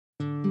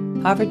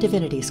Harvard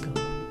Divinity School.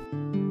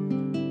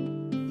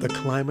 The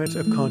Climate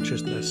of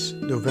Consciousness,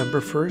 November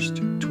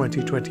 1st,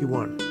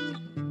 2021.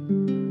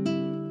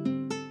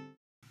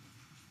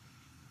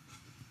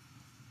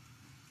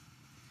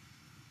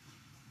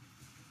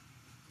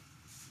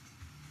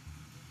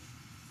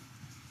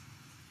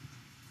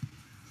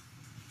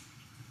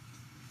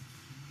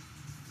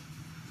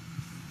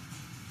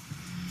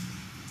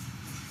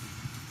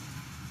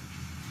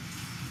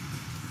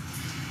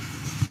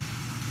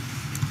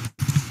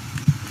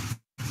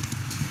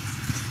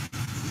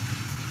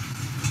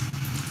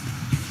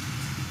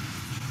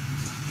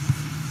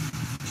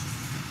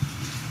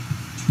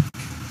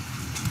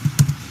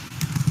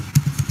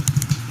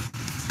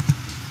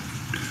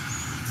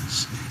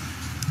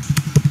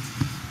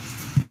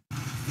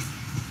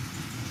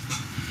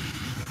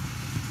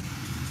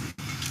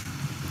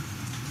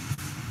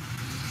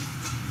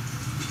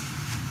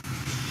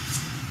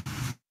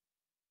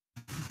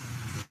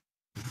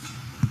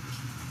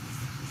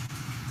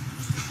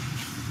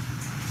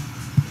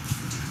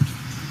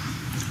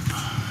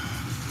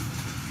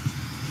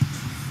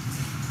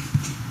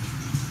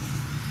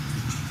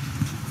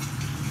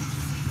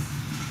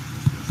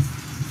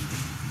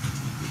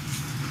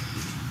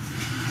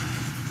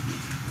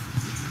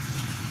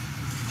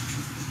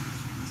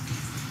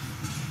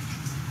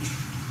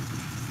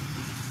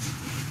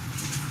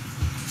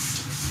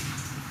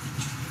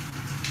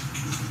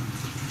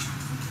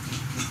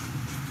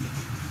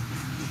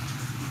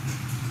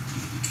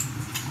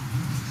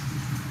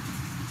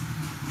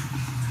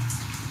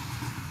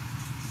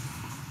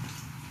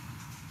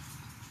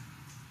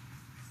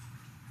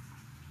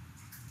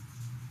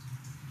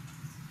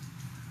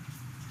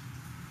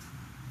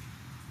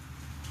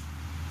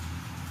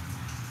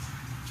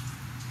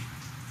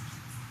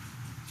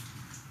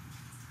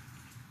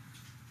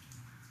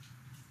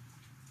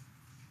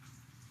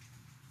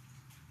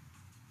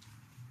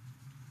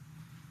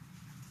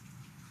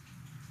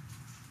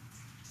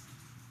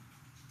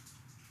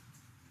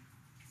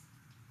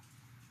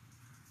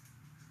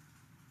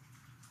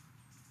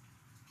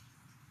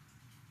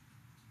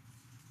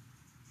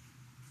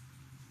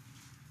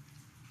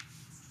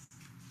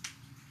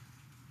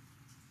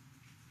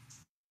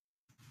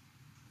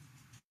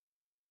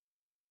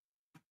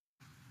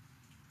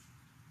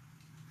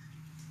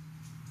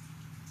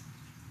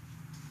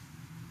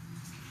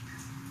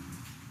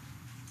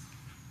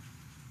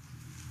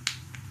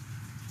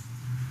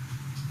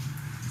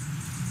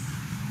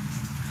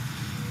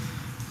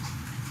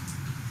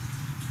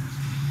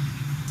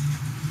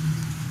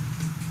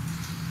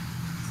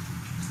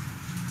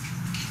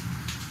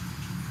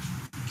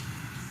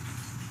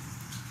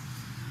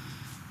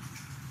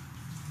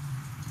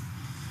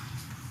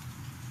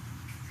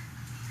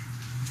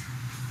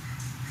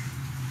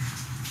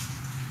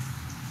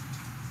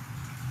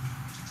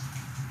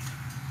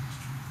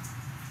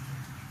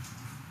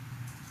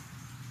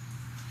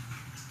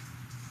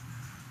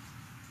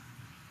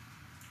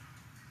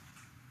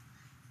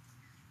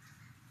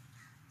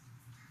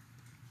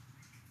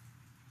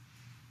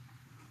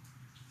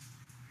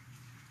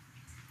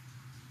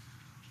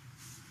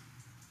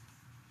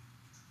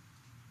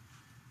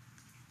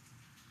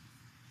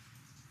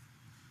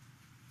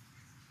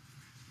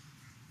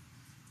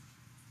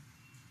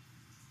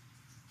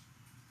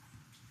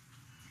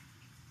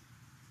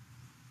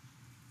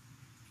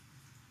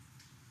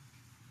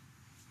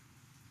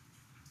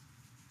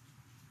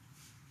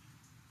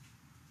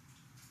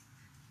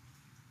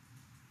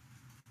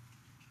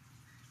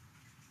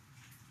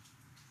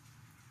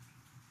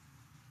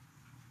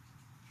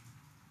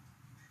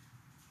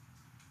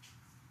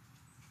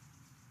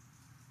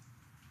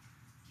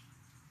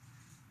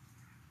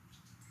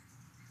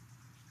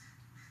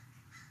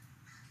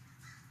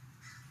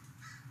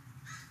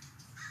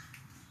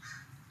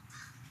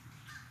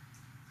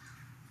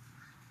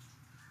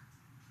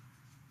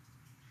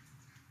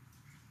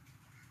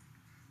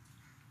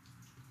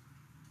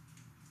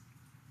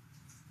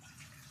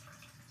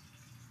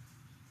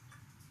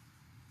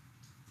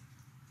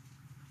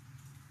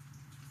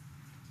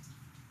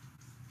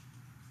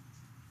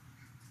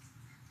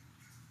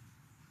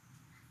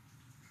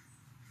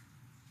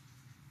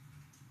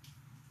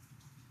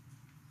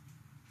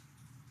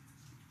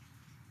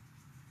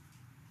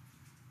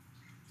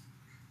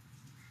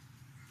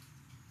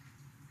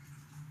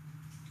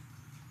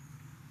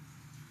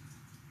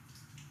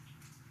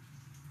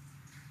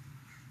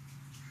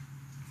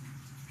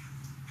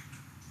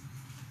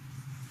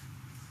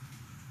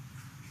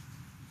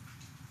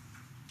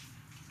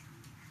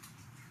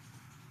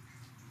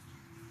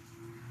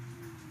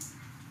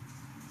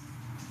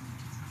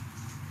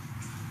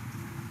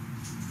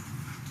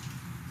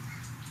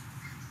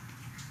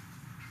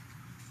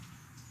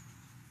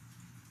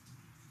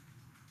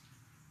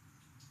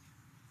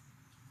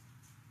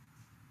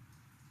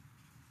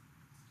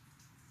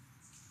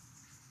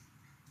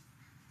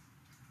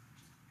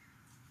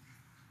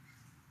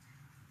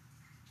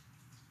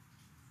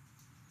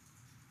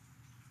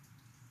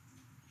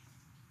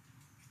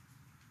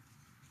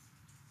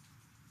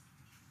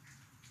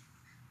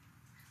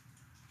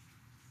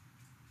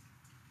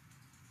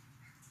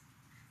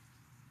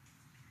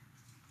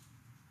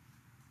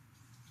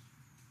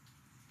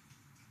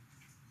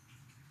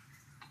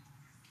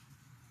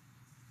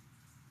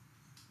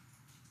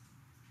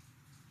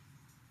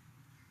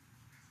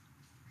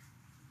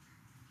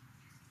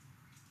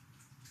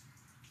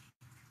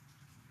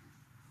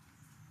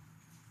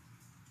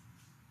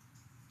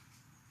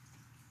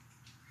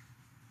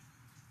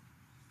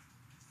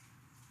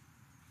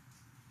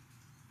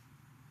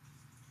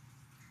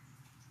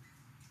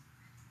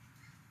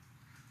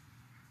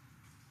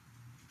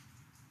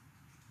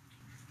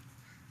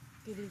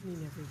 Good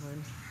evening,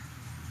 everyone.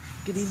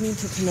 Good evening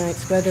to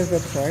tonight's weather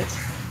report,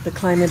 The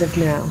Climate of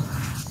Now.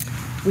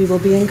 We will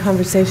be in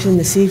conversation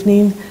this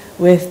evening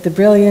with the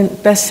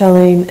brilliant,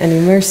 best-selling, and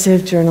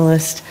immersive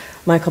journalist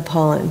Michael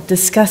Pollan,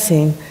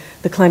 discussing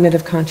the climate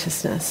of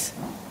consciousness,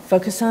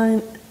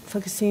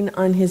 focusing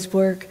on his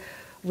work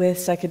with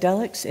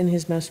psychedelics in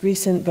his most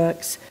recent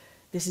books,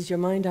 This Is Your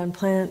Mind on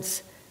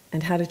Plants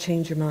and How to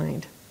Change Your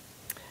Mind.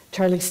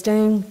 Charlie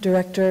Stang,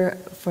 director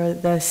for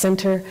the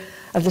Center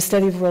of the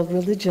Study of World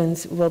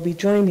Religions, will be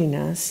joining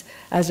us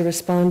as a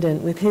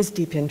respondent with his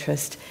deep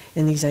interest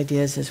in these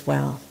ideas as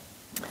well.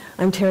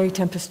 I'm Terry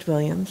Tempest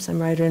Williams.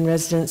 I'm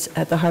writer-in-residence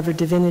at the Harvard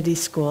Divinity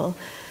School,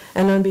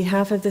 and on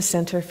behalf of the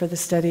Center for the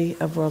Study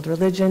of World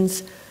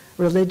Religions,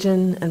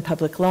 Religion and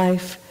Public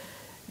Life,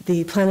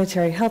 the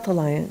Planetary Health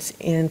Alliance,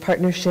 in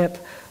partnership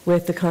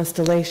with the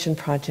Constellation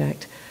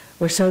Project,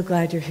 we're so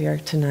glad you're here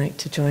tonight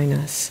to join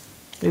us.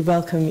 We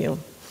welcome you.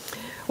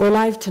 We're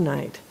live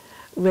tonight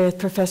with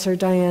Professor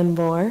Diane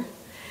Moore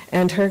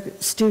and her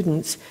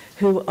students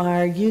who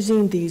are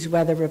using these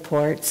weather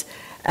reports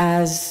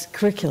as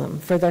curriculum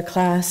for their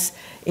class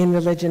in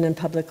Religion and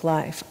Public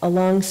Life,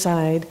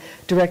 alongside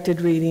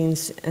directed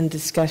readings and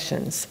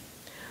discussions.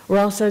 We're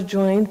also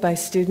joined by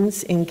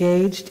students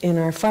engaged in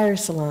our fire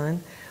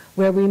salon,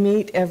 where we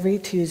meet every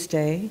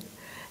Tuesday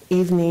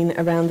evening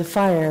around the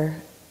fire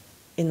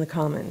in the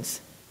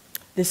Commons.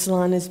 This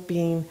salon is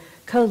being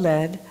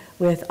co-led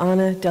with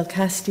Ana del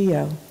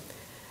Castillo.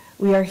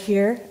 We are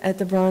here at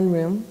the Braun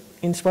Room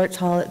in Sports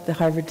Hall at the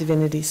Harvard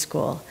Divinity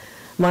School,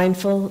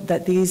 mindful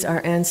that these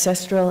are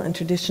ancestral and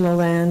traditional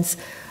lands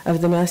of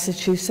the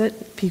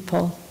Massachusetts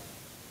people,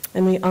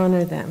 and we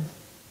honor them,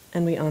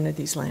 and we honor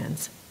these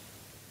lands.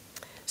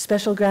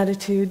 Special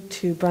gratitude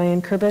to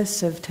Brian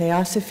Kurbis of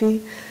Theosophy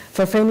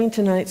for framing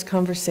tonight's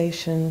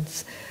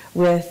conversations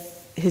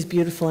with his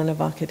beautiful and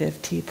evocative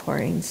tea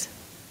pourings.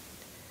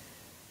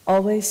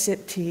 Always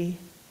sip tea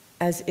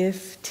as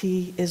if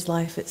tea is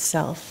life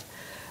itself,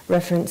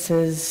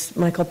 references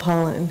Michael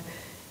Pollan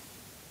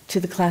to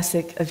the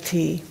classic of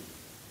tea.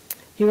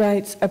 He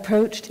writes,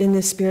 approached in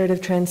this spirit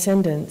of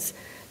transcendence,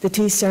 the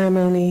tea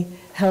ceremony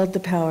held the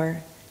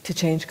power to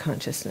change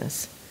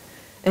consciousness.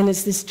 And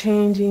it's this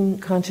changing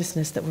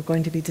consciousness that we're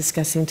going to be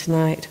discussing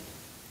tonight.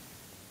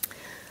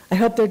 I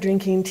hope they're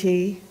drinking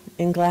tea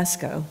in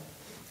Glasgow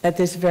at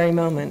this very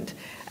moment,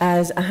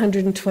 as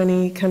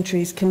 120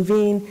 countries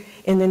convene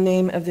in the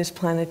name of this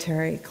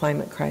planetary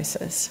climate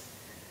crisis.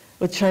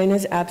 With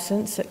China's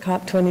absence at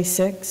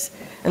COP26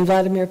 and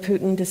Vladimir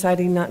Putin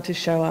deciding not to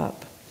show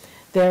up,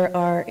 there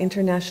are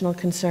international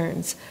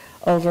concerns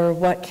over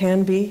what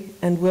can be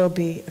and will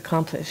be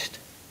accomplished.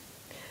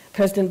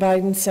 President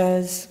Biden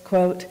says,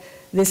 quote,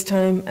 "This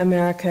time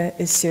America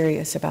is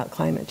serious about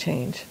climate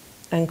change,"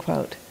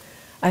 unquote.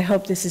 I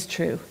hope this is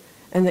true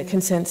and that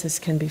consensus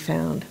can be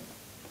found.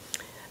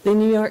 The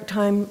New York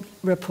Times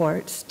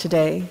reports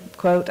today,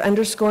 quote,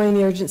 underscoring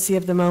the urgency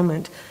of the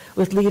moment,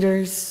 with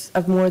leaders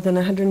of more than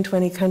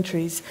 120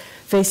 countries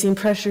facing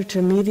pressure to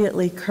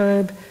immediately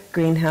curb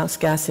greenhouse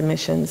gas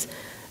emissions,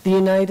 the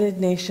United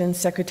Nations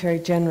Secretary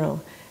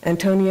General,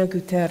 Antonio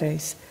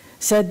Guterres,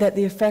 said that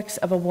the effects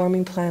of a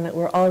warming planet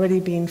were already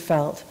being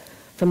felt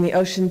from the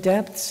ocean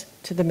depths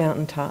to the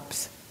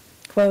mountaintops.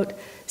 Quote,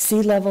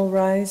 sea level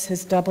rise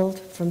has doubled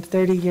from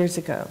 30 years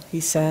ago, he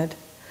said.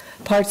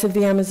 Parts of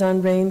the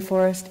Amazon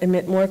rainforest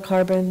emit more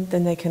carbon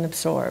than they can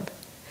absorb.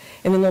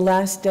 And in the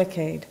last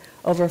decade,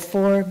 over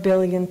 4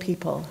 billion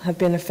people have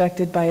been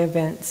affected by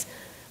events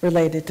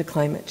related to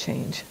climate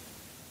change.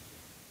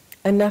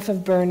 Enough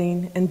of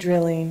burning and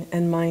drilling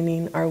and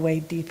mining our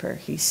way deeper,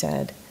 he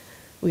said.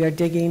 We are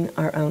digging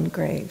our own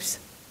graves.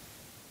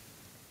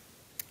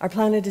 Our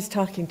planet is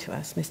talking to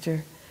us,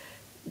 Mr.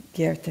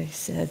 Goethe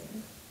said.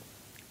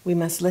 We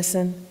must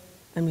listen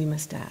and we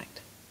must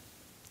act.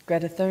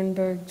 Greta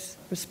Thunberg's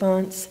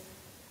response,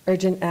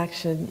 urgent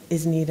action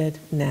is needed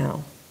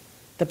now.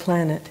 The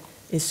planet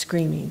is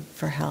screaming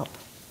for help.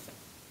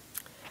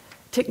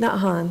 Thich Nhat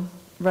Hanh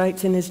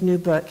writes in his new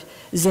book,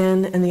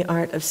 Zen and the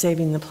Art of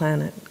Saving the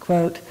Planet,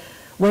 quote,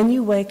 when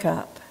you wake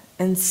up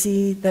and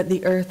see that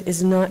the earth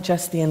is not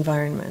just the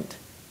environment,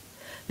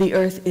 the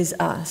earth is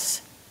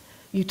us,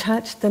 you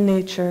touch the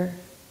nature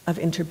of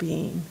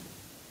interbeing.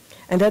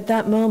 And at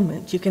that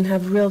moment, you can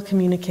have real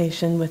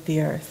communication with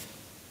the earth.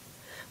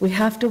 We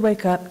have to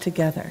wake up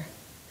together.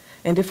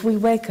 And if we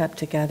wake up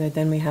together,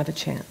 then we have a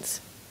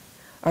chance.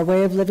 Our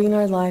way of living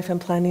our life and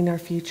planning our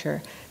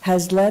future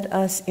has led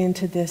us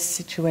into this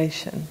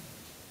situation.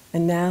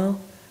 And now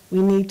we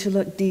need to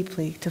look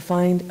deeply to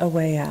find a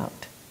way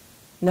out,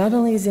 not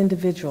only as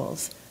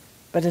individuals,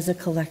 but as a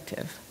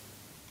collective,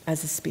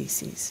 as a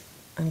species,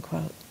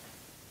 unquote.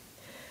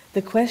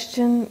 The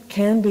question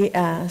can be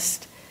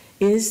asked,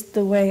 is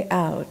the way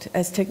out,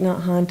 as Thich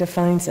Nhat Hanh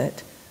defines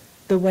it,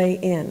 the way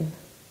in,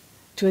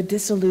 to a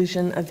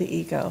dissolution of the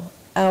ego,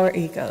 our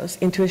egos,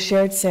 into a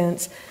shared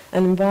sense,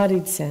 an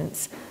embodied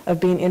sense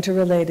of being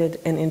interrelated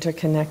and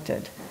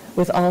interconnected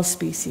with all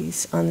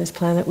species on this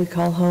planet we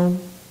call home?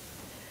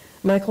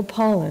 Michael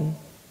Pollan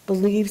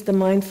believes the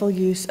mindful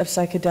use of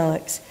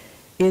psychedelics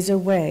is a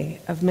way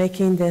of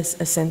making this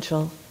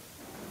essential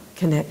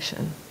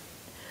connection.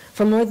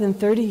 For more than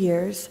 30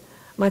 years,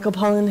 Michael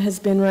Pollan has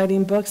been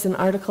writing books and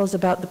articles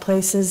about the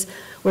places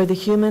where the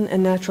human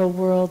and natural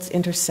worlds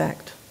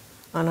intersect,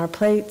 on our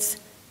plates,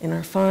 in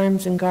our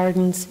farms and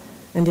gardens,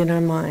 and in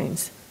our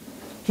minds.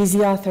 He's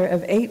the author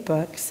of 8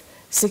 books,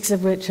 6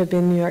 of which have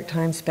been New York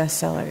Times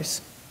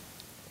bestsellers.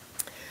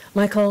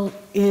 Michael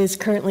is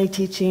currently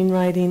teaching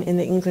writing in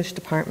the English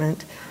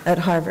department at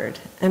Harvard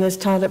and has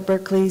taught at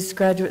Berkeley's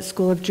Graduate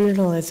School of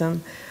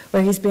Journalism,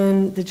 where he's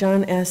been the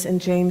John S.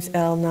 and James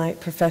L. Knight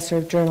Professor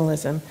of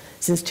Journalism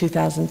since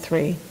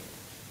 2003.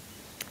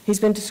 He's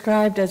been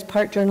described as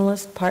part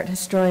journalist, part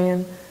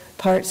historian,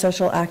 part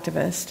social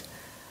activist.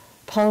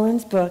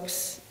 Pollan's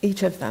books,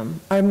 each of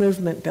them, are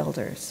movement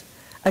builders,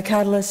 a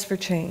catalyst for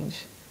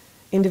change,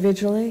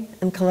 individually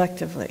and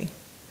collectively.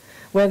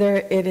 Whether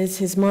it is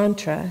his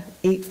mantra,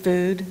 eat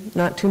food,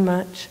 not too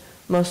much,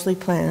 mostly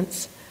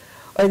plants,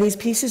 or these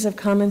pieces of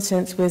common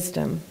sense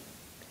wisdom,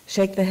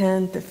 shake the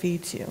hand that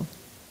feeds you.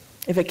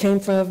 If it came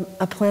from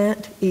a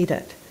plant, eat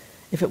it.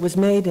 If it was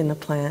made in a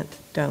plant,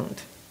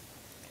 don't.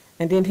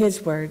 And in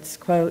his words,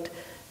 quote,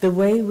 "The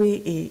way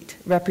we eat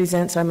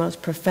represents our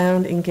most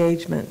profound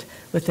engagement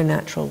with the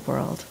natural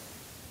world."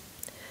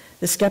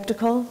 The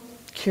skeptical,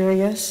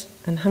 curious,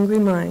 and hungry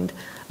mind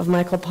of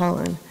Michael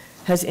Pollan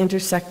has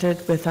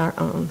intersected with our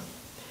own.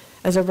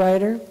 As a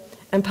writer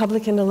and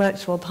public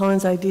intellectual,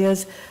 Pollan's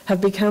ideas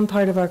have become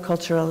part of our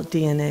cultural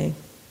DNA.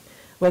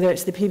 Whether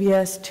it's the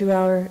PBS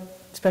 2-hour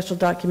special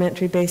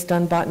documentary based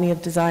on Botany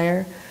of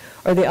Desire,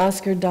 or the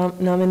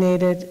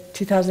Oscar-nominated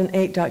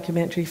 2008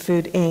 documentary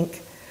Food, Inc.,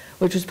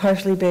 which was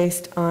partially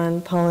based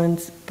on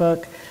Pollan's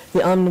book, The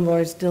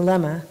Omnivore's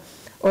Dilemma,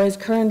 or his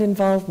current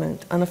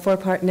involvement on a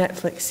 4-part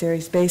Netflix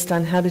series based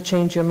on How to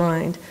Change Your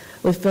Mind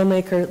with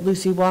filmmaker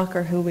Lucy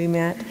Walker, who we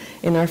met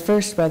in our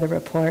first weather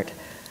report,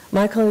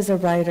 Michael is a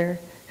writer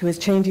who is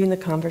changing the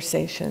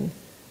conversation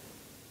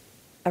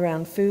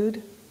around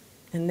food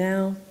and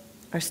now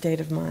our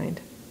state of mind.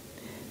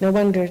 No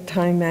wonder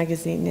Time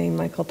magazine named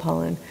Michael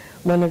Pollan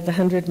one of the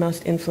 100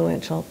 most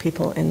influential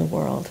people in the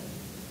world.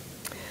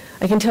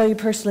 I can tell you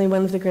personally,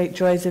 one of the great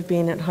joys of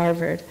being at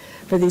Harvard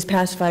for these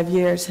past 5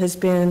 years has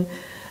been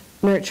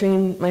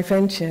nurturing my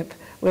friendship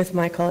with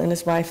Michael and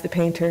his wife, the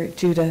painter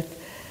Judith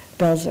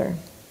Belzer.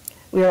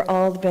 We are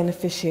all the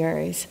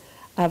beneficiaries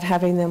of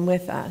having them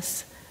with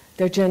us.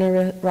 Their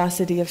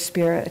generosity of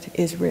spirit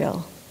is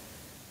real,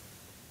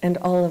 and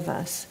all of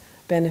us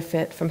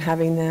benefit from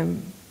having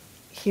them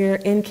here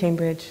in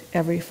Cambridge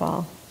every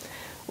fall.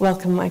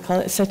 Welcome, Michael.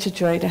 It's such a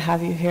joy to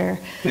have you here.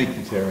 Thank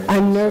you, Terry.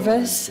 I'm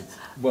nervous.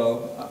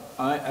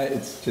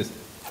 It's just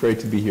great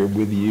to be here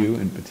with you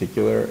in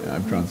particular.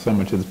 I've drawn so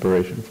much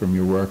inspiration from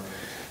your work,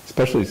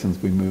 especially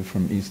since we moved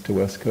from East to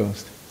West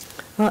Coast.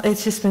 Well,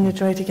 it's just been a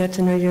joy to get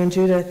to know you and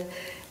Judith.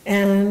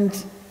 And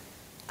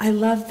I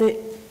love that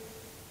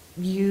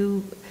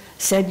you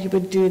said you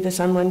would do this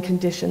on one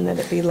condition, that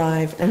it be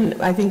live.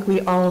 And I think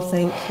we all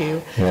thank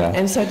you. Yeah.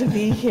 And so to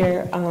be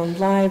here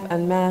live,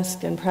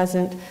 unmasked, and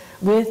present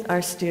with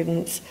our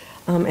students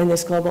and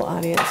this global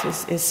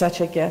audience is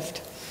such a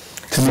gift.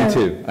 To me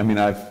too. I mean,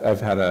 I've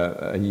had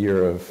a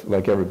year of,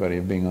 like everybody,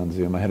 of being on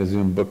Zoom. I had a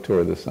Zoom book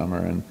tour this summer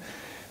and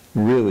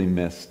really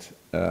missed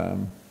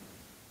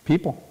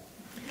people.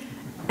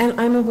 And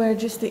I'm aware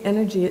just the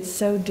energy, it's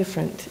so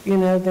different, you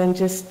know, than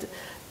just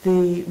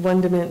the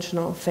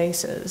one-dimensional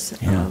faces.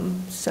 Yeah.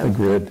 So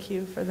Agreed. Thank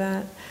you for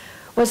that.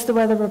 What's the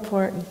weather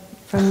report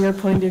from your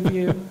point of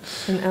view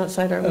and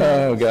outside our world?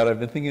 Oh, God, I've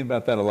been thinking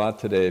about that a lot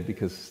today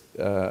because,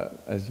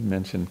 as you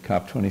mentioned,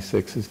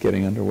 COP26 is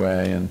getting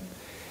underway and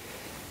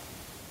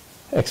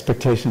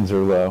expectations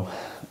are low.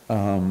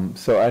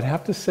 So I'd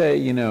have to say,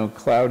 you know,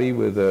 cloudy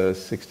with a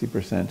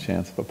 60%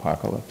 chance of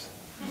apocalypse.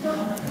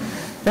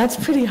 That's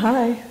pretty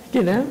high,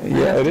 you know?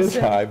 Yeah, it is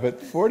high,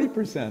 but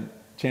 40%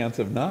 chance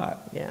of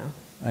not. Yeah.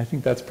 I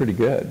think that's pretty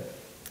good.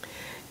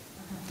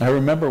 I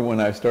remember when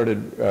I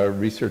started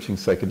researching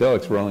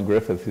psychedelics, Roland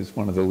Griffith, who's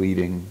one of the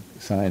leading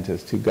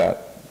scientists who got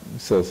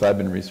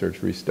psilocybin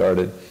research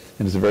restarted,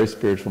 and is a very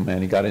spiritual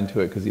man. He got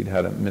into it because he'd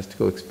had a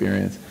mystical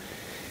experience.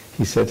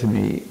 He said to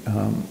me,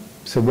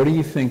 so what do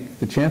you think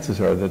the chances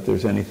are that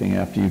there's anything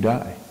after you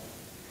die?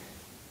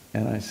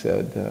 And I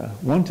said,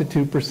 1 to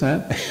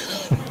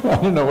 2%.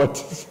 I don't know what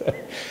to say.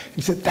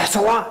 He said, that's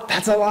a lot,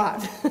 that's a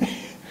lot.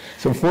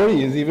 So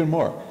 40 is even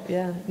more.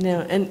 Yeah,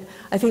 no, and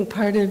I think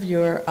part of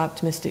your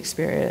optimistic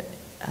spirit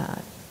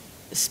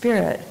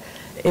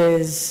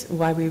is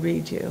why we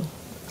read you.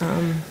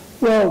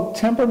 Well,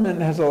 temperament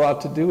has a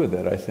lot to do with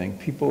it, I think.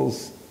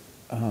 People's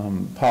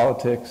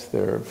politics,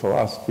 their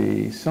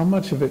philosophy, so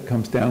much of it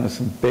comes down to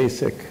some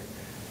basic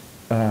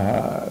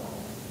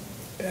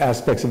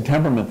aspects of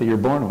temperament that you're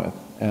born with.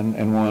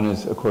 And one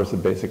is, of course, a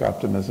basic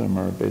optimism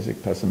or a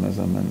basic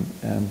pessimism.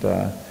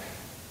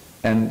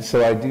 And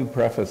so I do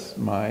preface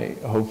my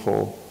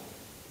hopeful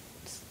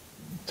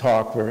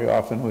talk very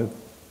often with,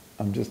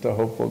 I'm just a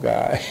hopeful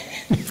guy.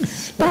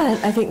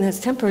 But I think that's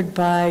tempered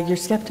by your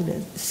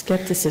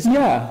skepticism.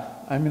 Yeah,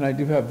 I mean, I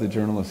do have the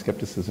journalist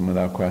skepticism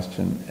without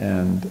question,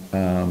 and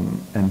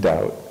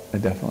doubt. I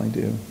definitely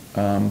do.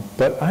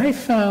 But I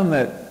found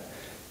that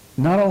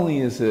not only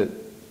is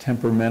it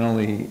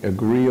temperamentally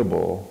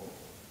agreeable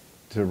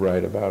to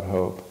write about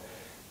hope,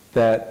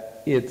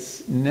 that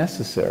it's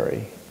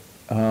necessary,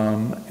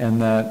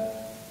 and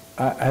that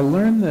I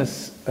learned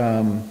this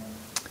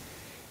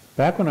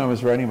back when I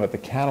was writing about the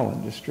cattle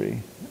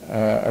industry.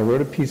 I wrote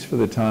a piece for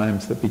the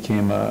Times that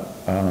became a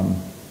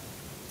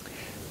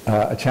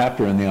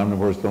chapter in The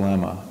Omnivore's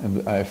Dilemma,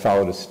 and I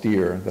followed a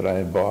steer that I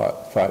had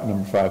bought,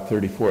 number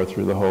 534,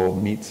 through the whole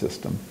meat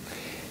system.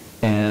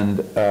 And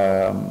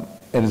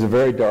it is a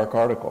very dark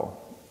article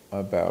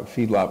about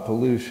feedlot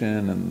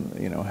pollution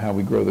and how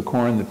we grow the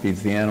corn that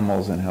feeds the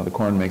animals and how the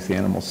corn makes the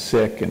animals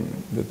sick, and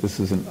that this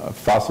isn't a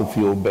fossil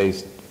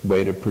fuel-based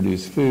way to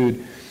produce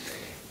food.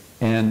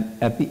 And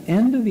at the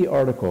end of the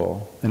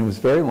article, and it was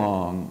very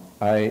long,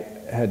 I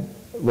had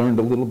learned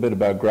a little bit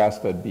about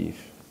grass-fed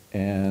beef,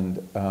 and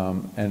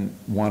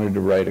wanted to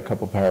write a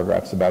couple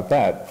paragraphs about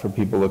that for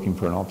people looking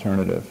for an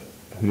alternative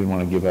who didn't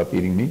want to give up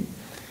eating meat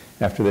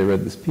after they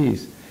read this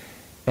piece.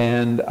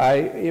 And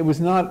it was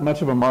not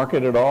much of a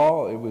market at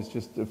all. It was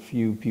just a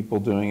few people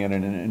doing it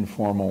in an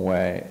informal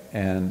way.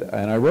 And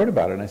I wrote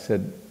about it, and I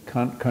said,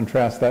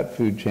 contrast that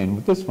food chain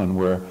with this one,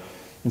 where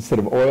instead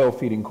of oil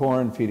feeding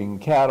corn, feeding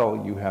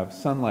cattle, you have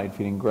sunlight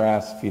feeding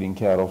grass, feeding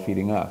cattle,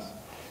 feeding us.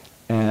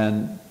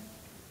 And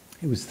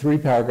it was 3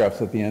 paragraphs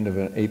at the end of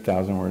an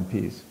 8,000-word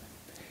piece.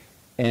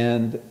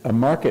 And a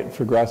market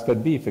for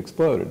grass-fed beef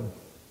exploded,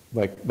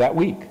 like that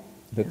week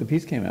that the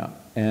piece came out.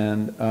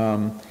 And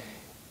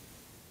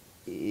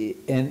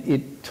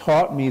it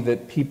taught me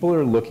that people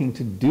are looking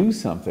to do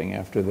something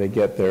after they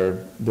get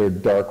their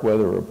dark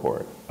weather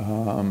report.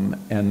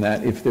 And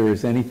that if there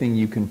is anything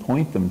you can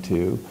point them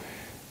to,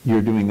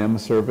 you're doing them a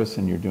service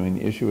and you're doing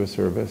the issue a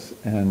service.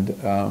 And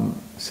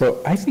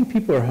so I think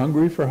people are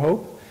hungry for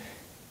hope.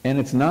 And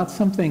it's not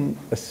something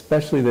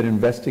especially that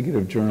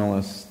investigative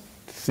journalists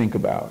think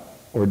about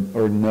or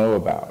know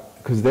about,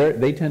 because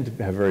they tend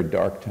to have very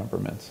dark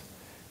temperaments.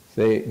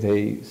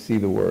 They see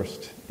the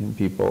worst in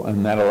people,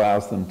 and that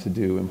allows them to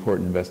do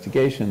important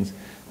investigations.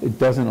 It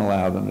doesn't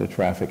allow them to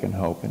traffic in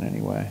hope in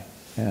any way.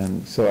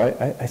 And so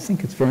I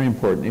think it's very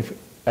important.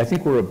 I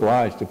think we're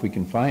obliged, if we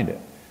can find it,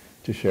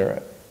 to share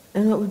it.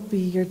 And what would be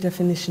your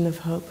definition of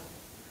hope?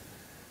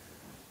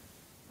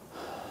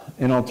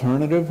 An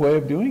alternative way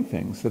of doing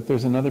things, that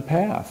there's another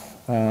path,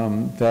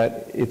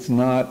 that it's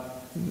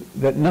not,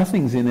 that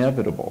nothing's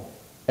inevitable.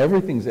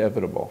 Everything's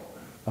evitable.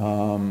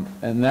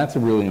 And that's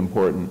really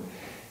important.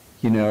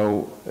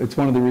 It's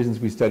one of the reasons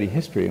we study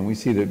history, and we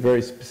see that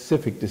very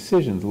specific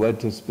decisions led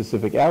to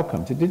specific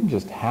outcomes. It didn't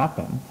just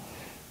happen.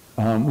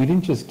 We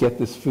didn't just get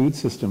this food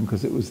system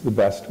because it was the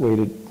best way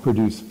to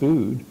produce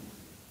food.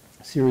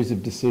 A series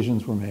of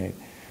decisions were made.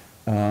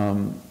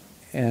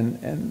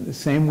 And the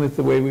same with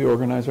the way we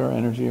organize our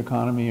energy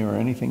economy or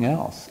anything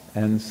else.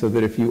 And so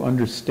that if you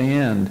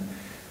understand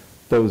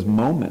those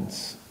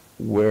moments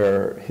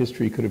where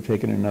history could have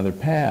taken another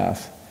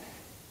path,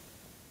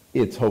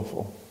 it's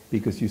hopeful,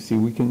 because you see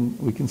we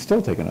can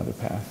still take another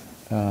path.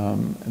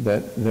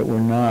 That we're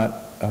not,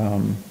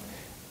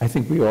 I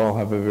think we all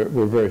have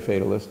we're very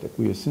fatalistic.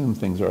 We assume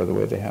things are the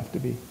way they have to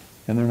be,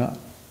 and they're not.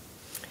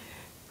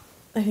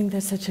 I think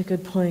that's such a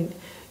good point.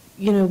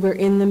 We're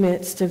in the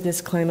midst of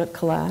this climate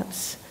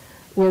collapse.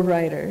 We're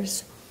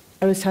writers.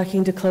 I was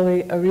talking to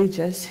Chloe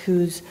Oregis,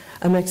 who's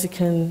a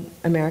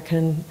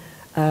Mexican-American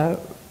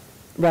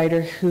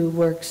writer who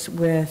works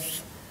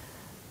with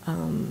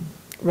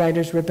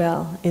Writers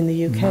Rebel in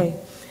the UK.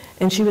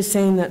 Mm-hmm. And she was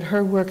saying that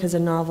her work as a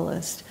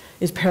novelist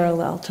is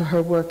parallel to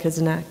her work as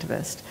an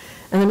activist.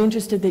 And I'm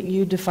interested that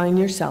you define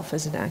yourself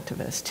as an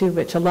activist, too,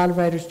 which a lot of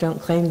writers don't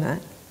claim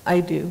that. I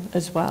do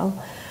as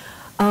well.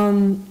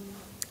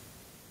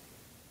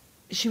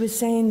 She was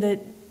saying that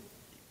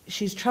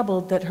she's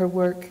troubled that her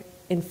work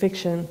in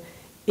fiction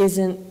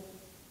isn't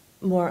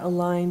more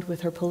aligned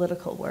with her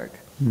political work.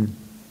 Mm.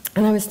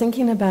 And I was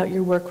thinking about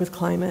your work with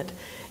climate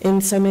in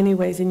so many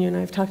ways, and you and I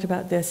have talked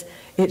about this.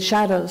 It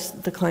shadows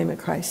the climate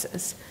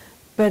crisis,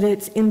 but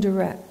it's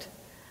indirect.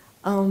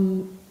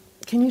 Can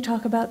you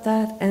talk about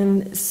that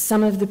and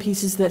some of the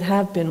pieces that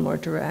have been more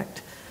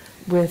direct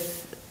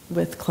with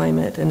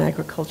climate and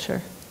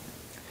agriculture?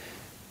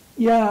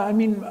 Yeah, I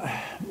mean,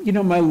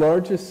 my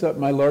larger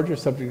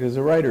subject as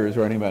a writer is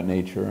writing about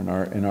nature and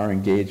our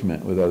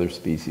engagement with other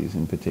species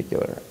in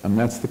particular.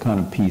 That's the kind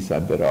of piece I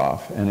bit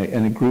off, and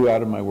it grew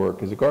out of my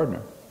work as a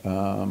gardener.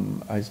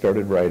 I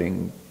started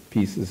writing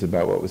pieces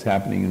about what was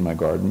happening in my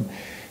garden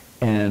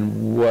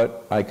and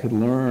what I could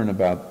learn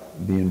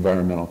about the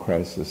environmental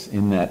crisis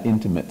in that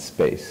intimate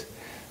space.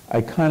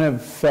 I kind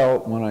of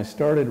felt when I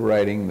started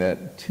writing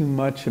that too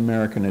much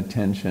American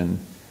attention,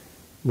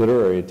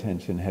 literary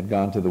attention, had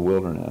gone to the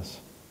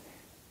wilderness,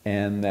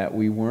 and that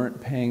we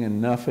weren't paying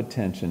enough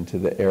attention to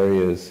the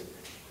areas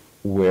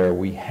where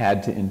we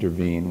had to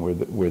intervene,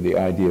 where the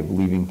idea of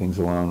leaving things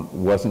alone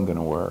wasn't going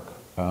to work,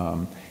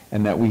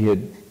 and that we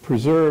had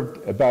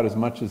preserved about as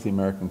much as the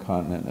American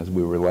continent as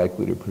we were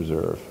likely to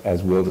preserve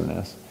as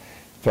wilderness.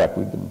 In fact,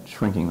 we've been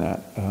shrinking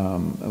that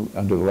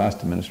under the last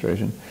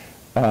administration.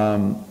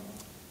 And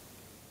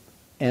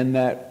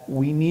that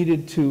we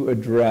needed to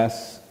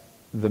address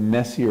the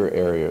messier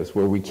areas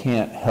where we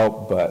can't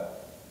help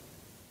but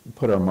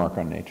put our mark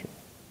on nature,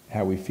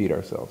 how we feed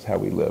ourselves, how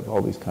we live,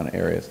 all these kind of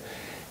areas.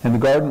 And the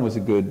garden was a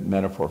good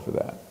metaphor for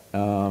that.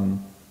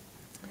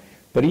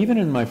 But even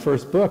in my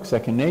first book,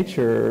 Second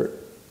Nature,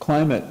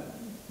 climate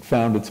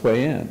found its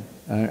way in.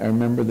 I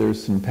remember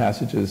there's some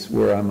passages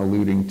where I'm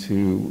alluding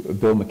to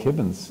Bill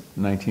McKibben's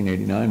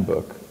 1989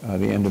 book,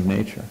 The End of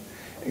Nature.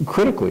 And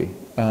critically,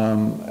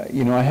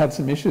 you know, I had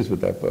some issues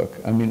with that book.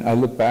 I mean, I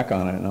look back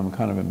on it and I'm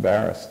kind of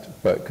embarrassed,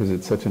 but because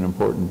it's such an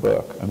important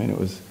book. I mean, it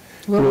was...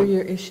 What were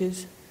your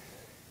issues?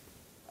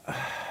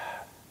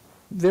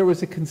 There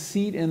was a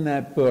conceit in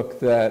that book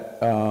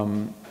that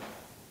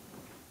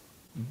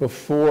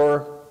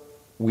before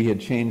we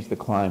had changed the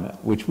climate,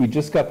 which we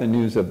just got the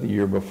news of the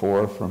year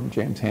before from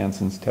James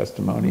Hansen's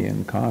testimony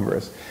in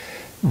Congress,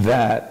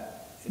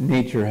 that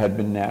nature had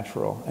been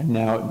natural and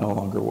now it no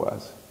longer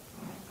was.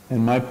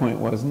 And my point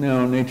was,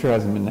 no, nature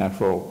hasn't been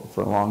natural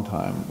for a long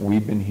time.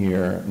 We've been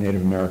here,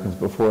 Native Americans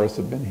before us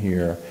have been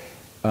here.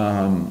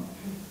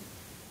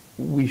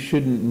 We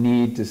shouldn't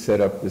need to set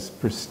up this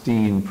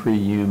pristine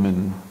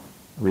pre-human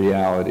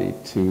reality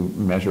to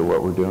measure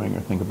what we're doing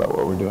or think about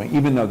what we're doing,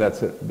 even though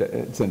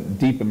it's a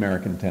deep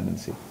American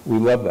tendency. We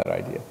love that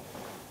idea.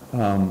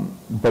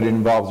 But it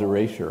involves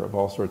erasure of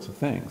all sorts of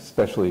things,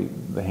 especially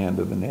the hand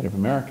of the Native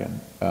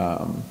American,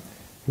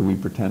 who we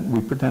pretend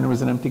it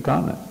was an empty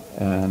continent.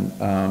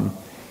 And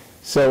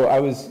so I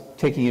was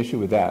taking issue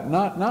with that,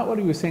 not what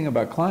he was saying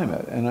about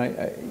climate.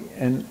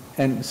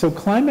 And so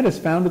climate has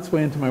found its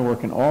way into my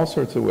work in all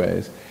sorts of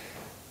ways.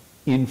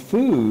 In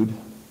food,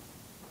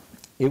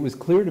 it was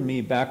clear to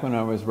me back when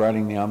I was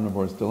writing The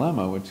Omnivore's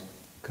Dilemma, which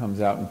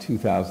comes out in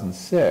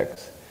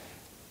 2006,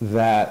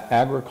 that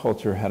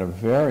agriculture had a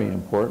very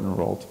important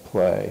role to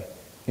play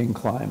in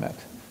climate,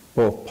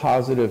 both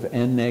positive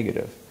and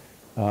negative.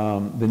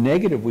 The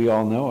negative we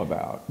all know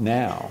about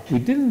now. We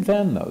didn't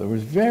then, though. There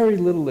was very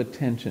little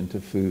attention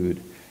to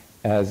food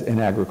in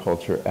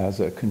agriculture as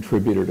a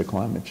contributor to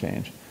climate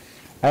change.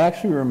 I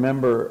actually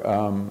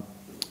remember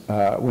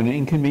when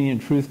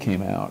Inconvenient Truth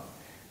came out,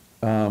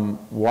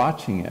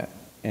 watching it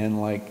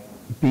and like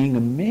being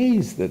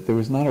amazed that there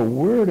was not a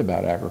word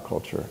about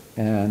agriculture.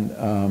 And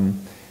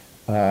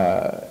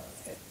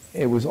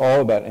it was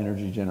all about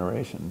energy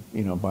generation,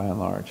 you know, by and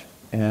large.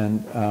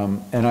 And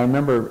I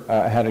remember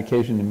I had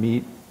occasion to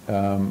meet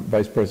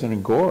Vice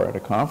President Gore at a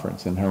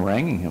conference and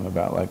haranguing him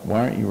about, like, why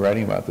aren't you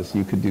writing about this?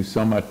 You could do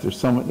so much. There's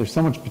so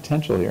much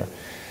potential here.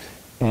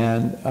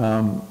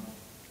 And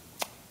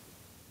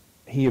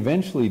he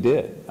eventually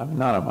did. I mean,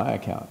 not on my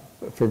account,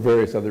 but for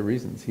various other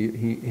reasons.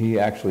 He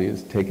actually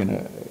has taken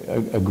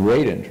a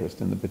great interest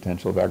in the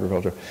potential of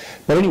agriculture.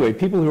 But anyway,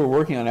 people who were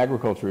working on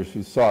agriculture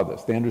issues saw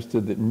this. They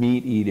understood that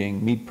meat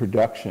eating, meat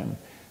production,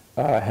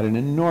 had an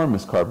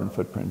enormous carbon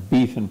footprint,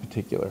 beef in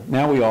particular.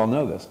 Now we all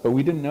know this, but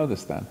we didn't know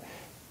this then.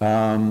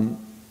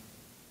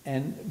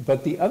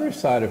 But the other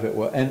side of it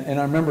was, and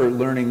I remember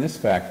learning this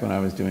fact when I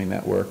was doing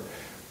that work,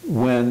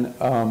 when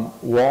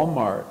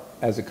Walmart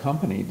as a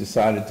company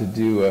decided to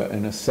do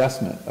an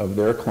assessment of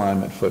their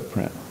climate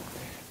footprint.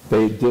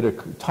 They did a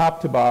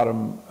top to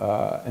bottom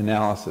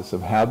analysis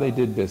of how they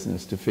did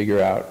business to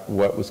figure out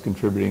what was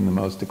contributing the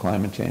most to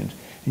climate change.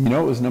 And you know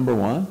what was number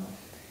one?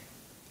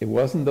 It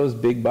wasn't those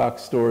big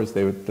box stores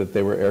that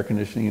they were air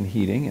conditioning and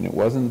heating, and it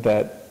wasn't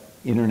that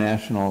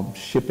international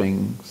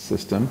shipping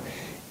system.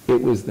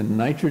 It was the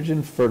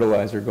nitrogen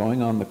fertilizer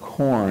going on the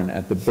corn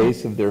at the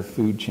base of their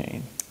food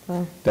chain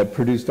that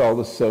produced all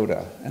the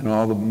soda and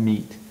all the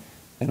meat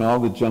and all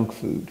the junk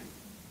food.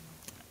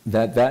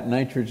 That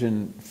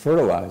nitrogen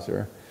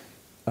fertilizer,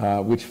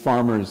 which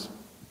farmers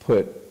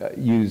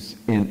use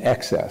in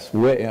excess,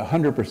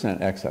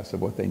 100% excess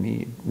of what they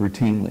need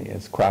routinely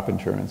as crop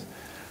insurance.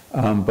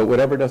 But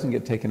whatever doesn't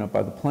get taken up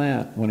by the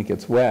plant, when it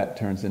gets wet,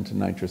 turns into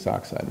nitrous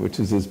oxide, which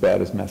is as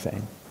bad as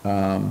methane.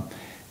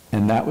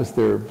 And that was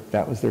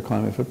their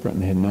climate footprint,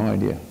 and they had no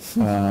idea.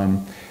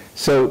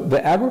 So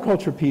the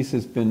agriculture piece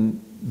has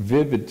been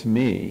vivid to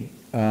me.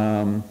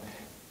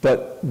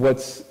 But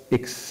what's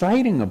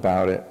exciting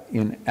about it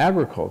in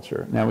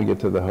agriculture, now we get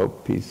to the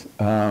hope piece,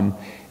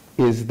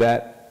 is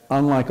that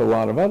unlike a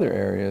lot of other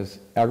areas,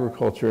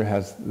 agriculture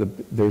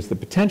there's the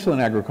potential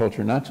in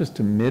agriculture not just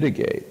to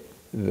mitigate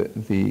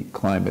the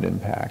climate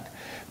impact,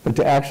 but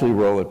to actually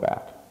roll it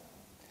back,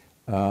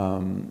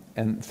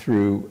 and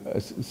through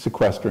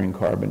sequestering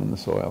carbon in the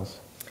soils.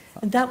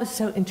 And that was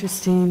so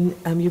interesting.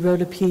 You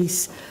wrote a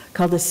piece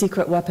called "The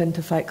Secret Weapon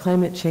to Fight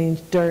Climate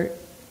Change," dirt,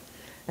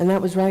 and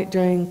that was right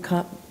during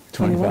COP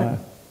 21.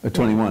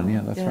 21,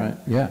 yeah, that's right,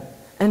 yeah.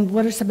 And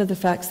what are some of the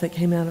facts that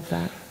came out of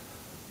that?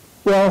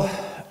 Well,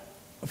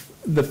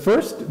 the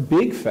first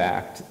big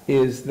fact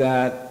is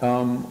that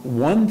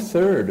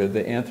 1/3 of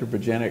the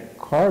anthropogenic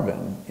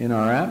carbon in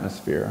our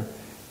atmosphere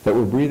that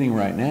we're breathing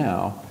right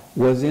now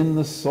was in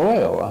the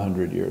soil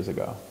 100 years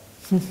ago.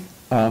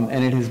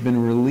 And it has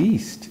been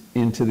released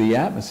into the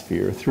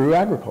atmosphere through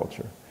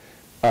agriculture,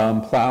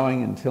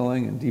 plowing and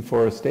tilling and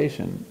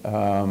deforestation,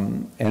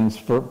 and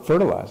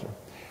fertilizer.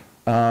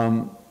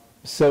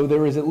 So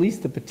there is at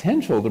least the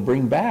potential to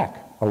bring back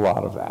a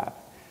lot of that.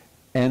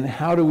 And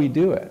how do we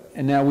do it?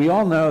 And now we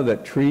all know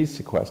that trees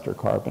sequester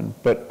carbon,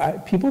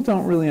 but people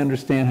don't really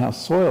understand how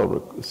soil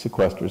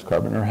sequesters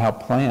carbon or how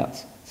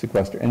plants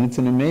sequester. And it's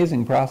an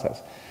amazing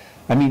process.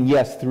 I mean,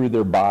 yes, through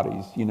their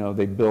bodies, you know,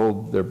 they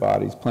build their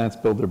bodies, plants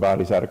build their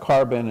bodies out of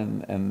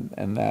carbon,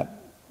 and that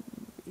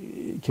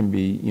can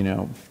be, you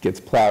know, gets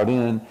plowed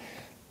in.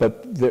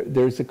 But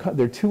there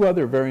are two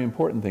other very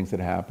important things that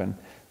happen.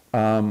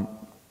 The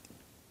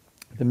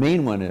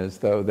main one is,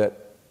 though,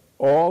 that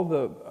all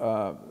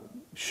the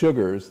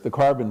sugars, the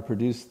carbon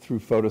produced through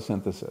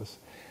photosynthesis,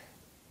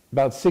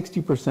 about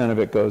 60% of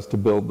it goes to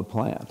build the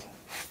plant.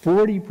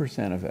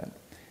 40% of it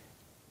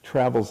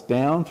travels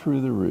down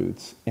through the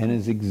roots and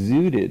is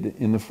exuded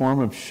in the form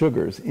of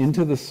sugars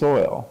into the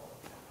soil.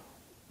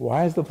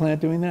 Why is the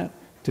plant doing that?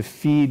 To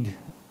feed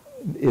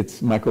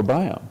its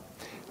microbiome,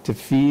 to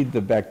feed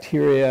the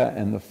bacteria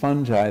and the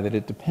fungi that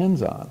it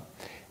depends on.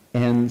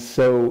 And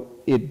so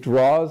it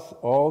draws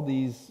all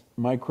these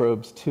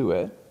microbes to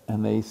it,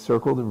 and they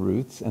circle the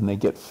roots, and they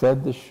get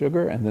fed the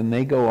sugar, and then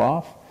they go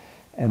off,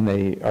 and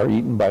they are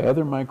eaten by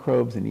other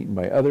microbes, and eaten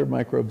by other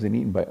microbes, and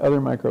eaten by other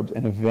microbes,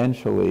 and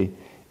eventually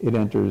it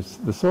enters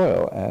the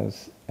soil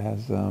as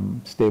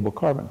stable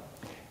carbon.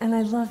 And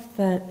I love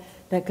that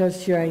that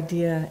goes to your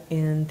idea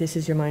in This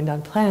Is Your Mind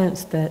on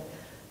Plants, that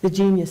the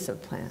genius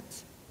of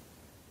plants.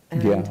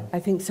 And yeah. I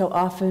think so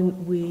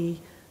often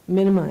we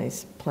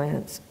minimize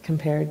plants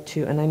compared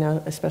to, and I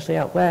know especially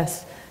out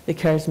west, the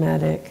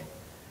charismatic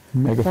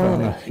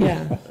Megafauna.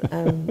 Yeah,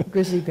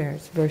 grizzly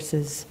bears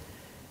versus,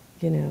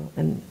 you know,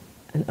 an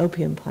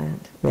opium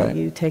plant Right. that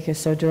you take us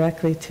so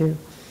directly to.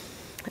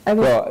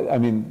 Well, I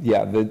mean,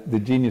 yeah, the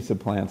genius of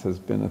plants has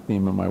been a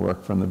theme of my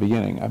work from the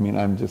beginning. I mean,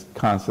 I'm just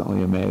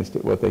constantly amazed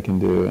at what they can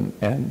do,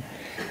 and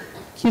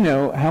you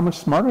know, how much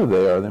smarter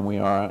they are than we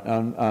are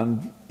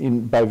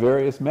by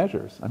various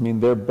measures. I mean,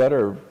 they're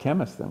better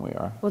chemists than we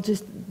are. Well,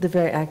 just the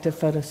very act of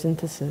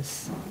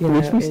photosynthesis,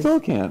 Which we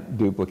still can't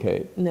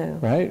duplicate. No.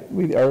 Right?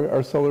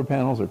 Our solar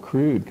panels are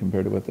crude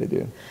compared to what they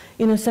do.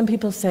 You know, some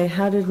people say,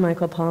 how did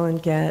Michael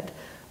Pollan get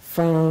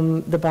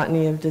from the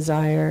botany of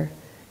desire,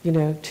 you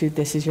know, to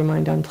This Is Your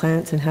Mind on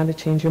Plants and how to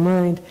change your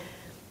mind?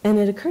 And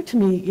it occurred to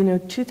me, you know,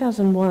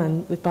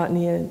 2001 with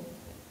Botany of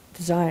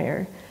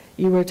Desire,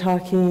 you were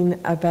talking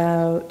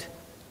about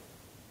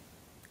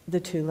the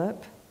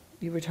tulip,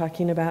 you were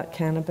talking about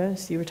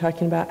cannabis, you were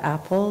talking about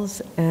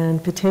apples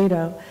and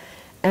potato,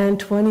 and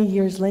 20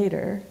 years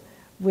later,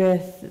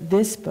 with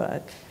this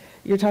book,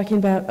 you're talking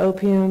about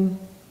opium,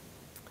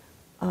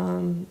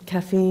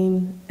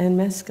 caffeine, and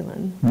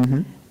mescaline.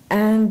 Mm-hmm.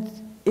 And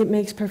it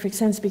makes perfect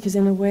sense because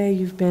in a way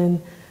you've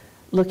been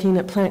looking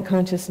at plant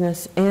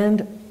consciousness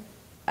and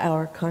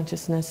our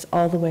consciousness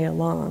all the way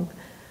along.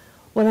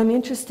 What I'm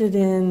interested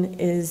in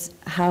is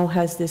how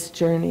has this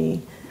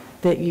journey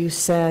that you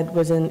said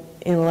was an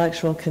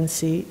intellectual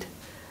conceit,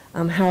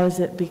 how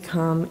has it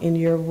become, in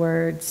your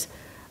words,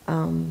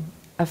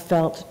 a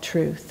felt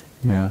truth?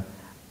 Yeah.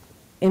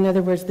 In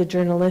other words, the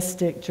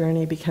journalistic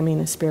journey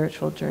becoming a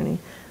spiritual journey.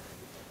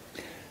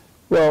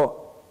 Well,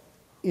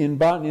 in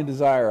Botany of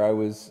Desire,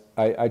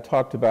 I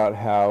talked about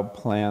how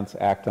plants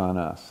act on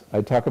us.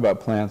 I talk about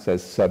plants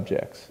as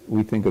subjects.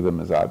 We think of them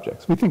as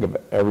objects. We think of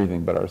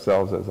everything but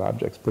ourselves as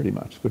objects pretty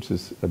much, which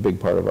is a big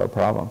part of our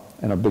problem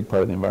and a big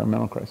part of the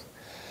environmental crisis.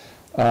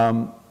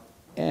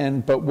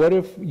 But what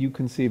if you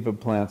conceive of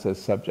plants as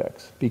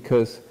subjects?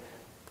 Because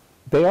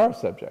they are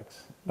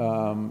subjects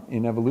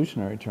in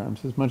evolutionary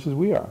terms as much as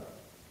we are.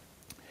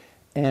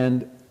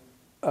 And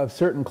a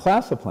certain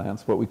class of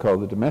plants, what we call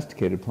the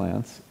domesticated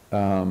plants,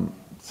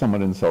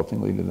 somewhat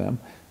insultingly to them,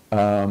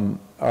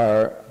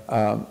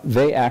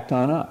 they act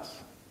on us.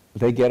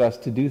 They get us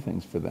to do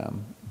things for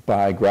them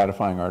by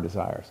gratifying our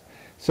desires.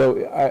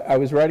 So I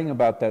was writing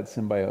about that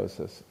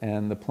symbiosis,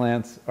 and the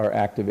plants are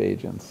active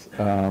agents.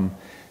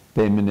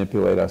 They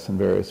manipulate us in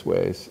various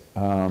ways.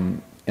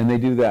 And they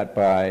do that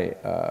by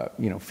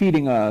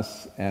feeding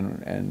us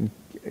and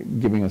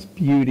giving us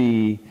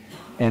beauty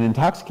and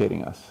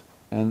intoxicating us.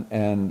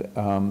 And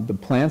the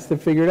plants that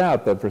figured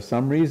out that for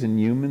some reason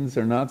humans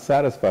are not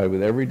satisfied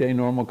with everyday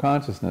normal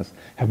consciousness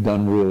have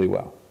done really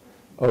well.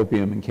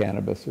 Opium and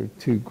cannabis are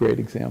two great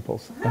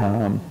examples.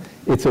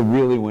 It's a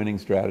really winning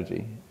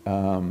strategy.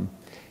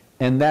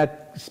 And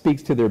that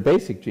speaks to their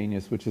basic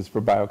genius, which is for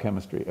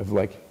biochemistry, of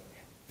like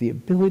the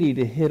ability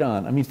to hit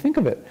on, I mean, think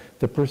of it,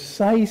 the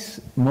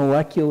precise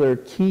molecular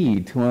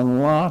key to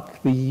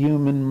unlock the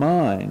human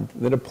mind,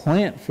 that a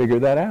plant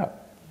figured that out.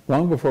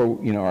 Long before,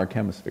 our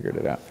chemists figured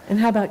it out. And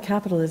how about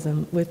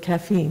capitalism with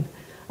caffeine?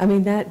 I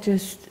mean, that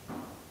just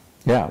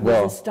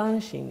was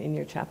astonishing in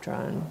your chapter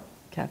on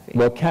caffeine.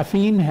 Well,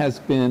 caffeine has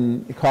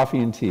been, coffee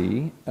and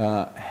tea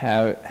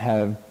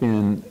have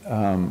been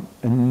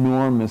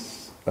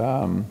enormous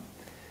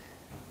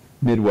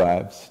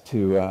midwives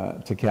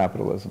to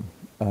capitalism.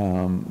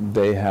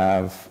 They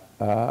have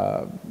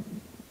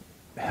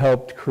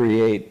helped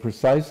create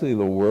precisely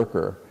the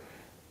worker,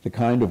 the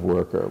kind of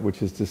worker,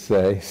 which is to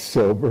say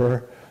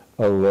sober,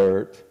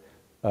 alert,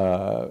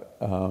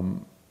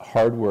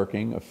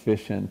 hardworking,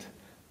 efficient,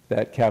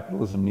 that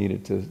capitalism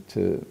needed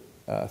to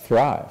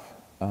thrive.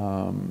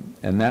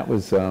 And that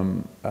was,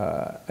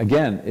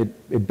 again,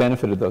 it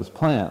benefited those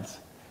plants,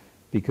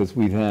 because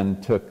we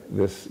then took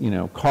this,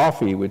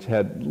 coffee, which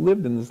had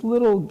lived in this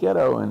little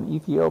ghetto in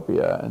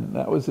Ethiopia, and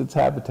that was its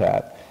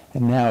habitat,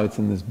 and now it's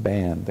in this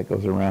band that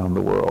goes around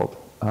the world.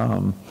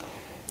 And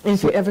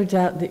if you ever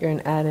doubt that you're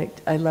an addict,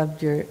 I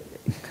loved your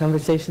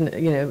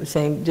conversation,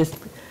 saying just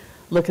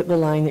look at the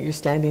line that you're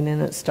standing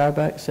in at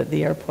Starbucks at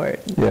the airport.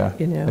 Yeah,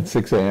 at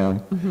 6 a.m.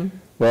 Mm-hmm.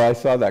 Well, I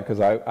saw that because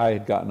I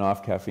had gotten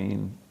off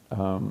caffeine.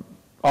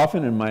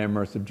 Often in my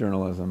immersive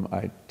journalism,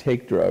 I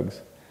take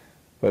drugs,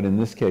 but in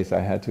this case, I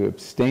had to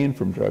abstain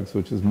from drugs,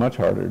 which is much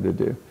harder to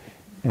do.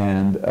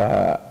 And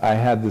I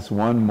had this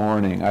one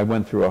morning, I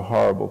went through a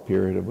horrible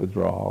period of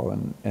withdrawal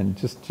and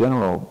just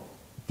general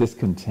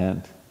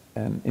discontent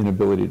and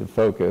inability to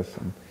focus.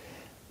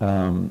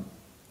 And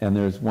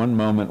there's one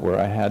moment where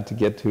I had to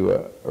get to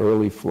an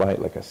early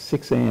flight, like a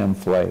 6 a.m.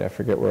 flight, I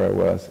forget where I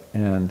was,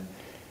 and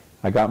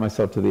I got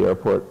myself to the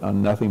airport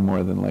on nothing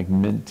more than like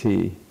mint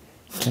tea.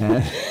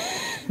 And,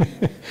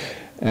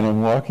 and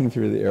I'm walking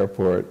through the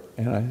airport,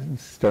 and I'm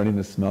starting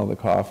to smell the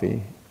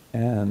coffee,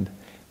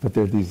 but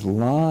there are these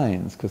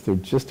lines, because they're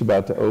just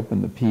about to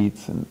open the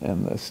Pete's and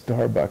the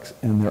Starbucks,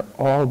 and there are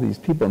all these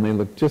people, and they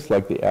look just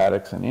like the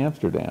addicts in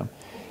Amsterdam.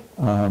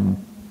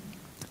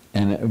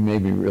 And it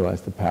made me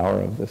realize the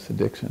power of this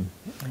addiction.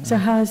 So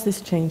how has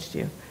this changed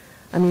you?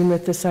 I mean,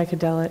 with the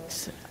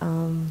psychedelics?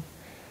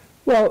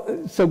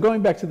 Well, so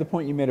going back to the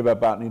point you made about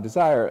botany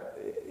desire,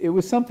 it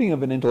was something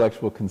of an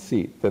intellectual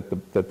conceit that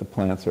the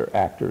plants are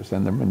actors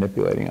and they're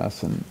manipulating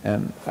us.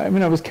 And I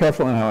mean, I was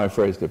careful in how I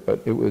phrased it,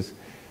 but it was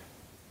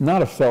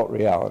not a felt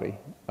reality.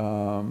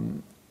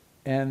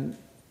 And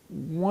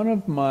one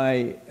of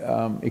my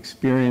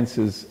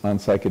experiences on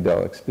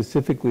psychedelics,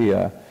 specifically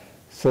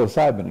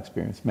psilocybin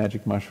experience,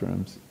 magic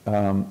mushrooms,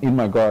 in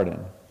my garden,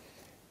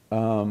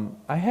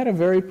 I had a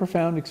very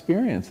profound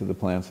experience of the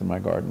plants in my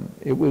garden.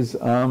 It was,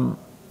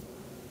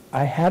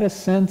 I had a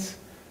sense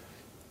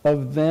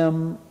of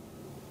them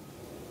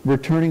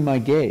returning my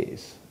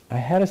gaze. I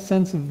had a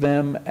sense of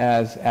them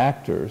as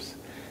actors.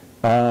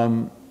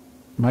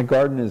 My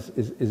garden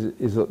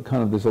is a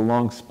kind of, there's a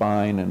long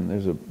spine, and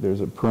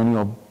there's a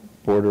perennial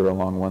border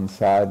along one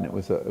side, and it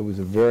was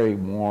a very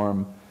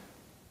warm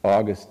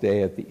August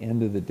day at the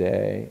end of the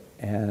day,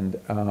 and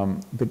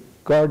the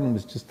garden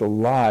was just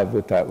alive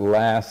with that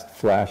last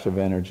flash of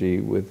energy.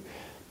 With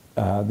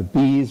the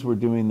bees were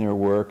doing their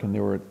work, and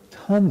there were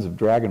tons of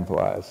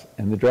dragonflies,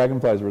 and the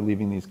dragonflies were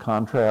leaving these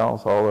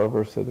contrails all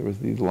over, so there was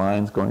these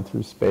lines going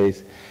through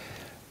space,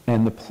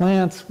 and the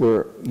plants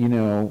were,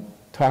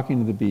 talking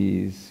to the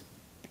bees,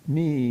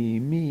 me,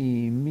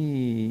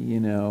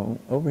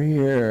 over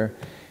here.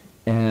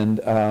 And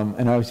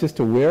I was just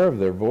aware of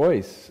their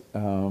voice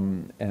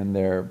and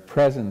their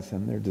presence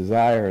and their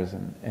desires,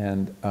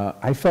 and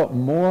I felt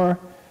more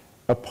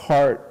a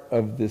part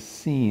of this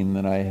scene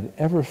than I had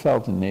ever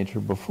felt in nature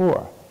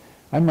before.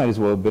 I might as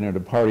well have been at a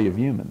party of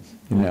humans,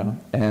 and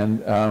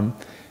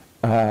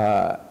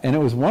it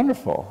was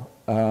wonderful.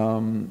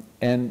 And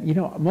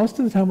most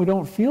of the time we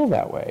don't feel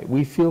that way.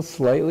 We feel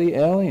slightly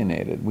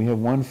alienated. We have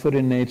one foot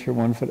in nature,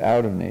 one foot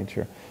out of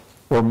nature.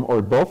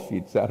 Or both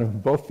feet out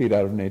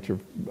of nature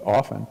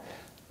often,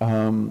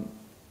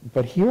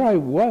 but here I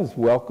was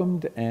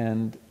welcomed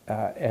and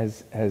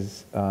as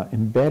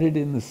embedded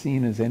in the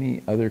scene as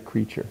any other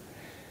creature,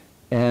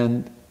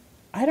 and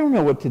I don't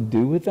know what to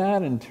do with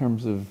that in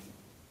terms of,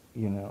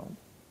 I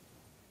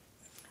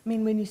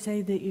mean, when you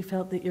say that you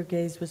felt that your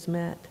gaze was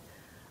met,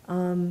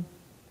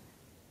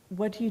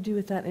 what do you do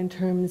with that in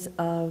terms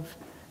of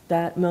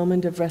that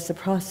moment of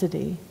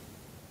reciprocity?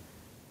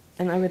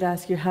 And I would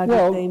ask you, how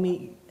did they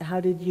meet? How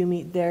did you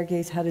meet their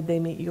gaze? How did they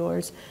meet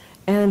yours?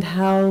 And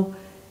how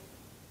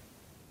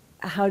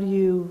do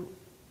you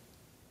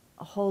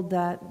hold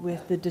that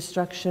with the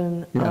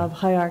destruction of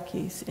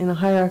hierarchies in a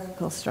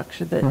hierarchical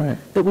structure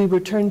that we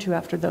return to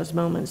after those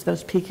moments,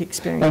 those peak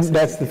experiences? And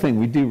that's the thing.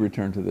 We do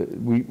return to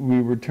we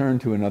return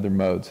to another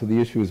mode. So the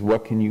issue is,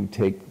 what can you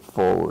take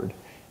forward?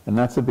 And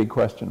that's a big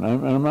question.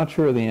 And I'm not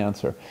sure of the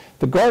answer.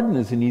 The garden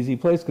is an easy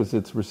place because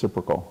it's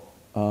reciprocal.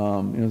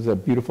 There's a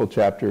beautiful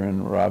chapter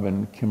in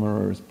Robin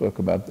Kimmerer's book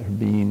about her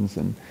beans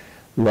and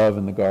love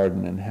in the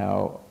garden, and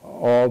how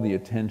all the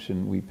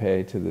attention we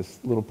pay to this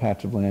little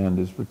patch of land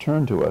is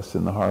returned to us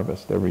in the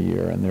harvest every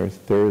year. And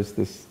there's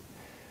this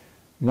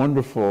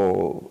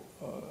wonderful,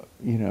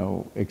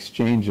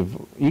 exchange of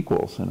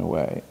equals in a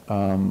way.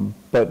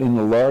 But in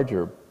the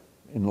larger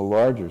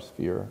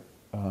sphere,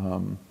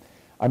 I'm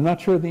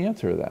not sure of the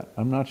answer to that.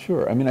 I'm not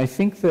sure. I mean, I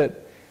think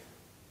that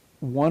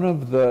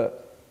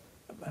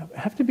I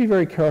have to be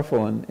very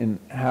careful in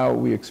how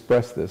we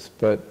express this,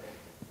 but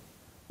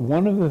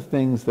one of the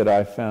things that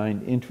I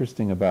find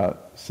interesting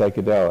about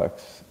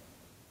psychedelics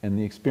and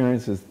the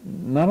experiences,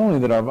 not only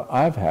that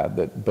I've had,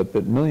 but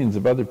that millions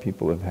of other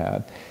people have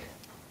had,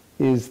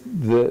 is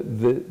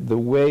the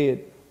way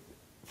it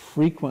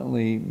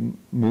frequently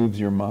moves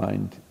your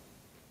mind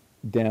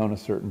down a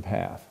certain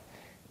path.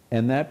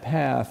 And that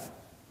path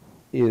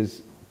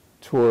is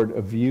toward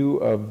a view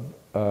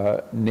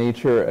of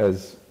nature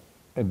as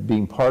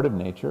being part of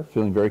nature,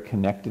 feeling very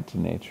connected to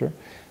nature,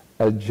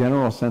 a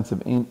general sense of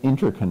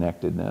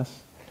interconnectedness,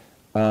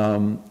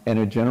 and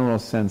a general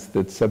sense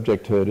that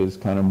subjecthood is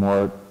kind of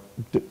more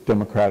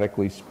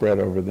democratically spread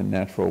over the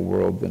natural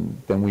world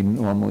than we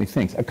normally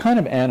think. A kind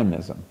of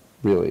animism,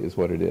 really, is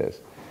what it is.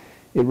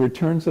 It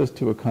returns us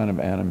to a kind of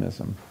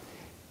animism.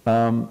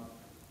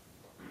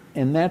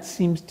 And that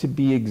seems to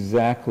be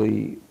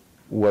exactly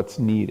what's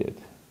needed.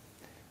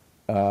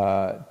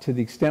 To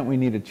the extent we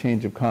need a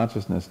change of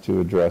consciousness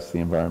to address the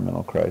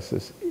environmental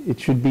crisis, it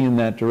should be in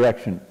that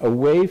direction,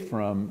 away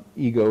from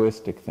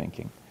egoistic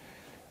thinking.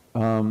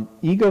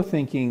 Ego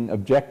thinking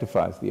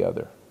objectifies the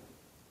other,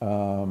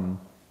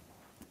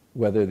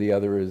 whether the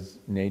other is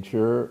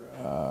nature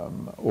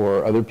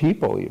or other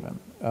people even.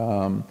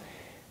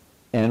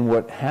 And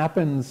what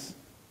happens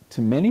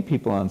to many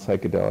people on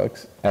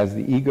psychedelics, as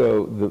the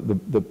ego,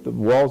 the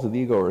walls of the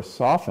ego are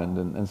softened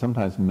and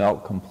sometimes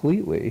melt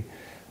completely,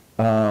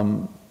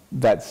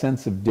 that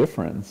sense of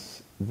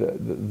difference,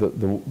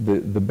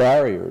 the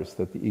barriers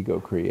that the ego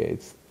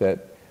creates,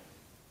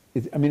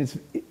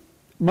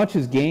 much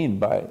is gained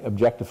by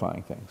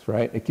objectifying things,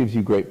 right? It gives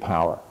you great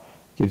power.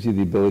 It gives you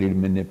the ability to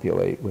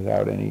manipulate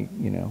without any,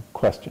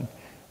 question.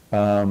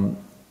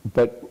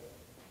 But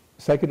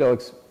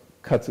psychedelics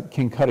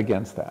can cut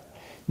against that.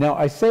 Now,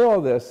 I say all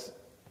this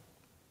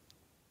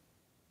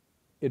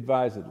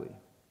advisedly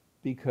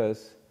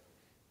because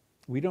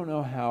we don't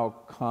know how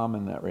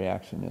common that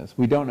reaction is.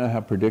 We don't know how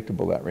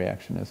predictable that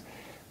reaction is.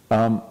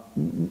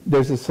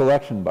 There's a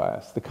selection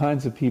bias. The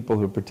kinds of people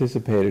who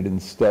participated in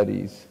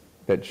studies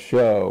that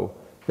show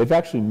they've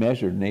actually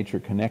measured nature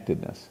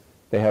connectedness.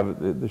 They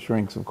have the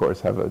shrinks, of course,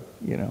 have a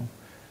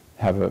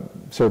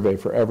survey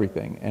for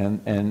everything.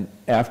 And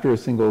after a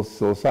single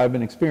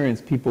psilocybin experience,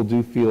 people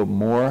do feel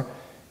more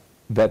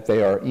that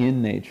they are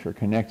in nature,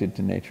 connected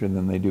to nature,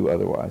 than they do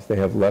otherwise. They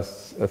have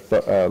less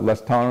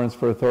tolerance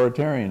for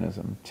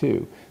authoritarianism,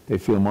 too. They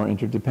feel more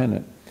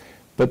interdependent.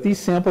 But these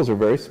samples are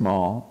very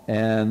small,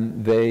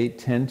 and they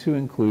tend to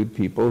include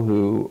people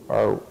who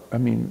are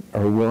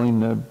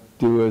willing to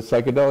do a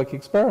psychedelic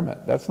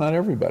experiment. That's not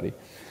everybody.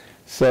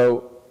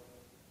 So.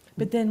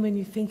 But then when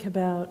you think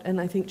about,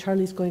 and I think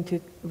Charlie's going to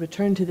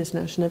return to this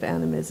notion of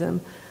animism,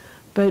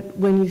 but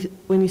when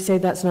you say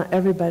that's not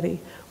everybody,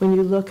 when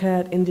you look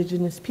at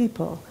indigenous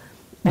people,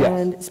 yes.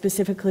 And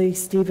specifically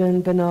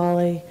Stephen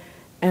Benally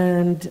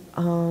and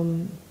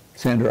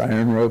Sandra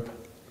Ironrope,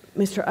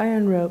 Mr.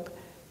 Ironrope,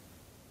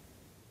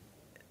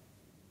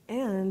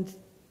 and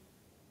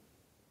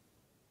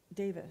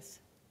Davis.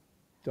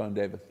 Don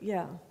Davis.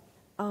 Yeah.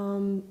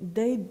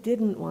 They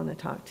didn't want to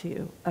talk to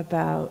you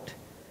about,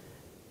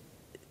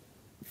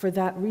 for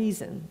that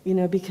reason,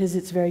 because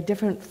it's very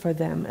different for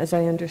them, as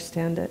I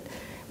understand it.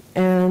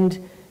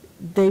 And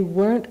they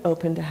weren't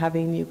open to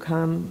having you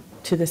come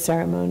to the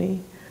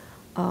ceremony.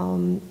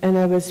 And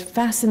I was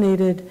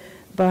fascinated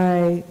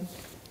by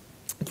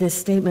this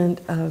statement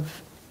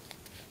of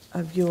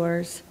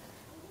yours.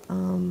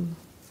 I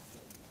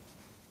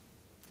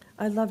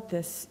loved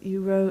this.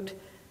 You wrote,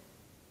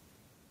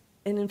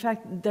 and in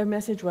fact, their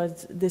message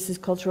was, this is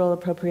cultural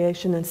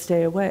appropriation and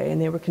stay away. And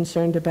they were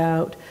concerned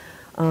about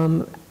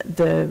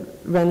the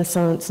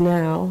renaissance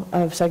now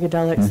of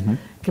psychedelics,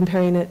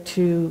 comparing it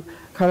to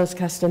Carlos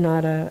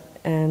Castaneda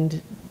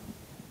and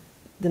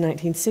the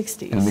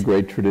 1960s. And the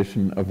great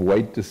tradition of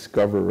white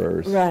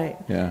discoverers. Right.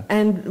 Yeah.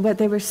 And what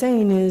they were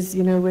saying is,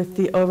 with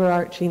the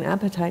overarching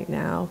appetite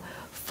now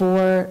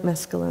for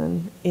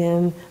mescaline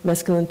in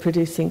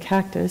mescaline-producing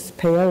cactus,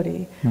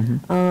 peyote,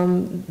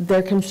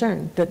 they're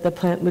concerned that the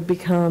plant would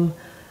become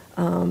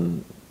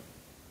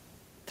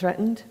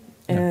threatened,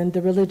 and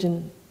the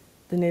religion,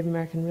 the Native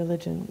American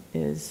religion,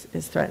 is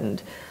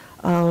threatened.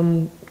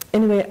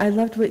 Anyway, I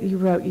loved what you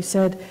wrote. You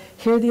said,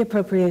 here the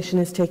appropriation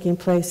is taking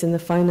place in the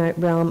finite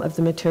realm of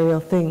the material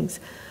things,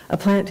 a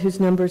plant whose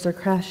numbers are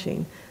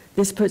crashing.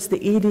 This puts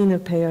the eating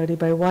of peyote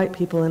by white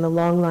people in a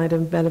long line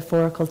of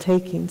metaphorical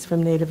takings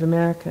from Native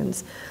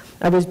Americans.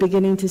 I was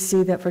beginning to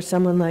see that for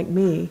someone like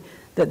me,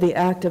 that the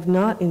act of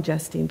not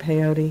ingesting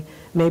peyote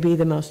may be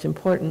the most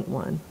important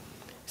one.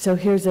 So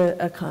here's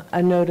a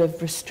note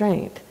of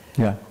restraint.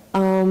 Yeah.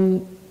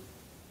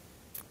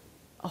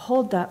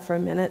 Hold that for a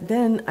minute.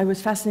 Then I was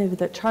fascinated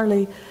that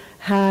Charlie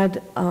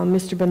had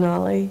Mr.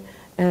 Benally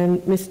and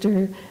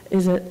Mr.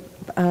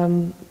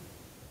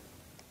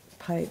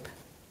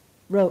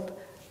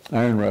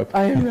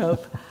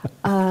 Ironrope.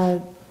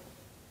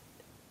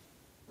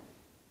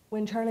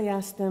 When Charlie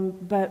asked them,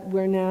 but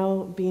we're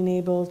now being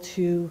able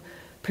to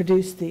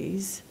produce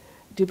these,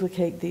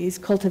 duplicate these,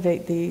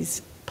 cultivate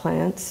these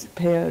plants,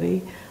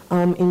 peyote,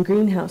 in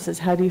greenhouses.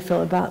 How do you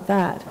feel about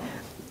that?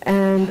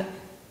 And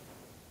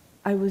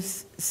I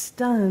was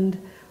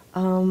stunned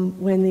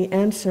when the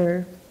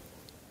answer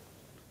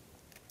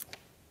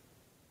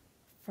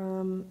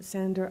from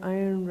Sander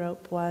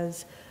Ironrope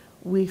was,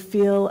 we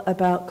feel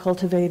about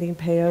cultivating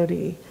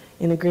peyote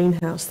in a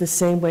greenhouse the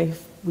same way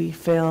we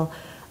feel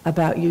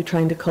about you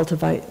trying to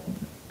cultivate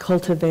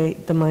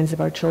the minds of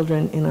our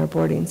children in our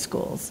boarding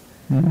schools.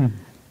 Mm-hmm.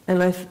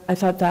 And I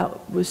thought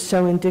that was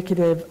so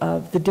indicative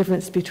of the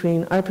difference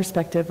between our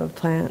perspective of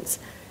plants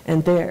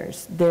and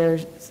theirs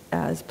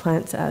as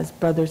plants, as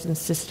brothers and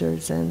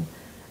sisters and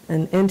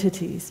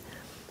entities.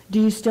 Do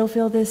you still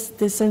feel this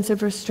sense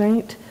of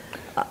restraint?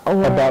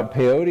 About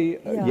peyote?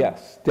 Yeah.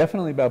 Yes,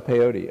 definitely about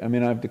peyote. I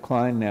mean, I've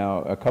declined now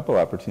a couple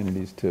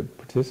opportunities to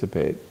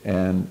participate,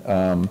 and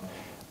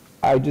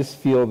I just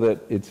feel that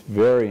it's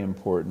very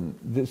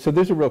important. So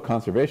there's a real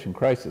conservation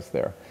crisis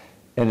there,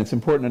 and it's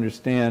important to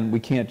understand we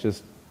can't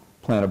just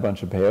plant a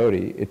bunch of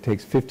peyote. It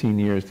takes 15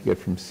 years to get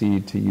from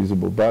seed to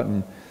usable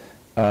button,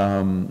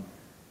 and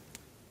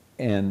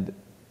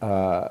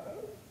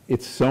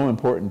it's so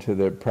important to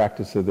the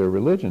practice of their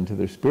religion, to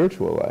their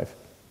spiritual life,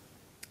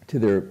 to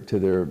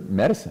their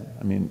medicine.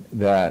 I mean,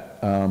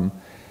 that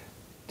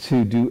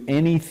to do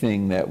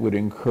anything that would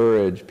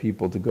encourage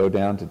people to go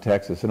down to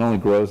Texas, it only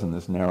grows in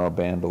this narrow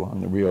band along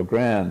the Rio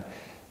Grande.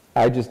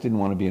 I just didn't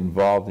want to be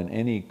involved in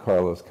any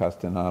Carlos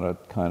Castaneda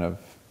kind of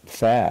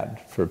fad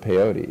for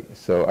peyote,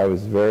 so I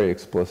was very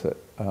explicit.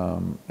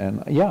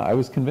 And yeah, I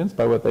was convinced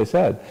by what they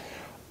said.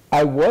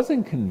 I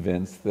wasn't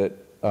convinced that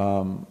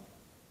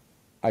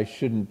I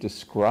shouldn't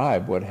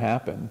describe what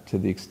happened to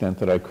the extent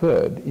that I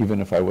could,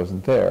 even if I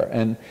wasn't there.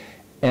 And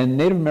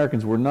Native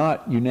Americans were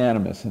not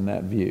unanimous in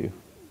that view.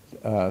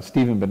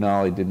 Stephen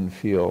Benally didn't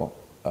feel,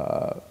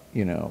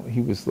 he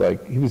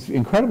was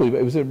incredibly,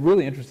 it was a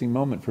really interesting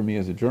moment for me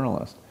as a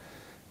journalist.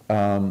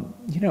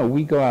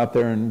 We go out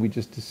there and we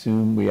just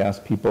assume, we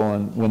ask people,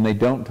 and when they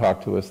don't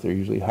talk to us, they're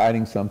usually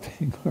hiding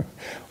something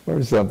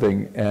or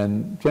something.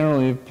 And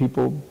generally, if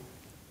people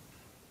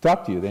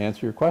talk to you, they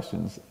answer your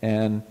questions.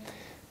 And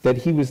that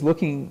he was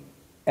looking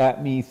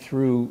at me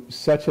through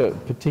such a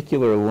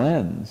particular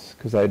lens,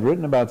 because I had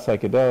written about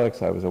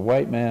psychedelics, I was a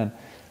white man,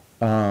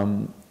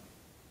 and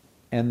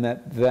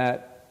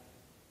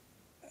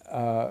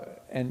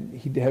and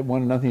he had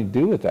wanted nothing to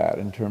do with that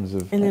in terms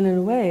of. And then in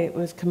a way, it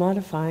was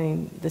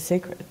commodifying the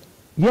sacred.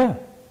 Yeah,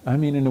 I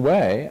mean, in a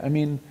way, I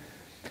mean,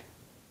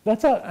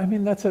 that's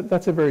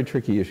a very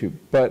tricky issue,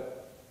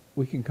 but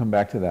we can come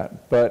back to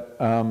that. But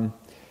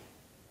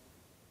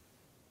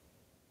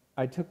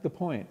I took the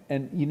point,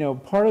 and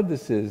part of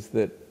this is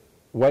that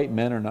white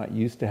men are not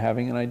used to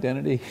having an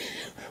identity.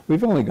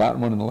 We've only gotten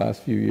one in the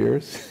last few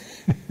years,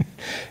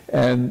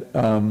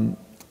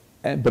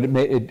 but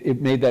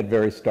it made that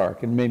very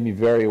stark and made me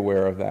very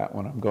aware of that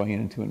when I'm going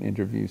into an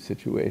interview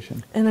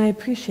situation. And I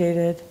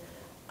appreciated,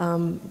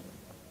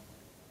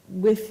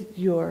 with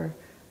your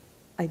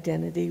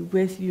identity,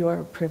 with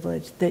your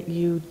privilege, that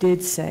you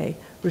did say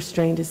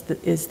restraint is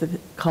the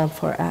call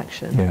for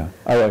action. Yeah,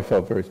 I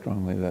felt very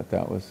strongly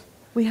that was.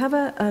 We have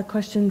a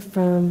question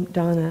from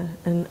Donna,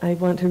 and I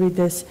want to read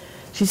this.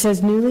 She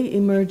says, newly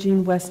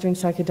emerging Western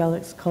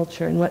psychedelics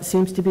culture and what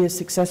seems to be a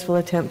successful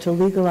attempt to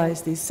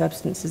legalize these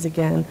substances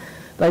again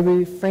by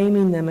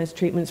reframing them as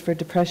treatments for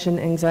depression,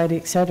 anxiety,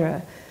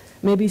 etc.,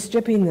 may be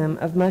stripping them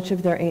of much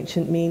of their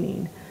ancient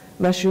meaning.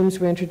 Mushrooms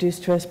were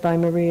introduced to us by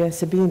Maria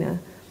Sabina,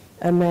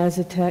 a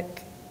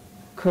Mazatec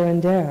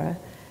curandera.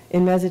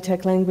 In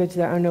Mazatec language,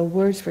 there are no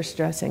words for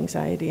stress,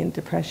 anxiety, and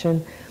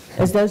depression.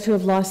 As those who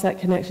have lost that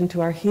connection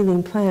to our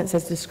healing plants,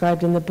 as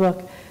described in the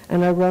book,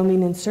 and are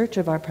roaming in search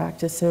of our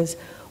practices,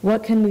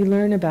 what can we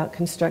learn about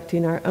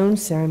constructing our own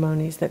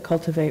ceremonies that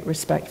cultivate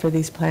respect for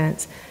these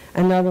plants,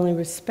 and not only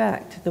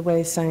respect the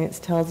way science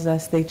tells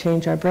us they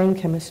change our brain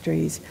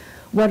chemistries?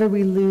 What are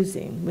we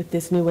losing with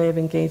this new way of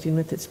engaging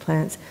with its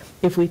plants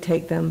if we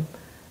take them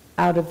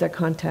out of their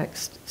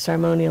context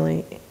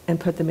ceremonially and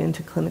put them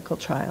into clinical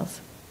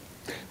trials?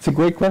 It's a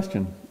great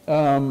question.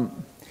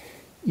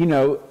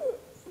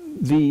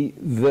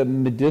 The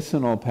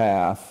medicinal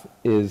path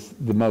is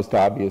the most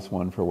obvious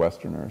one for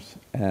Westerners,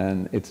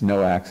 and it's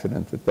no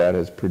accident that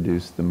has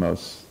produced the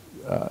most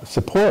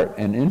support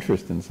and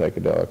interest in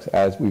psychedelics,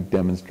 as we've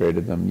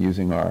demonstrated them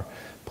using our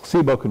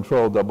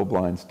placebo-controlled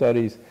double-blind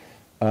studies.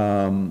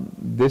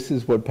 This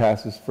is what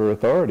passes for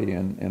authority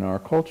in our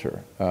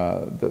culture,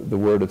 the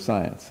word of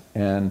science.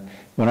 And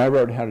when I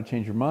wrote How to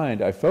Change Your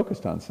Mind, I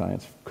focused on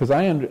science because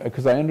I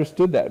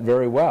understood that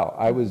very well.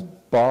 I was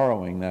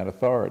borrowing that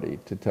authority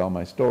to tell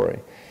my story.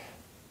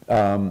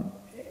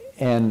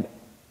 And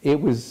it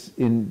was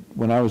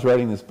when I was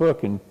writing this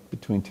book in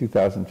between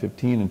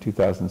 2015 and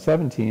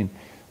 2017,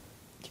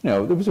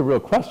 there was a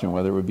real question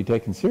whether it would be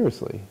taken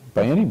seriously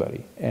by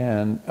anybody.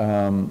 And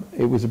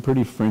it was a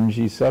pretty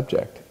fringy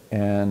subject.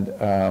 And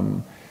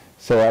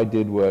so I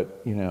did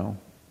what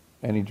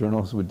any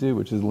journalist would do,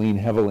 which is lean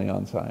heavily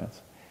on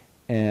science.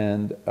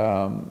 And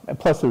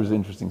plus there was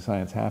interesting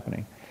science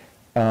happening.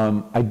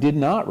 I did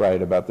not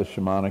write about the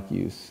shamanic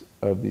use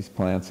of these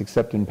plants,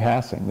 except in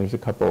passing. There's a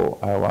couple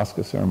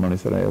ayahuasca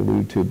ceremonies that I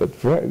allude to, but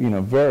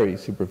very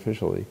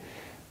superficially.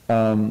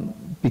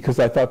 because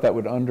I thought that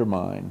would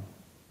undermine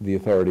the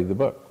authority of the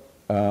book.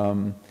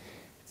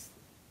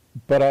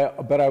 But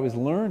I was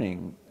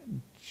learning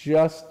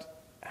just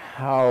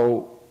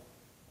how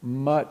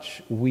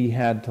much we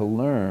had to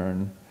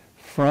learn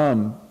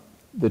from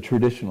the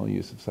traditional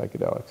use of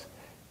psychedelics,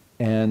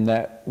 and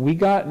that we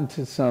got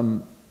into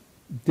some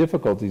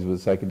difficulties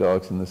with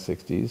psychedelics in the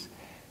 60s.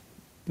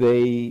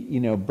 They,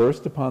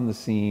 burst upon the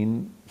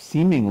scene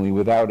seemingly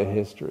without a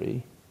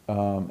history,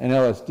 and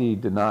LSD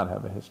did not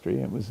have a history.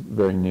 It was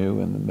very new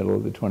in the middle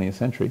of the 20th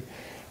century,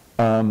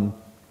 and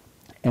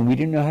we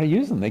didn't know how to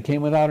use them. They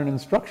came without an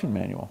instruction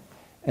manual,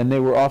 and they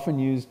were often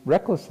used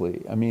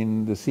recklessly. I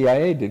mean, the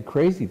CIA did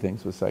crazy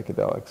things with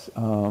psychedelics,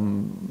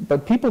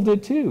 but people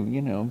did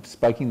too,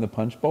 spiking the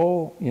punch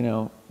bowl,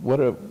 what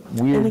a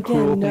weird,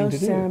 cruel thing to do. And again, no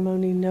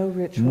ceremony, no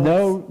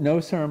rituals. No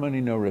ceremony,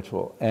 no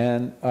ritual.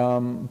 And,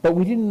 but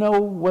we didn't know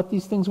what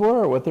these things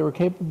were, what they were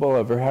capable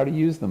of, or how to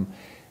use them.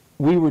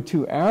 We were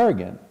too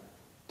arrogant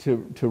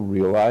to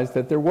realize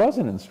that there was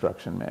an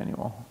instruction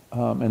manual.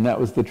 And that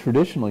was the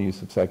traditional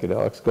use of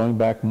psychedelics, going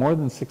back more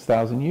than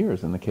 6,000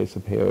 years in the case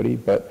of peyote,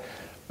 but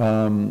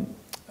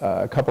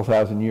a couple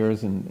thousand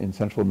years in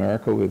Central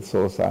America with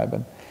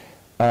psilocybin.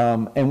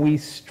 And we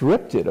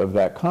stripped it of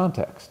that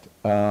context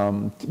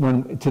to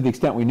the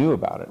extent we knew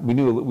about it.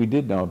 We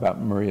did know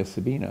about Maria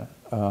Sabina.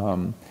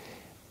 So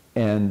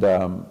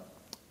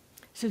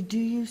do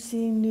you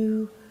see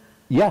new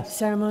yes.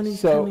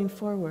 ceremonies coming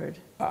forward?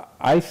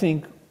 I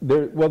think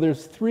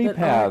there's three that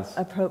paths.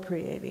 Are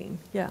appropriating,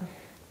 yeah.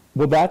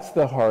 Well, that's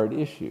the hard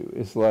issue.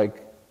 It's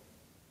like,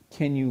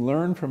 can you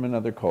learn from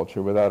another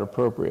culture without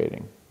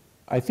appropriating?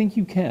 I think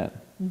you can,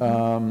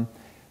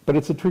 but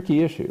it's a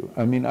tricky issue.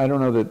 I mean, I don't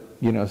know that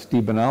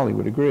Steve Benally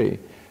would agree,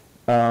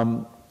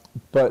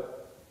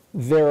 but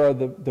there are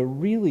the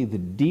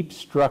deep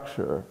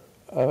structure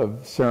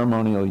of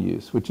ceremonial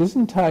use, which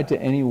isn't tied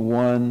to any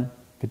one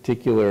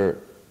particular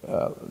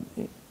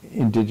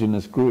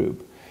indigenous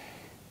group,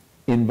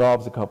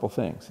 involves a couple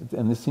things,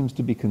 and this seems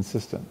to be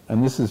consistent.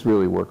 And this is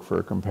really work for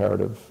a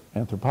comparative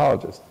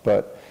anthropologist,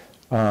 but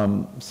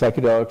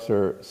psychedelics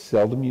are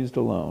seldom used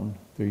alone.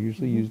 They're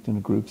usually used in a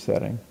group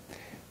setting.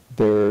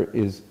 They're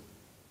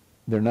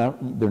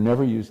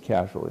never used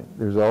casually.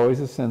 There's always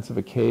a sense of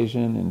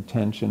occasion,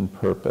 intention,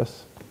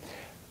 purpose.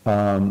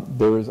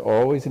 There is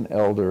always an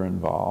elder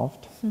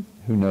involved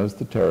who knows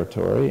the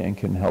territory and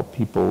can help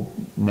people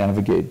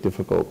navigate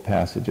difficult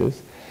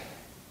passages.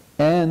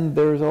 And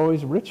there's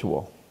always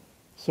ritual,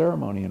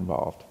 ceremony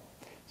involved.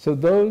 So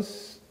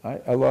those,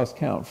 I lost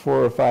count,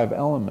 4 or 5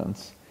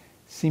 elements,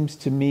 seems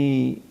to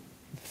me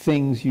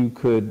things you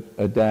could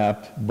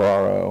adapt,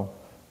 borrow.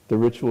 The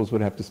rituals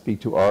would have to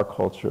speak to our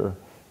culture.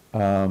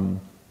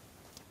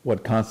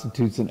 What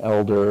constitutes an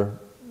elder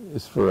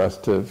is for us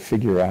to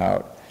figure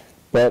out.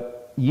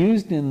 But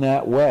used in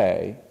that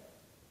way,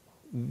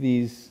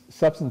 these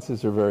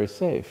substances are very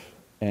safe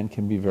and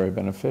can be very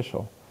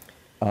beneficial.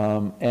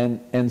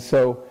 And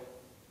so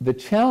the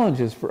challenge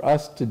is for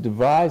us to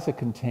devise a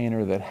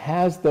container that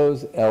has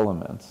those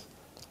elements,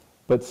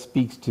 but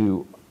speaks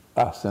to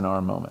us in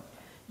our moment.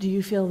 Do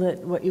you feel that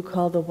what you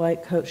call the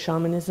white coat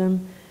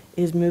shamanism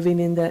is moving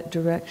in that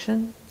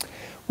direction?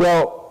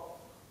 Well,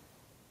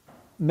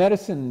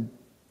 medicine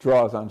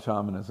draws on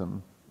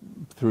shamanism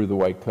through the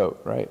white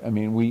coat, right? I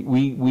mean,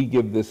 we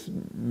give this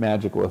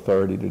magical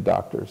authority to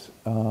doctors,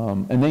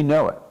 and they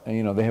know it.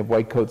 And, they have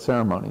white coat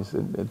ceremonies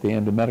at the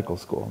end of medical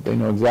school. They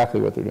know exactly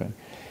what they're doing.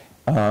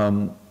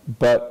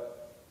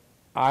 But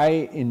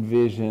I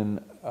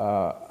envision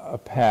a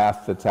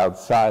path that's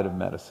outside of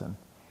medicine,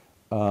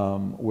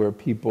 where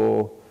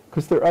people,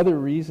 because there are other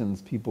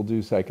reasons people do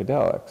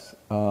psychedelics.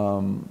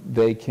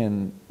 They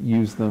can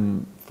use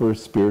them for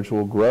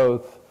spiritual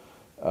growth,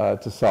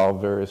 to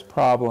solve various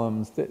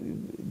problems.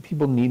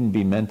 People needn't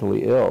be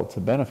mentally ill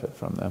to benefit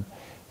from them.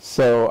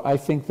 So I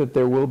think that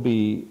there will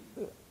be,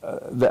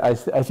 I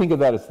think of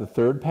that as the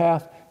third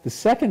path. The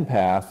second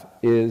path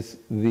is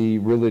the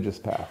religious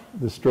path,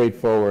 the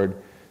straightforward,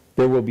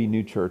 there will be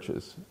new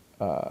churches.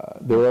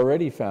 There are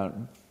already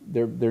found,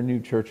 there are new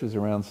churches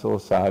around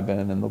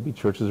psilocybin, and there'll be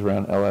churches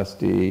around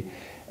LSD,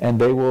 and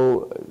they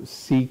will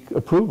seek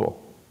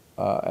approval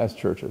as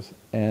churches.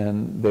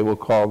 And they will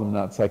call them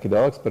not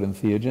psychedelics, but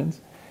entheogens.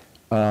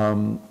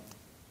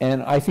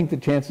 And I think the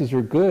chances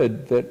are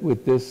good that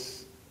with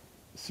this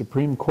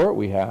Supreme Court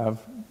we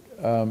have,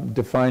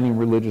 defining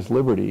religious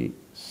liberty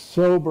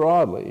so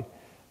broadly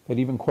that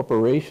even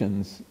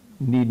corporations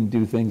needn't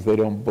do things they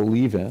don't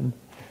believe in,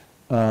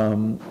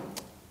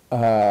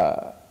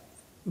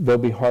 they'll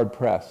be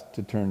hard-pressed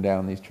to turn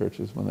down these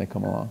churches when they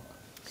come along.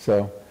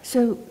 So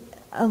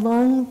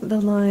along the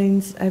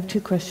lines, I have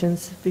 2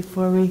 questions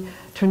before we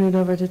turn it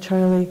over to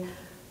Charlie.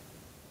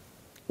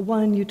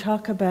 One, you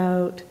talk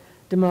about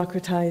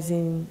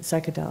democratizing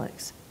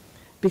psychedelics,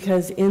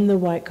 because in the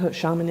white coat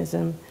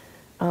shamanism,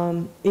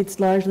 it's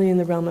largely in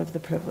the realm of the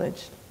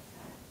privileged.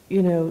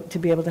 To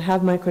be able to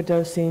have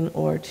microdosing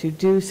or to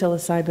do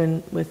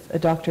psilocybin with a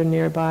doctor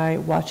nearby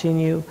watching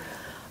you.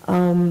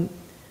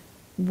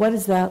 What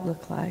does that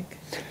look like?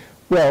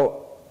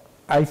 Well,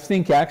 I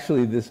think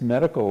actually this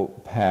medical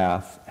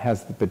path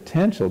has the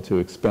potential to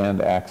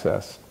expand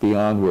access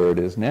beyond where it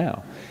is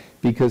now.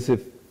 Because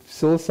if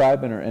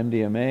psilocybin or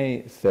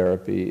MDMA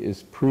therapy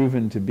is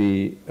proven to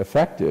be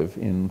effective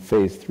in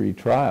phase 3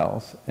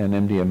 trials, and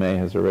MDMA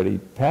has already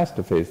passed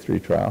a phase 3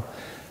 trial,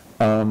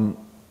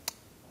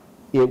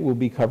 it will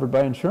be covered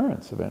by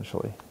insurance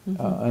eventually.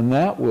 And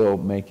that will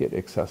make it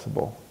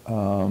accessible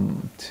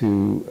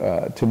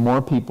to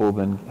more people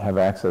than have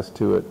access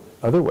to it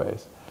other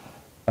ways.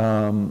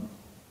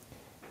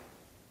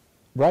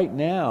 Right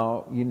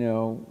now, you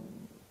know,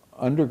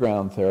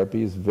 underground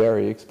therapy is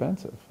very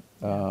expensive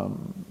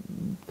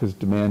because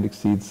demand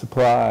exceeds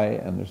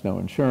supply and there's no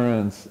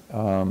insurance.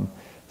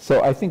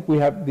 So I think we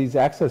have these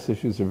access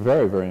issues are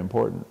very, very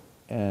important,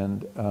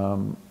 and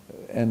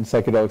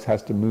psychedelics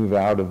has to move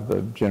out of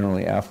the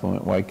generally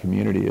affluent white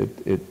community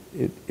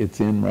it's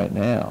in right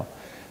now.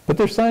 But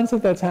there's signs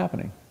that that's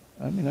happening.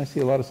 I mean, I see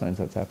a lot of signs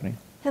that's happening.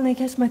 And I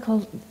guess,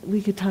 Michael,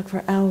 we could talk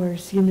for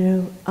hours, you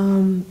know.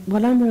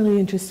 What I'm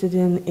really interested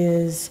in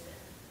is,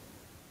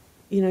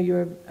 you know,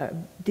 you're a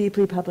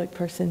deeply public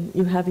person.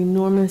 You have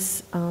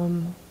enormous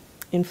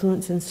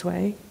influence and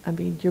sway. I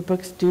mean, your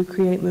books do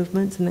create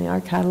movements and they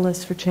are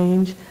catalysts for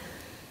change.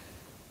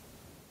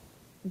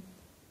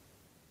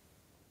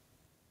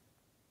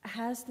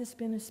 Has this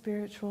been a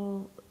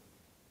spiritual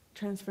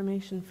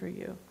transformation for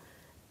you?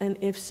 And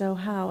if so,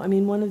 how? I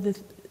mean, one of the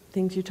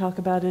things you talk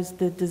about is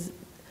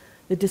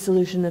the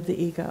dissolution of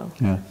the ego.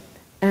 Yeah.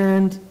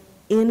 And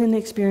in an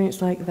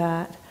experience like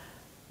that,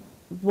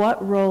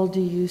 what role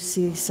do you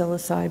see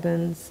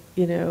psilocybins,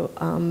 you know,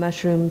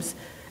 mushrooms,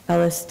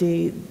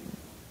 LSD,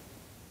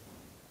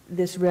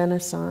 this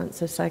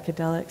renaissance of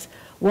psychedelics,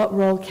 what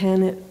role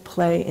can it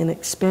play in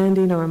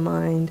expanding our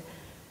mind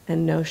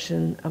and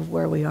notion of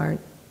where we are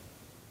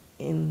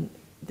in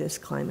this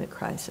climate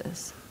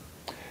crisis?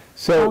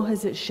 So, how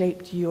has it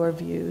shaped your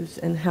views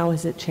and how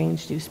has it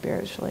changed you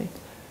spiritually?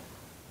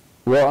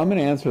 well, I'm going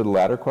to answer the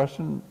latter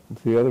question.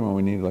 The other one,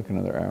 we need like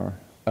another hour.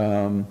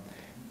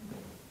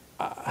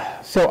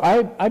 So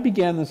I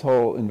began this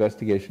whole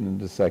investigation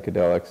into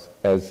psychedelics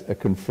as a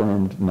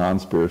confirmed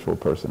non-spiritual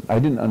person. I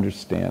didn't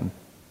understand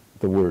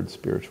the word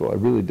spiritual. I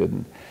really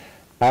didn't.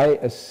 I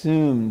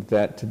assumed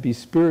that to be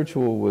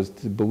spiritual was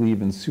to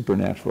believe in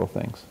supernatural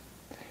things.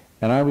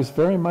 And I was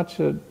very much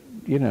a,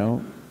 you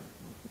know,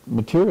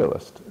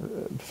 materialist,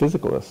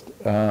 physicalist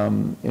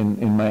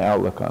in my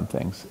outlook on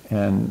things,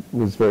 and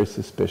was very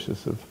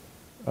suspicious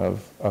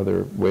of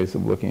other ways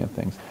of looking at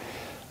things.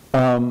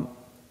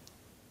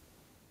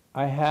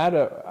 I had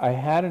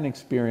an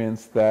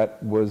experience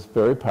that was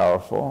very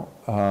powerful,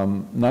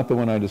 not the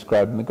one I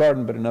described in the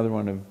garden, but another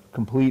one of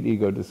complete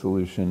ego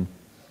dissolution,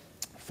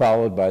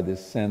 followed by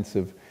this sense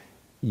of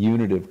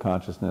unitive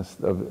consciousness,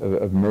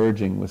 of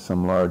merging with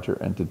some larger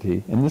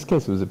entity. In this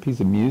case, it was a piece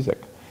of music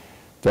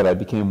that I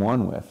became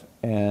one with.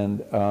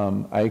 And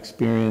I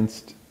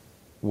experienced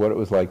what it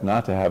was like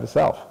not to have a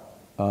self.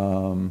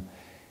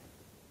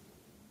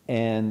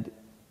 And,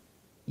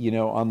 you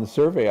know, on the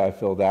survey I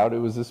filled out, it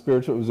was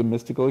a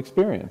mystical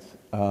experience.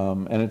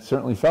 And it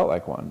certainly felt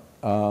like one.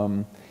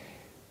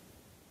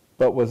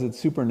 But was it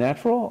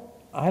supernatural?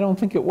 I don't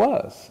think it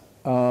was.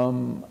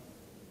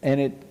 And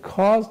it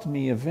caused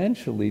me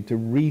eventually to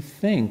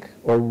rethink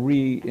or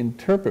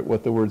reinterpret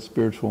what the word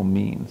spiritual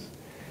means.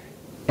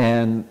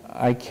 And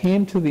I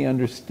came to the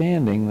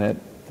understanding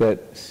that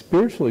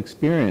spiritual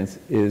experience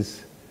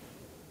is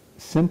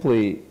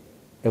simply,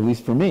 at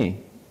least for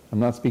me, I'm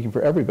not speaking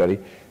for everybody,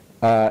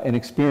 an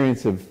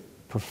experience of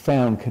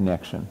profound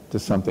connection to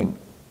something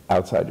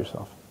outside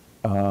yourself,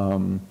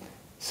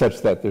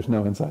 such that there's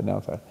no inside and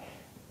outside.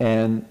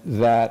 And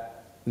that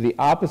the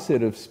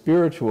opposite of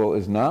spiritual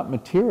is not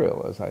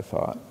material, as I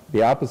thought.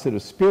 The opposite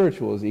of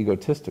spiritual is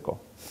egotistical.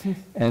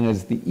 And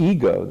it's the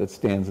ego that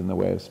stands in the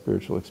way of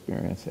spiritual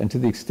experience. And to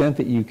the extent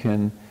that you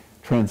can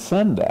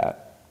transcend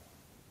that,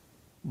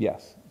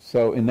 yes.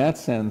 So in that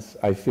sense,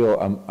 I feel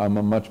I'm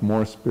a much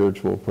more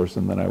spiritual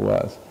person than I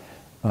was.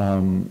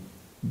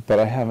 But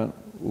I haven't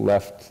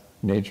left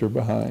nature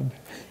behind.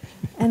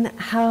 And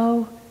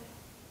how,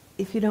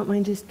 if you don't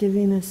mind just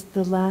giving us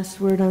the last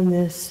word on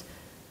this,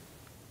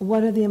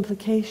 what are the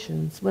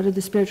implications? What are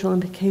the spiritual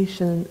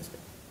implications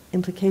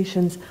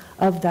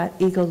of that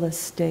egoless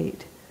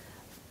state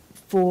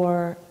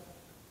for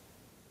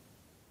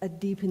a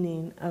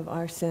deepening of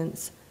our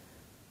sense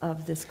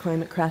of this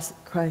climate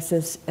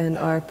crisis and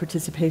our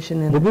participation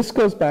in it? Well, this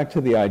goes back to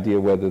the idea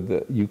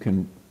whether you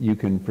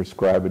can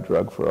prescribe a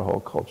drug for a whole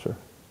culture,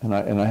 and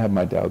I have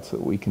my doubts that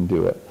we can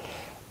do it.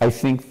 I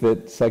think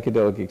that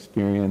psychedelic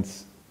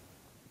experience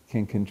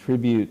can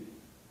contribute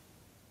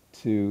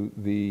to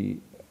the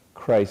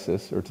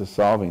crisis, or to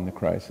solving the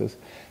crisis,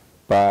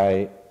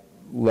 by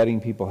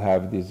letting people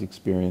have these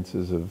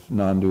experiences of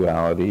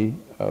non-duality,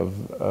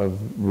 of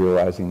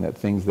realizing that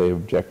things they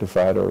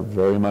objectified are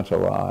very much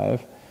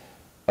alive,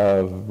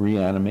 of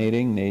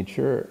reanimating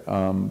nature.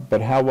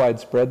 But how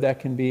widespread that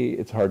can be,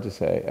 it's hard to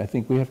say. I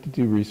think we have to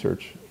do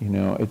research. You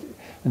know,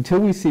 until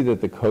we see that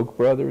the Koch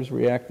brothers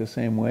react the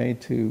same way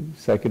to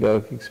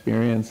psychedelic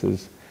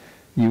experiences,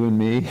 you and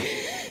me,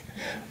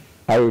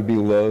 I would be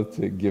loath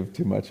to give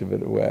too much of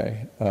it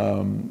away.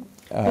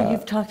 But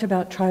you've talked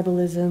about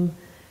tribalism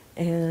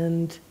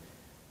and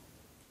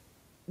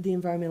the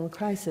environmental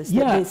crisis.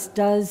 Yeah. That this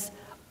does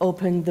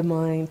open the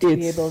mind to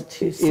be able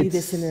to see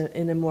this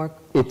in a more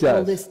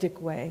holistic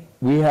way.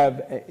 We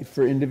have,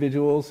 for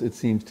individuals, it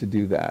seems to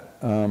do that.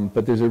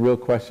 But there's a real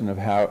question of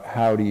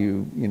how do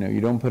you,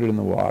 you don't put it in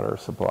the water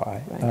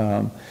supply.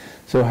 Right.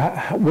 So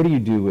what do you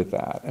do with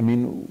that? I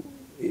mean,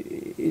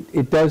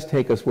 it does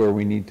take us where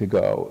we need to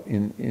go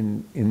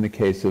in the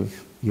case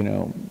of,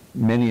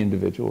 many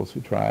individuals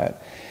who try it.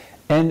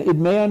 And it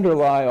may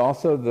underlie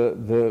also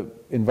the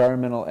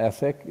environmental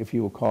ethic, if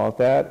you will call it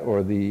that,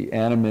 or the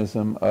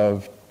animism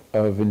of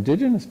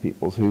indigenous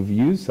peoples who've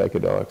used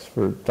psychedelics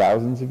for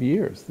thousands of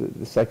years. The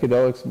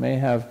psychedelics may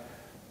have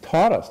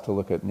taught us to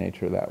look at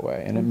nature that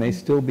way, and it may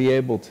still be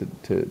able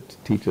to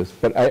teach us.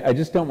 But I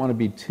just don't want to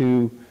be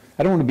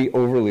I don't want to be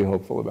overly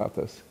hopeful about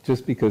this,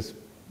 just because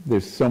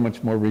there's so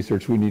much more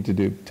research we need to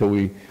do till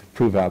we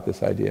prove out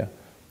this idea.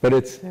 But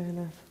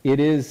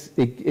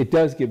it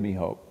does give me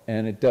hope,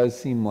 and it does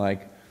seem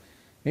like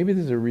maybe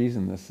there's a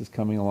reason this is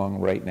coming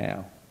along right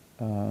now.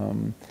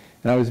 And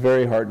I was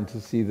very heartened to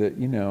see that,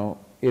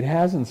 it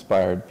has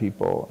inspired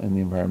people in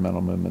the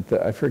environmental movement.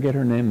 I forget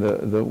her name,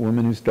 the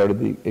woman who started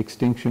the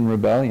Extinction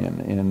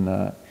Rebellion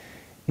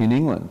in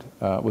England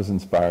was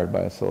inspired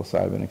by a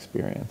psilocybin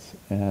experience.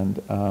 And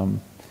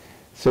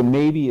so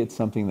maybe it's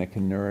something that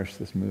can nourish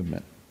this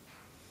movement.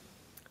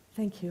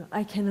 Thank you.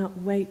 I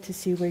cannot wait to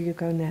see where you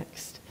go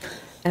next.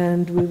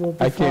 And we will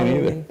be I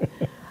following. can't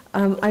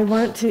either. I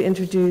want to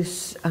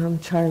introduce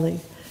Charlie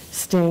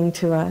Stang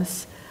to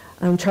us.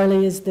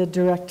 Charlie is the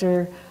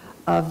director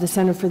of the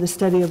Center for the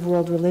Study of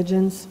World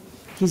Religions.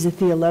 He's a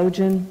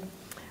theologian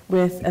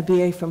with a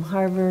BA from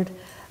Harvard,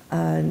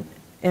 an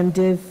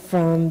MDiv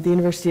from the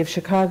University of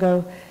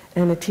Chicago,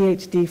 and a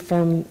PhD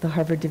from the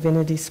Harvard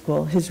Divinity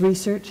School. His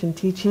research and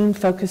teaching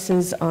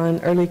focuses on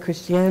early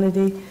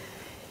Christianity.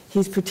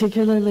 He's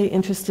particularly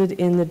interested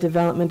in the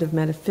development of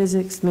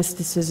metaphysics,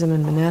 mysticism,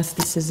 and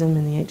monasticism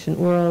in the ancient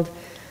world.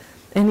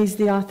 And he's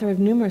the author of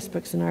numerous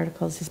books and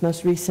articles. His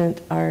most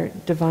recent are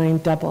Divine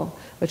Double,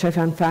 which I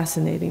found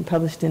fascinating,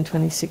 published in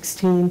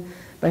 2016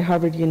 by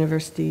Harvard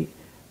University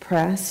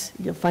Press.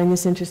 You'll find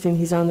this interesting.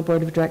 He's on the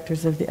board of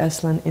directors of the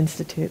Esalen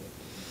Institute.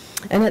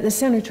 And at the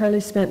center, Charlie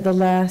spent the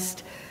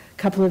last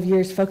couple of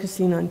years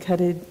focusing on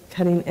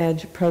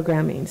cutting-edge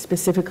programming,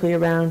 specifically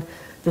around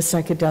the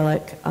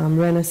psychedelic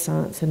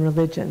renaissance and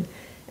religion.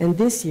 And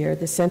this year,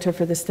 the Center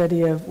for the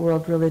Study of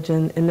World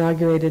Religion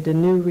inaugurated a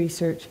new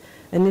research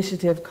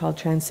initiative called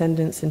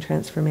Transcendence and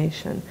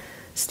Transformation,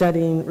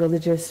 studying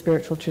religious,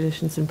 spiritual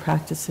traditions and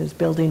practices,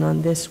 building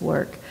on this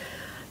work.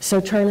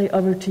 So Charlie,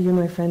 over to you,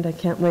 my friend. I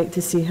can't wait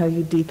to see how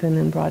you deepen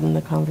and broaden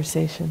the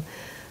conversation.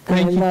 And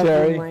Thank you, love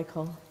Terry. you,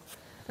 Michael.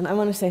 And I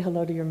want to say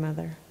hello to your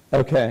mother.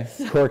 Okay,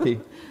 Corky.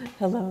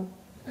 Hello.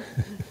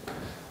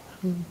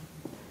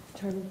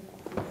 Charlie.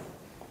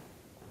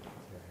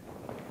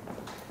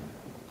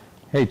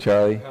 Hey,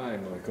 Charlie. Hi,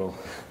 Michael.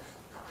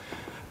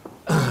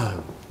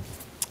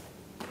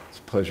 It's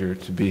a pleasure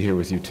to be here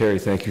with you. Terry,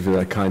 thank you for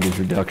that kind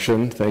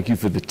introduction. Thank you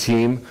for the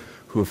team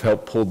who have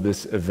helped pull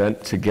this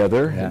event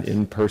together, Yes. an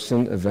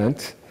in-person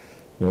event,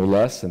 no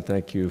less, and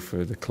thank you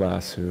for the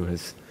class who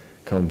has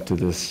come to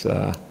this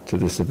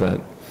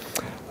event.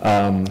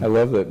 I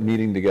love that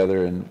meeting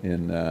together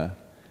in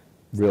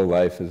real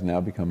life has now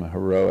become a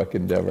heroic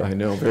endeavor. I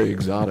know, very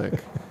exotic.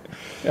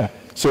 Yeah.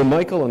 So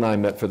Michael and I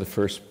met for the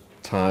first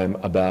time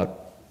about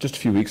just a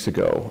few weeks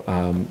ago.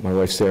 My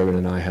wife Sarah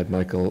and I had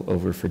Michael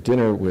over for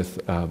dinner with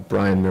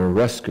Brian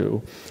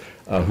Mirorescu,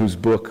 whose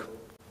book,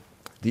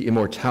 The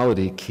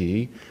Immortality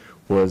Key,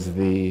 was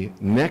the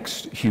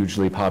next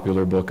hugely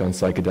popular book on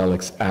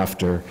psychedelics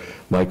after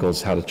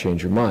Michael's How to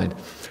Change Your Mind.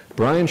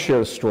 Brian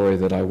shared a story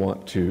that I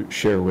want to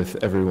share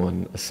with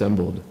everyone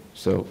assembled.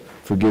 So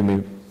forgive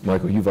me,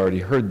 Michael, you've already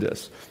heard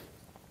this.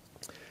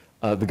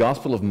 The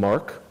Gospel of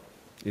Mark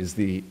is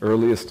the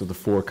earliest of the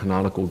 4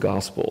 canonical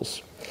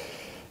Gospels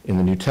in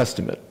the New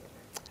Testament.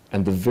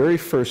 And the very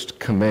first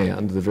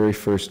command, the very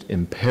first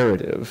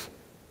imperative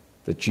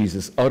that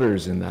Jesus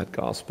utters in that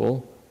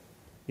Gospel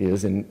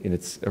is, in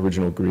its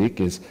original Greek,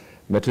 is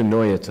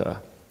metanoia.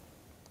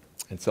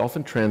 It's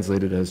often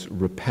translated as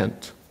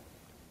repent.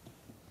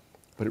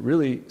 But it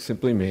really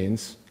simply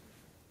means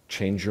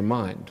change your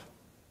mind,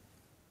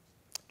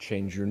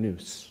 change your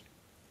nous.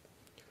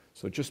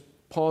 So just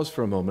pause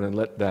for a moment and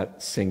let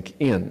that sink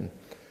in.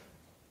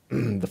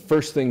 The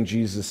first thing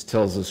Jesus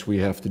tells us we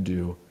have to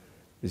do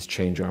is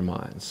change our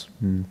minds.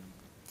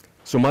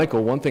 So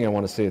Michael, one thing I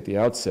want to say at the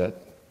outset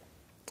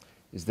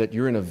is that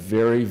you're in a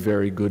very,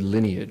 very good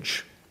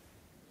lineage.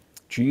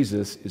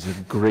 Jesus is a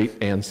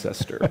great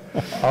ancestor.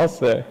 I'll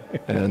say.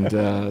 And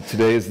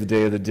today is the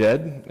Day of the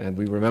Dead, and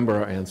we remember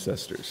our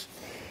ancestors.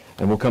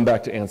 And we'll come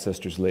back to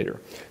ancestors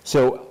later.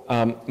 So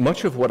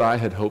much of what I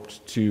had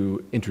hoped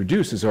to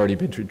introduce has already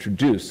been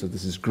introduced, so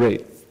this is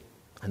great.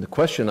 And the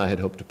question I had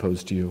hoped to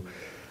pose to you,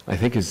 I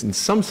think, has in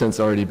some sense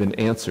already been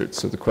answered,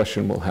 so the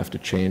question will have to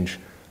change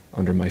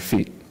under my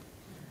feet.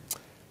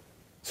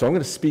 So I'm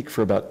going to speak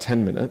for about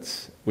 10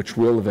 minutes, which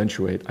will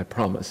eventuate, I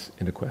promise,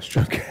 in a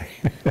question. Okay.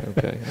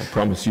 Okay, I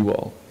promise you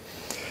all.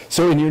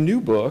 So in your new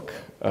book,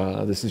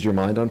 This is Your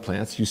Mind on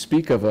Plants, you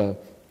speak of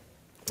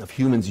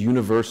humans'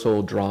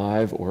 universal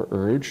drive or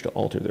urge to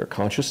alter their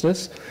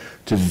consciousness,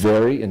 to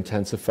vary,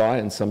 intensify,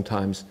 and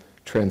sometimes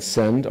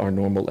transcend our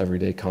normal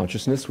everyday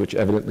consciousness, which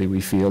evidently we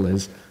feel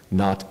is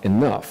not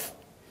enough.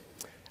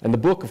 And the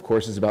book, of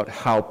course, is about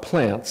how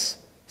plants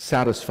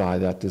satisfy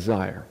that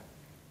desire.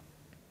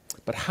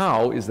 But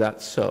how is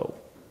that so?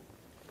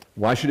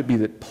 Why should it be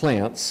that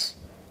plants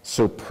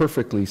so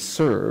perfectly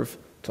serve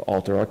to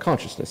alter our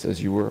consciousness,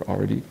 as you were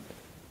already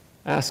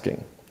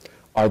asking?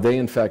 Are they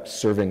in fact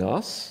serving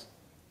us,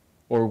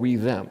 or we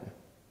them?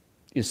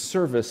 Is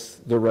service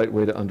the right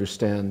way to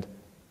understand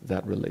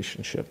that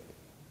relationship?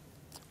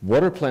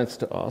 What are plants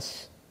to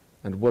us,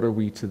 and what are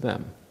we to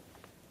them?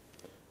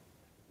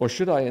 Or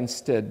should I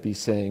instead be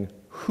saying,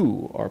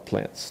 who are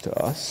plants to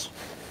us,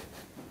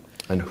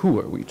 and who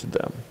are we to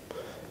them?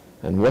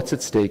 And what's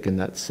at stake in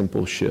that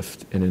simple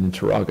shift in an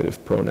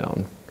interrogative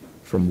pronoun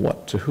from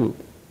what to who?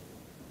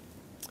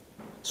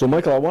 So,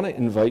 Michael, I want to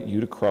invite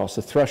you to cross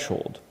a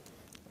threshold.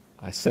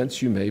 I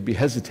sense you may be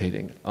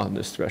hesitating on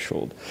this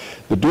threshold.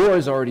 The door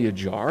is already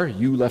ajar.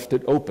 You left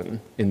it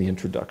open in the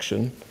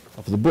introduction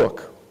of the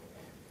book.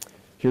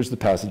 Here's the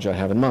passage I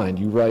have in mind.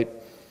 You write,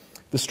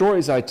 "The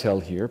stories I tell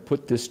here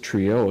put this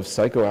trio of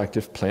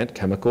psychoactive plant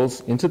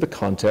chemicals into the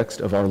context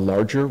of our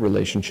larger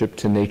relationship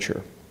to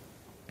nature.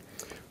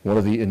 One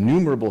of the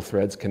innumerable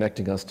threads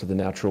connecting us to the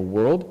natural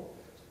world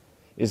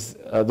is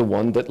the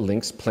one that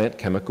links plant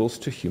chemicals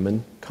to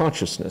human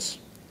consciousness.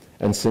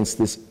 And since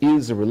this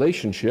is a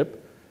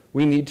relationship,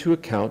 we need to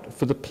account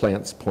for the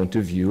plant's point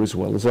of view as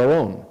well as our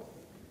own.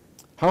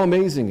 How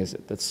amazing is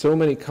it that so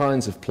many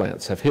kinds of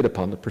plants have hit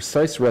upon the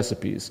precise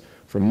recipes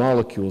for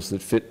molecules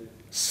that fit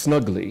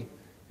snugly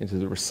into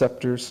the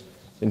receptors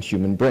in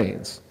human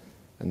brains,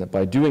 and that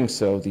by doing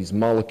so, these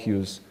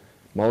molecules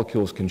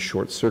can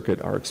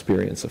short-circuit our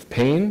experience of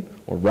pain,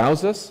 or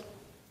rouse us,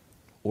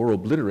 or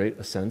obliterate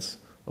a sense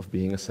of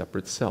being a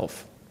separate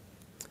self.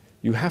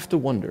 You have to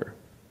wonder,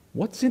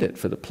 what's in it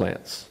for the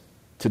plants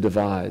to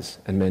devise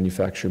and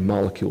manufacture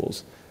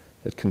molecules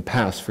that can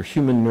pass for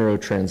human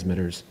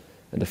neurotransmitters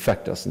and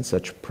affect us in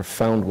such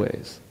profound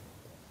ways?"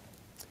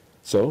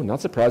 So, not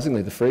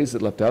surprisingly, the phrase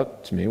that leapt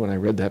out to me when I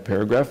read that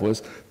paragraph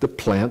was the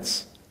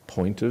plant's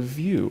point of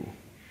view.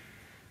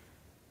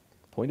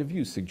 Point of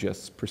view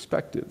suggests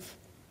perspective,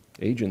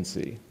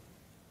 agency,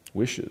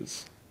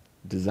 wishes,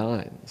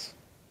 designs.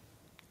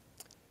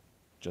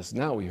 Just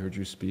now we heard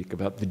you speak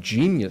about the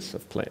genius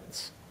of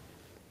plants.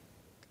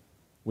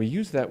 We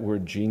use that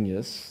word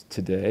genius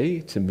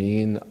today to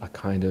mean a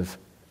kind of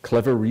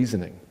clever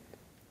reasoning.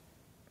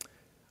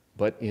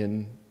 But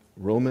in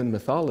Roman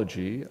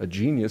mythology, a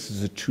genius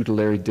is a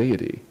tutelary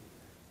deity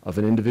of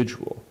an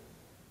individual,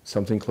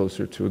 something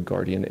closer to a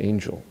guardian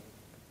angel.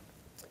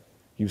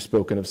 You've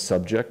spoken of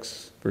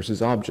subjects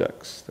versus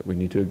objects, that we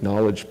need to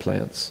acknowledge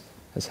plants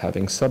as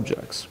having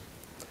subjects.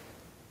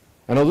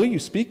 And although you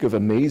speak of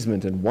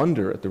amazement and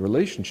wonder at the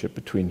relationship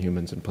between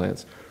humans and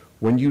plants,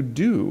 when you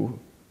do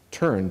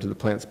turn to the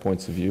plant's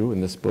points of view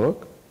in this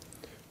book,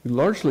 you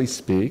largely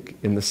speak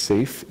in the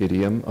safe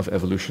idiom of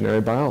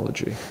evolutionary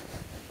biology.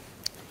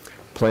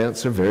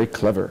 Plants are very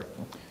clever.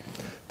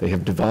 They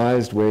have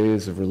devised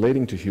ways of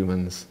relating to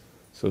humans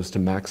so as to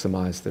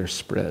maximize their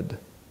spread.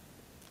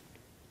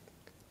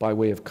 By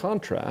way of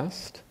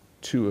contrast,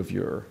 two of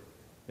your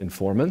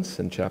informants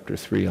in Chapter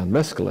 3 on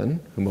mescaline,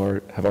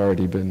 whom have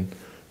already been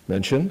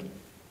mentioned,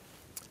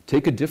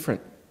 take a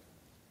different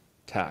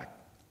tack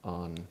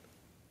on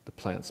the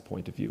plant's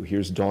point of view.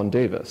 Here's Dawn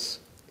Davis.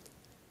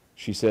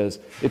 She says,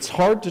 "It's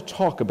hard to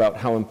talk about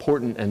how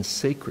important and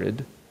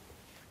sacred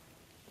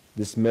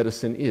this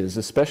medicine is,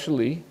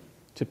 especially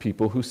to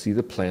people who see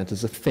the plant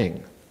as a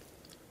thing.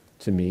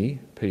 To me,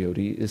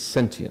 peyote is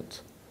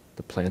sentient.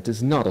 The plant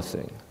is not a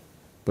thing,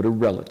 but a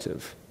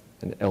relative,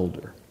 an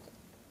elder."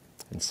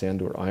 And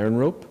Sandor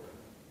Ironrope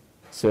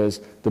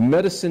says, "The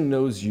medicine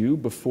knows you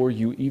before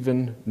you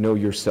even know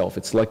yourself.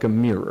 It's like a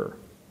mirror.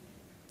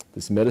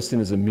 This medicine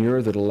is a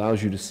mirror that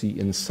allows you to see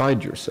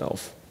inside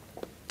yourself,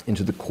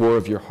 into the core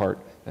of your heart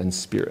and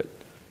spirit.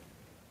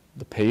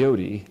 The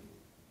peyote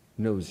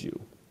knows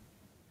you."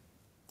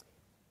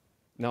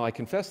 Now, I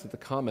confess that the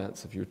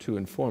comments of your two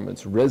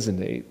informants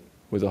resonate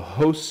with a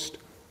host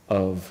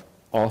of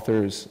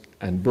authors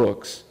and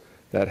books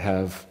that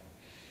have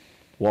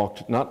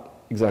walked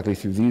not exactly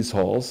through these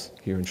halls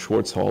here in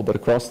Schwartz Hall, but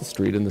across the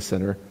street in the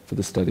Center for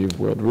the Study of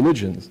World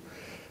Religions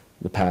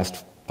the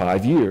past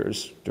 5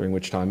 years, during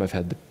which time I've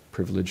had the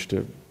privilege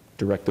to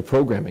direct the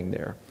programming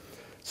there.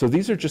 So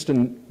these are just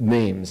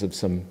names of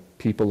some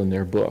people in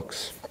their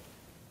books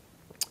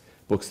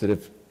that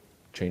have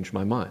changed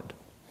my mind.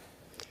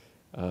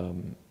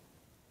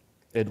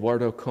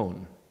 Eduardo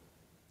Kohn,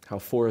 How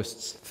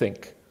Forests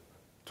Think,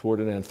 Toward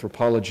an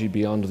Anthropology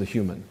Beyond the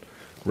Human.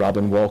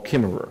 Robin Wall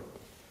Kimmerer,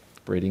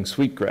 Braiding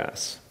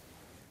Sweetgrass.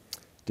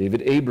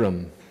 David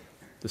Abram,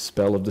 The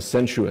Spell of the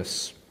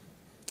Sensuous.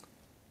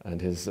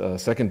 and his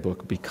second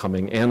book,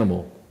 Becoming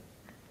Animal.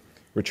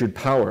 Richard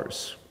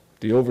Powers,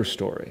 The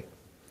Overstory.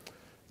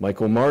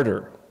 Michael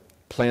Marder,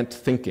 Plant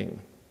Thinking,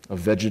 a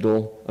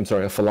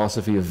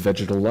philosophy of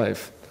vegetal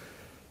life.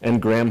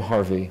 And Graham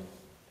Harvey,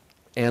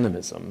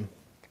 Animism,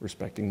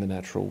 Respecting the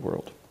Natural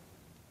World.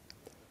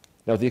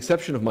 Now, with the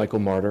exception of Michael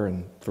Marder,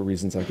 and for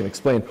reasons I can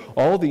explain,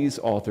 all these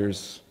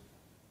authors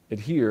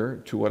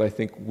adhere to what I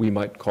think we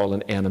might call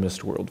an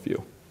animist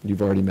worldview.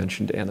 You've already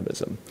mentioned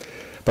animism.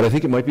 But I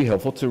think it might be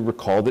helpful to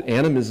recall that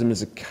animism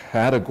is a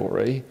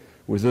category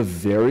with a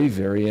very,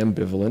 very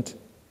ambivalent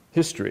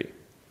history.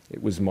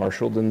 It was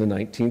marshaled in the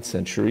 19th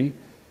century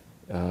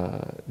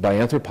by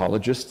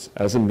anthropologists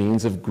as a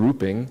means of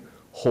grouping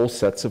whole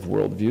sets of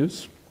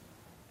worldviews,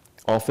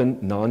 often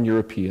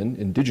non-European,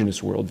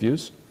 indigenous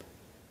worldviews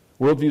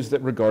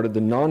that regarded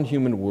the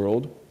non-human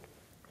world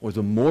or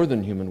the more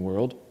than human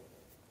world,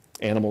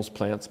 animals,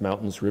 plants,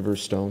 mountains,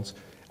 rivers, stones,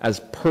 as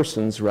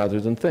persons rather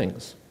than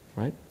things,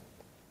 right?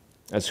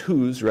 As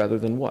whos rather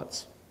than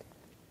whats.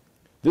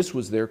 This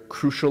was their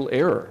crucial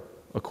error,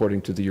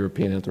 according to the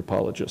European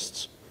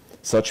anthropologists.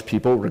 Such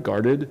people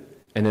regarded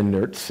an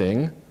inert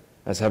thing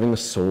as having a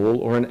soul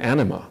or an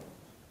anima,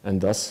 and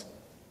thus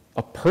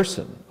a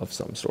person of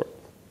some sort.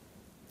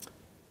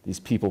 These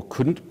people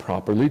couldn't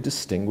properly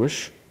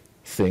distinguish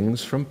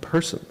things from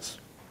persons.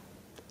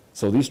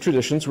 So these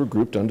traditions were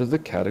grouped under the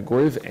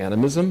category of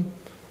animism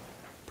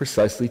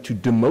precisely to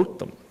demote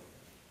them,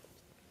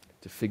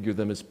 to figure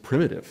them as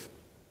primitive,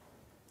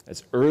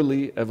 as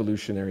early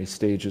evolutionary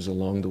stages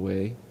along the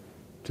way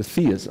to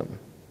theism,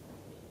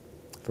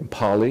 from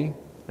poly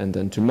and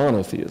then to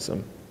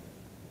monotheism.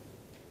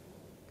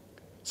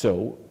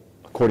 So,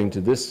 according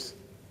to this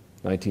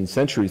 19th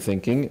century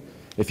thinking,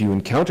 if you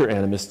encounter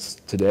animists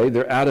today,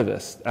 they're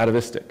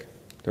atavistic.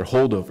 They're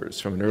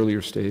holdovers from an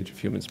earlier stage of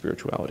human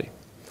spirituality.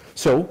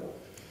 So,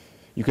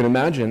 you can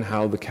imagine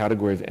how the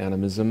category of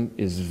animism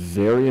is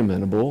very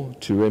amenable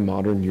to a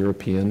modern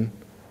European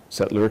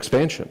settler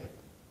expansion.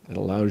 It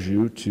allows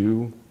you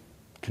to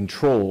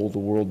control the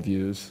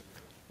worldviews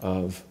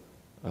of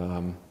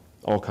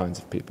all kinds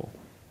of people.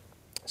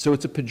 So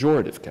it's a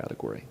pejorative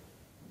category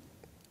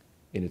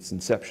in its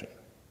inception.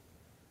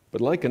 But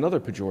like another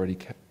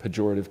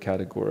pejorative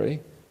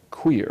category,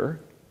 queer,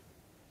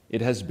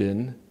 it has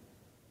been,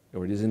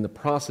 or it is in the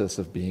process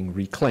of being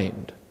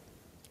reclaimed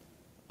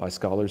by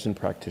scholars and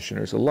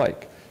practitioners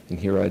alike. And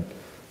here I'd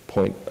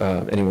point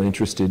anyone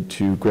interested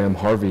to Graham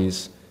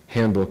Harvey's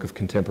Handbook of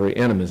Contemporary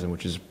Animism,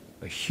 which is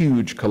a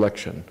huge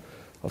collection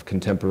of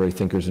contemporary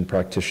thinkers and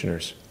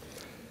practitioners.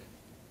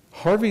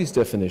 Harvey's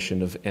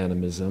definition of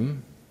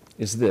animism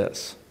is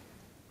this: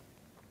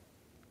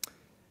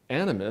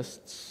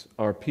 animists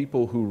are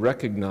people who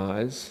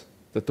recognize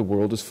that the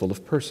world is full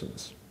of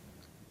persons,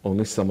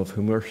 only some of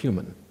whom are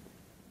human,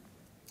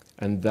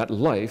 and that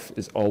life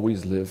is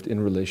always lived in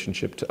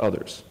relationship to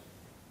others.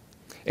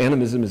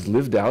 Animism is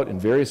lived out in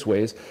various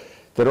ways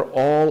that are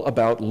all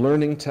about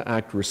learning to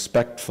act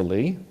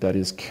respectfully, that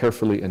is,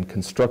 carefully and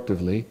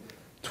constructively,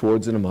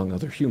 towards and among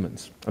other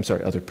humans.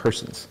 Other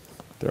persons.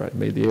 There, I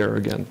made the error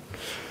again.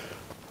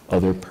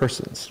 Other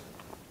persons.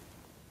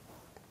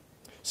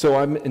 So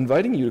I'm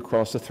inviting you to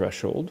cross the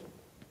threshold,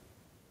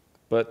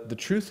 but the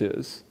truth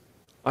is,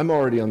 I'm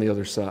already on the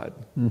other side.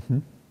 Mm-hmm.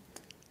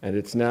 And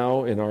it's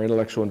now, in our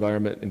intellectual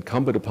environment,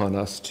 incumbent upon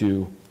us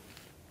to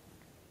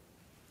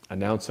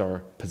announce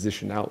our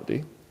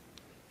positionality.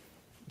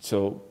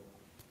 So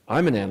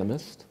I'm an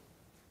animist,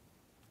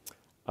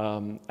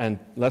 and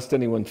lest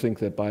anyone think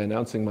that by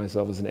announcing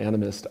myself as an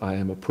animist, I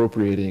am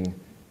appropriating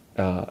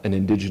an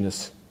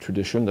indigenous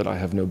tradition that I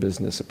have no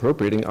business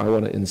appropriating, I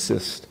want to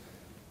insist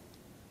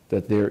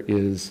that there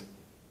is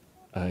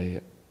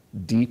a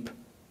deep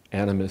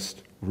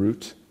animist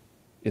root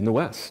in the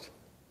West.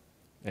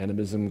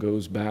 Animism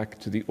goes back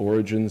to the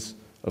origins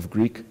of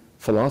Greek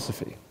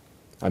philosophy.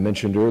 I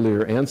mentioned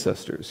earlier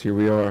ancestors. Here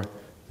we are,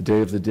 the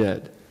Day of the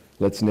Dead.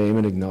 Let's name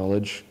and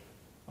acknowledge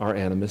our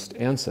animist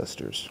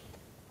ancestors.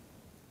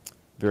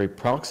 Very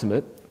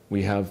proximate,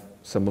 we have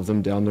some of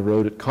them down the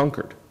road at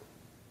Concord.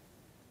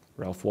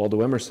 Ralph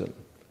Waldo Emerson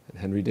and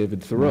Henry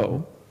David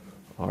Thoreau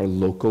are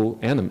local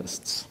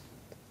animists.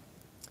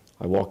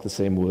 I walk the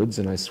same woods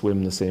and I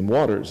swim the same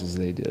waters as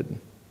they did,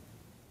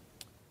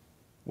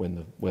 when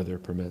the weather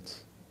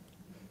permits.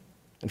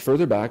 And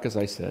further back, as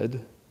I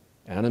said,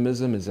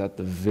 animism is at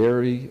the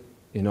very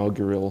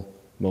inaugural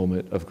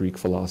moment of Greek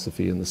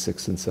philosophy in the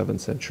 6th and 7th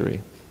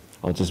century.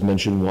 I'll just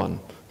mention one,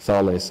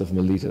 Thales of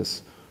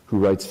Miletus, who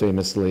writes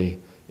famously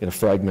in a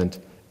fragment,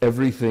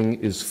 "Everything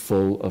is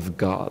full of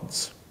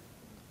gods."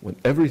 When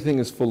everything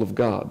is full of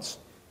gods,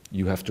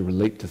 you have to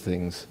relate to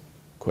things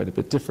quite a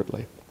bit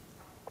differently.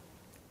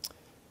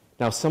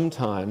 Now,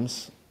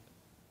 sometimes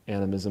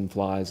animism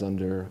flies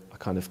under a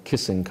kind of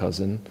kissing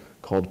cousin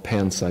called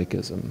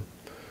panpsychism,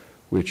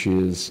 which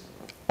is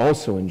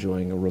also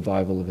enjoying a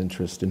revival of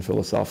interest in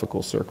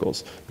philosophical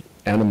circles.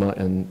 Anima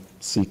and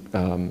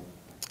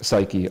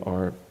psyche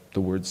are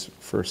the words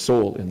for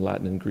soul in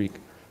Latin and Greek,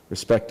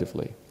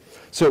 respectively.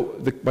 So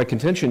my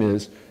contention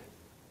is,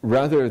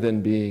 rather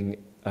than being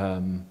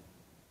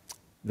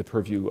the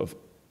purview of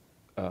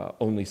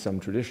only some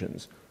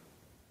traditions.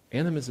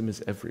 Animism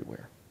is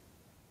everywhere.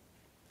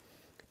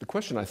 The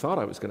question I thought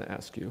I was going to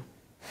ask you,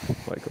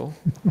 Michael,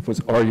 was,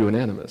 are you an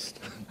animist?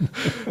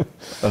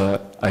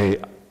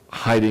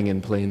 Hiding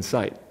in plain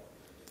sight.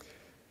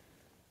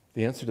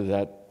 The answer to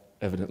that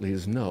evidently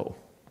is no.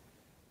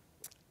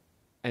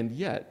 And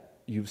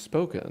yet, you've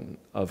spoken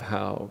of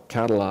how,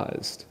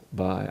 catalyzed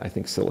by, I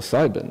think,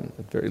 psilocybin, at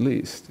the very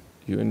least,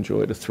 you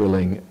enjoyed a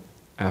thrilling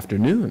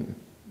afternoon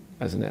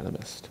as an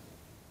animist.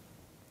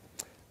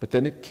 But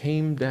then it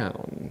came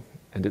down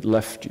and it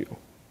left you.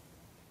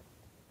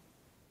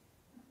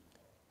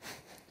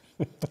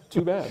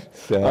 Too bad.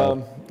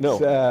 Sad. No,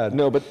 Sad.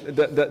 no. But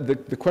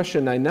the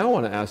question I now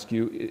want to ask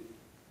you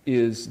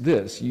is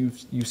this: you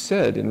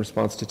said in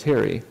response to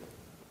Terry,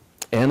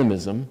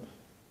 animism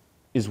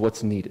is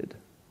what's needed.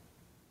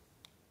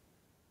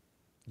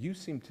 You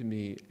seem to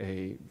me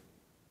a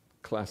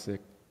classic.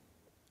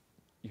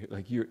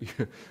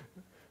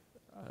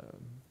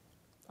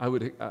 I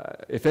would,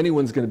 if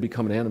anyone's going to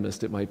become an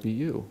animist, it might be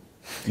you.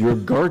 You're a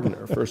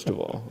gardener, first of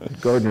all.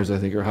 Gardeners, I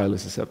think, are highly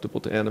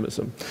susceptible to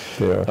animism.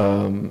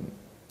 Yeah.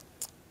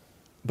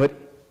 But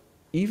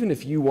even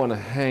if you want to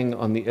hang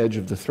on the edge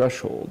of the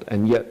threshold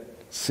and yet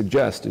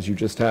suggest, as you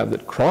just have,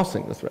 that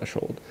crossing the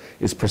threshold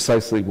is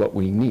precisely what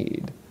we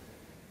need,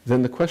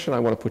 then the question I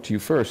want to put to you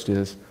first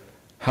is,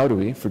 how do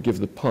we, forgive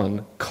the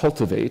pun,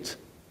 cultivate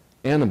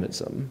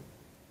animism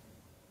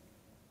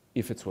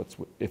if it's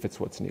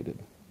what's needed?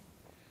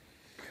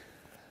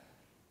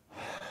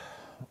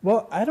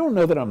 Well, I don't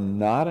know that I'm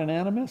not an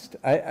animist.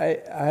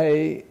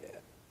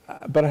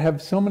 But I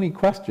have so many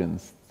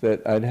questions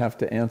that I'd have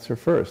to answer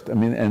first. I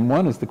mean, and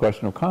one is the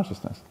question of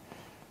consciousness.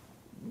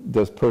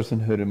 Does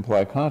personhood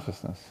imply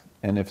consciousness?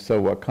 And if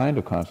so, what kind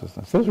of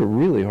consciousness? Those are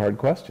really hard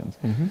questions.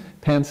 Mm-hmm.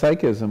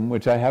 Panpsychism,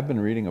 which I have been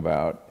reading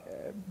about,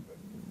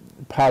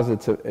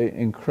 posits an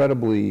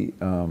incredibly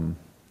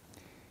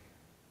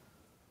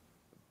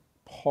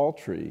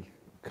paltry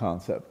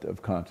concept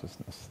of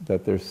consciousness,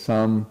 that there's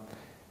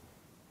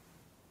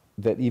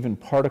that even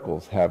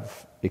particles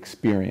have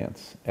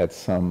experience at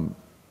some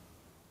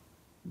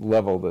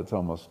level that's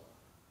almost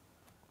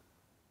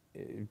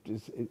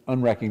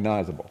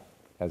unrecognizable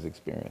as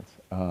experience.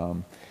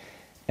 And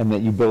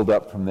that you build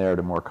up from there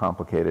to more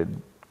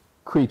complicated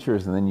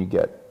creatures, and then you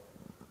get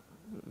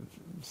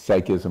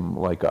psychism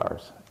like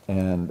ours.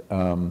 And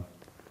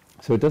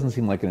so it doesn't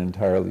seem like an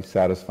entirely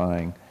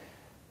satisfying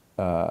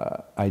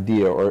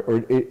idea,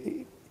 or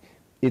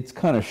it's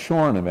kind of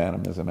shorn of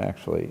animism,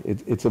 actually.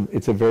 It's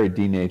a very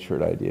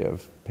denatured idea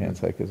of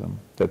panpsychism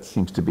that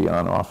seems to be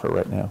on offer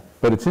right now.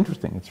 But it's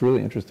interesting. It's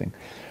really interesting.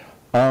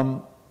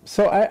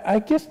 So I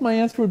guess my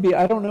answer would be,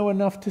 I don't know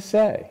enough to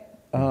say.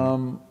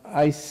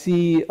 I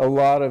see a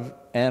lot of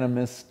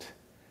animist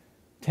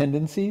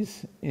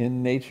tendencies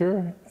in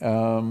nature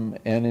and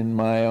in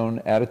my own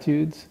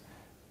attitudes.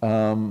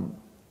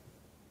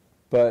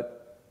 But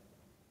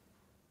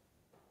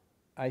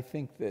I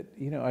think that,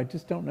 I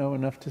just don't know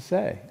enough to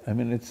say. I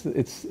mean,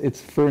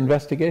 it's for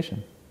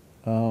investigation.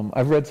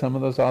 I've read some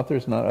of those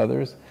authors, not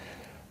others.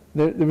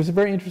 There was a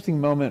very interesting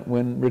moment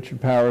when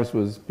Richard Powers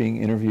was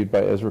being interviewed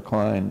by Ezra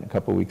Klein a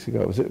couple of weeks ago.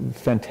 It was a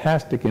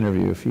fantastic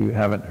interview. If you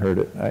haven't heard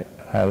it, I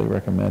highly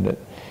recommend it.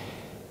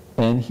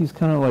 And he's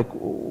kind of like,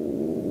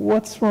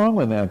 what's wrong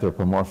with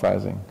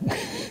anthropomorphizing?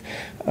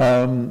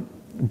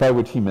 By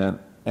which he meant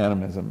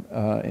animism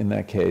in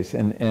that case,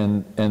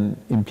 and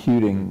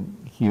imputing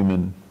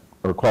human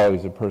or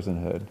qualities of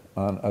personhood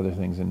on other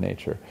things in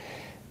nature.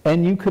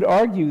 And you could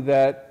argue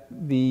that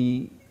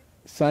the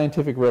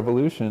scientific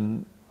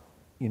revolution,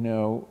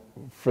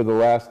 for the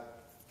last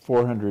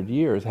 400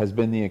 years has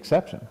been the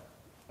exception.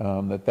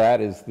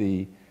 That is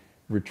the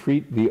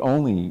retreat, the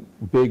only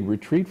big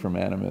retreat from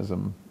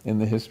animism in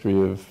the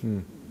history of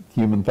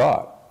human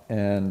thought.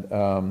 And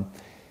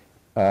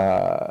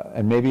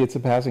maybe it's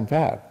a passing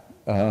fad.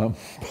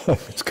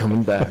 It's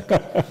coming back.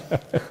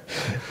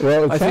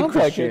 Well, it sounds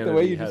like it, the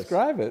way you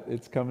describe it,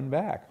 it's coming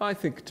back. I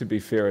think, to be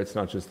fair, it's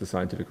not just the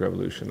scientific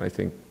revolution. I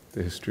think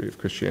the history of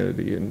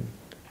Christianity in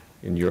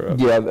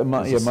Europe. Yeah,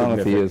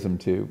 monotheism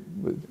too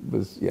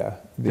was.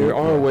 There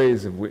are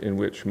ways in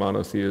which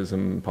monotheism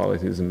and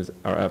polytheism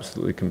are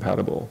absolutely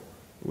compatible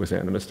with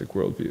animistic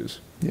worldviews.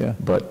 Yeah.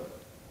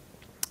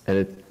 And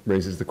it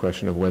raises the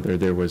question of whether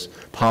there was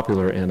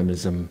popular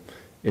animism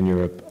in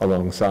Europe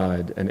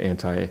alongside an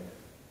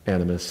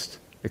anti-animist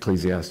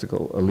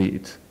ecclesiastical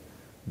elite.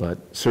 But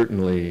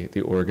certainly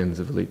the organs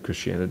of elite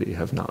Christianity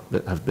have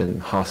been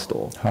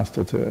hostile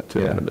to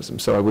animism.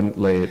 So I wouldn't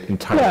lay it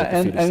entirely at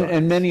the feet of science.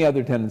 And many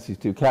other tendencies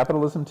too.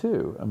 Capitalism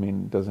too. I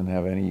mean, doesn't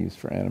have any use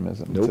for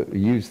animism. Nope. It's a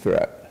huge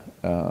threat.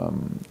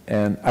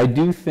 And I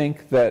do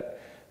think that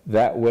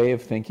way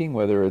of thinking,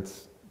 whether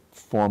it's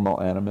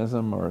formal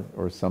animism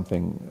or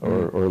something,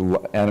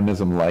 or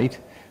animism light,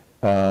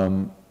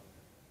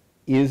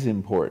 is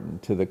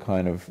important to the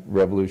kind of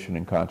revolution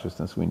in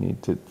consciousness we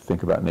need to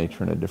think about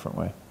nature in a different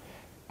way.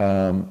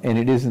 And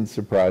it isn't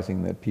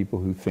surprising that people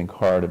who think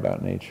hard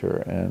about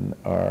nature and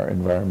are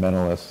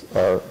environmentalists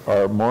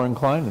are more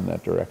inclined in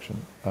that direction.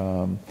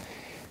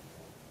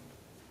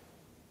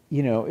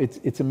 You know,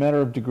 it's a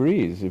matter of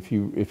degrees. If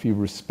you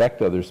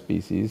respect other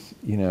species,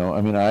 you know,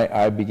 I mean,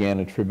 I began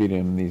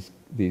attributing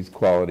these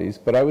qualities,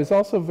 but I was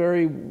also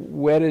very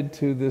wedded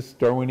to this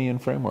Darwinian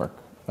framework,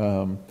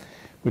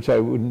 which I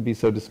wouldn't be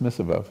so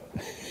dismissive of.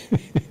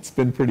 It's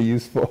been pretty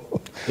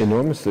useful.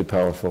 Enormously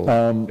powerful,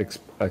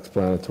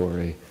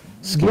 explanatory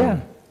scheme. Yeah,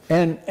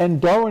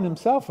 and Darwin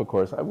himself, of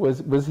course,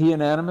 was he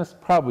an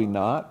animist? Probably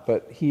not,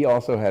 but he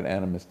also had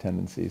animist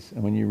tendencies.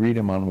 And when you read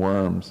him on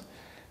worms,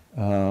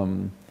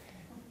 and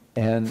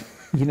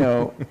you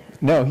know,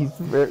 no, he's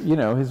very, you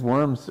know, his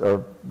worms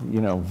are,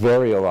 you know,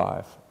 very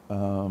alive.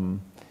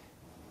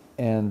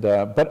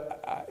 But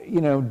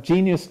you know,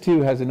 genius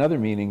too has another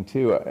meaning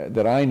too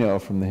that I know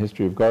from the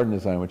history of garden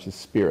design, which is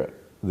spirit.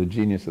 The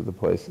genius of the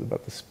place is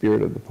about the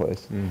spirit of the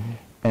place,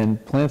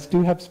 and plants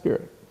do have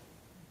spirit.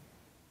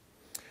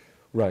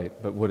 Right,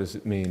 but what does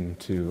it mean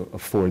to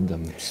afford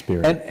them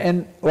spirit?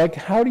 And like,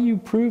 how do you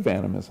prove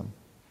animism?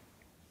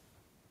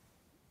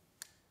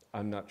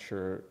 I'm not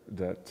sure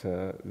that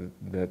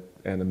that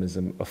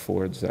animism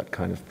affords that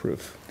kind of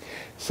proof.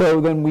 So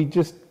then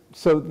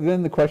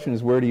the question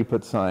is, where do you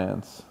put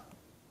science?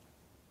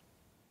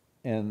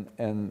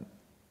 And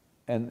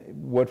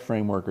what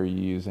framework are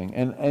you using?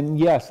 And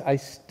yes, I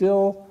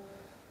still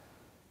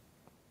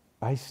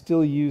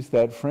use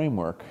that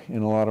framework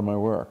in a lot of my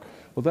work.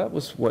 Well, that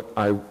was what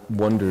I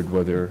wondered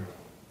whether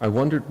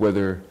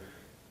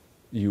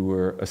you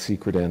were a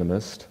secret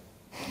animist.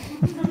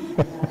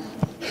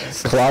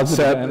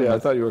 Closeted animist. Yeah, I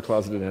thought you were a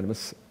closeted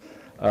animist.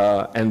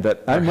 And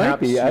that I might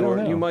perhaps be, I don't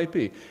know. You might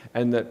be.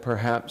 And that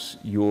perhaps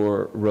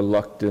your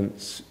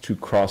reluctance to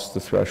cross the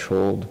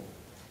threshold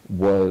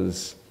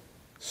was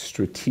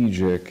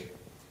strategic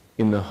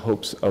in the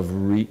hopes of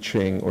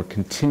reaching or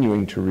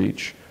continuing to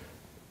reach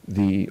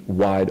the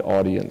wide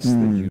audience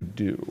that you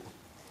do,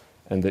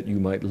 and that you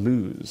might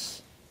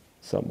lose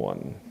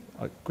someone,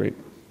 a great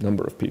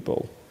number of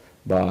people,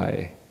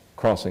 by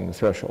crossing the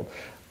threshold.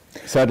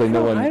 Sadly,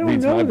 no one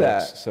reads my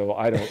books, so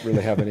I don't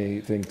really have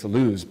anything to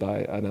lose by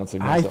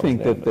announcing myself. I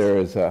think that there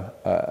is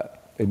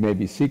it may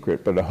be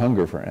secret, but a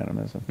hunger for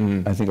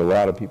animism. I think a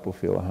lot of people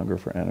feel a hunger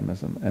for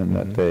animism, and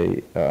that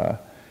they,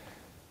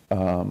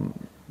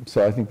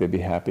 so I think they'd be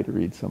happy to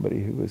read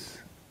somebody who was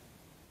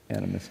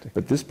animistic.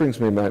 But this brings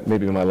me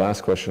maybe to my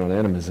last question on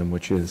animism,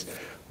 which is,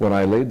 when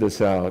I laid this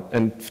out,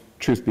 and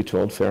truth be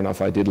told, fair enough,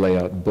 I did lay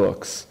out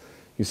books.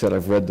 You said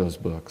I've read those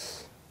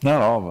books.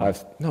 Not all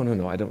of them.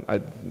 No, I don't.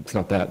 It's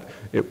not that.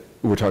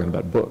 We're talking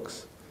about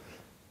books.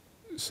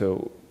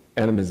 So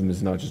animism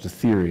is not just a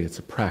theory, it's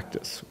a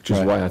practice, which is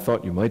why I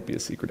thought you might be a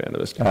secret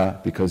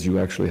animist, because you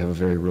actually have a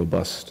very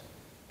robust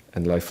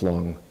and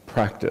lifelong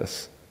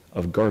practice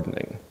of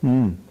gardening.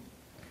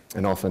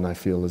 And often I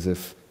feel as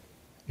if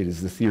it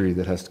is the theory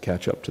that has to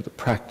catch up to the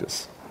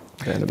practice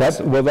of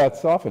animism.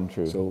 That's often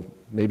true. So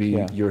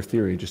maybe your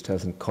theory just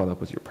hasn't caught up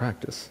with your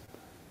practice.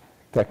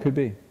 That could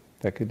be.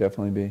 That could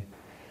definitely be.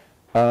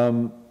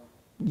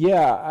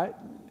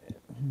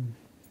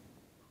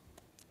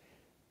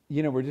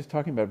 You know, we're just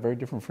talking about very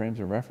different frames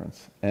of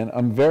reference. And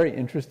I'm very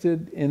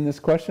interested in this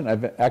question.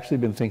 I've actually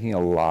been thinking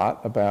a lot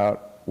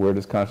about where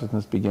does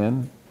consciousness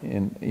begin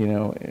in, you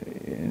know,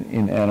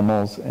 in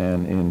animals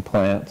and in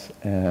plants,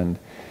 and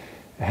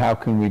how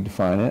can we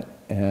define it?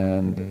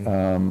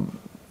 And,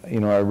 you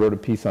know, I wrote a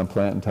piece on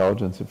plant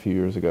intelligence a few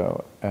years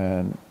ago,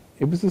 and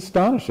it was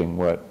astonishing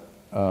what,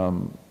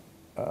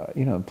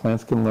 you know,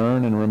 plants can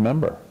learn and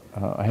remember.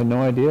 I had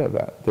no idea of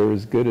that. They're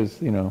as good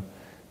as, you know,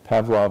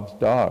 Pavlov's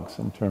dogs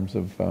in terms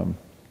of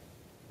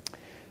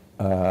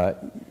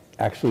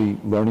actually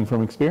learning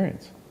from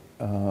experience.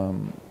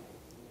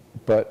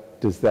 But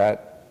does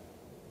that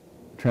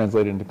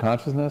translate into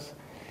consciousness?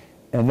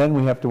 And then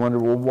we have to wonder,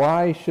 well,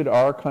 why should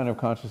our kind of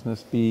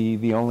consciousness be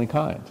the only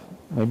kind?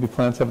 Maybe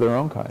plants have their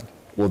own kind.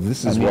 Well,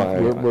 this is why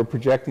we're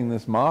projecting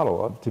this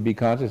model of, to be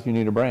conscious, you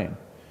need a brain.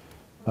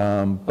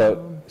 But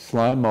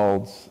slime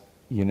molds,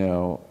 you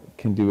know,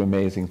 can do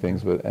amazing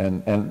things with,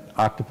 and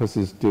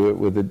octopuses do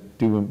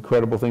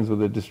incredible things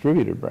with a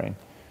distributed brain.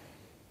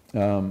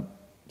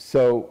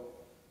 So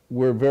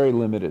we're very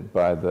limited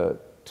by the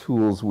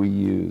tools we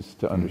use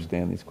to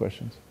understand these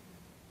questions.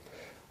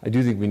 I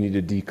do think we need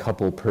to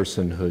decouple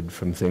personhood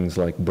from things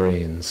like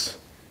brains.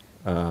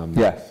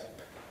 Yes.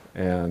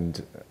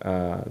 And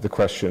the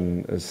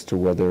question as to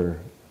whether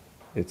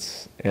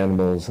it's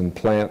animals and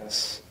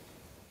plants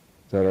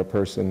that are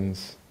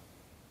persons,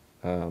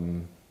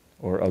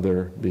 or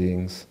other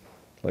beings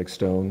like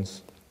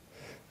stones.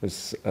 There's,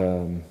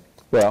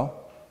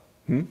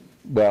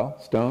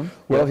 stone?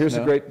 Well, Yes, here's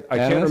no? a great, I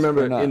can't Animist or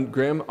remember, not? in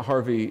Graham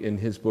Harvey, in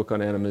his book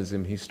on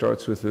animism, he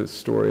starts with the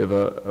story of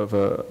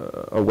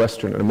a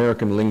Western, an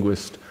American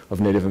linguist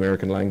of Native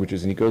American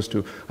languages, and he goes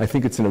to, I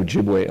think it's an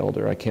Ojibwe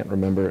elder, I can't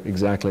remember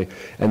exactly,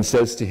 and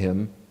says to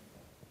him,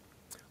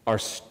 "Are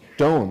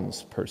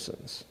stones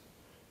persons?"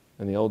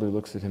 And the elder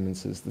looks at him and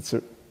says,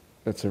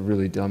 That's a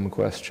really dumb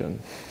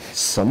question.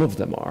 Some of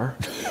them are.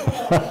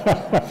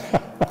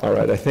 All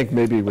right, I think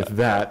maybe with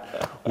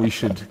that, we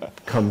should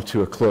come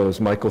to a close.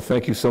 Michael,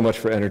 thank you so much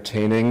for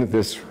entertaining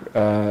this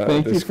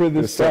Thank you for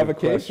this set of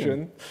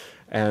provocation. question.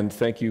 And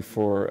thank you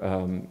for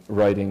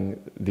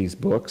writing these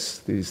books.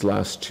 These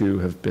last two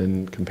have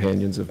been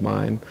companions of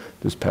mine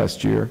this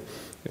past year.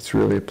 It's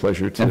really a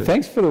pleasure to... And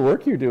thanks for the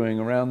work you're doing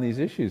around these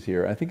issues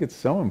here. I think it's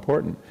so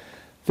important.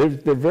 There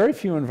are very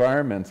few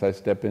environments I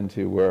step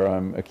into where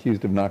I'm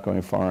accused of not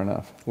going far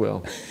enough.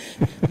 Well,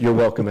 you're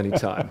welcome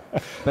anytime.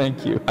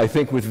 Thank you. I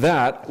think with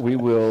that, we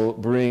will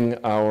bring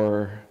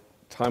our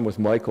time with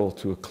Michael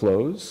to a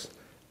close,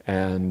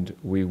 and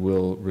we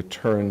will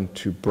return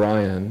to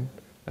Brian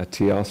at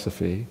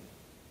Theosophy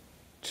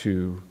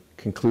to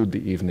conclude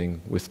the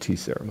evening with tea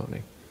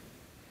ceremony.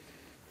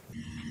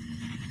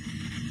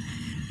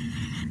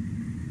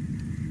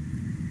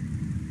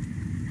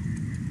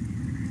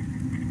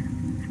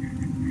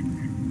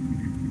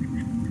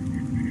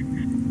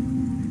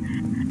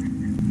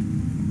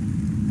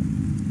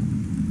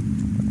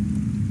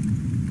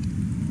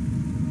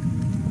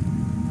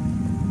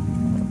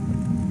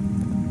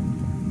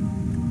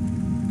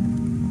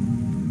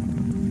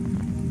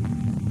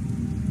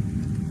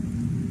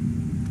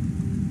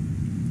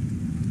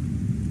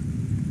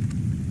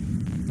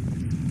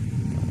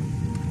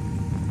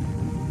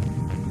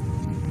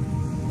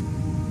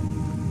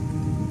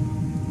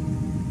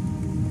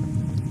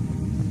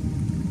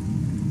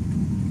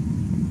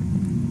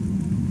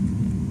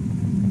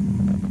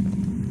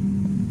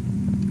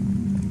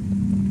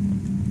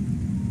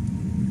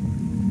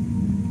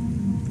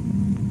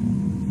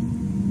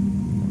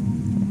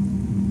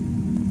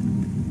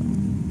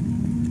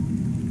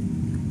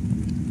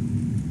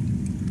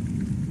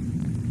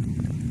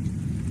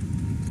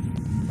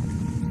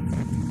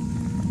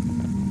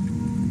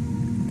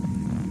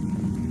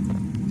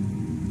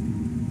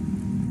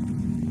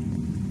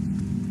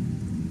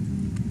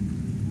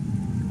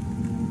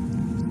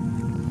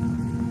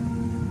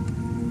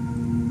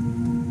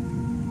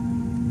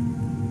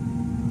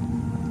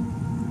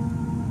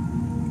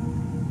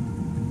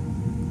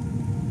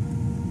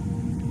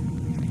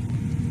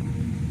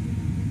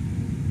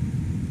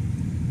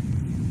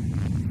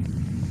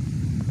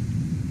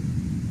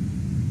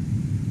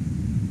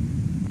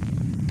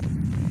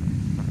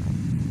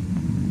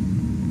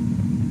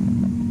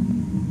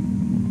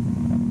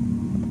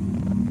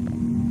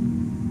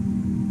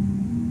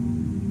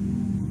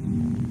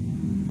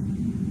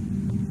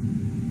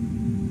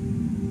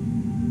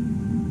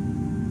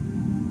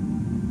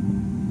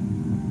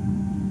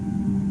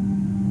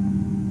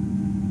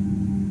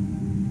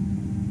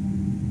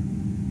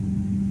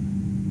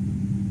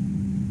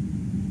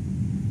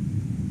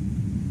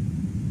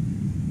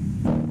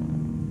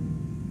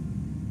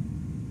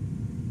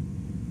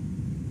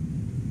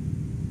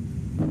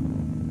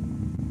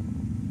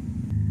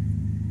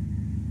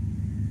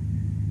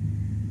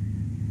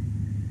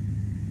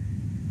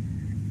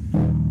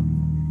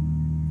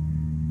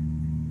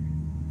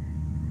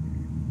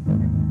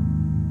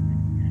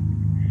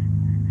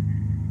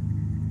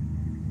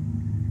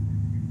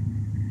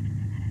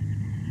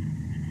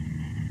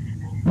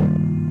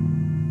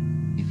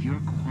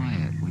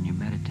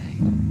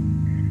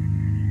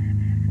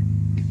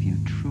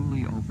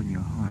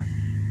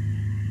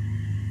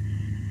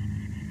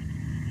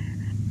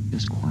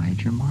 Just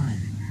quiet your mind.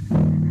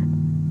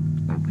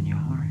 Open your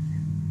heart.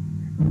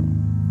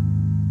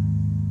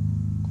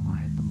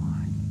 Quiet the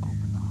mind.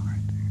 Open the heart.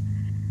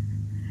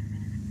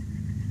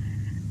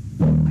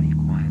 How do you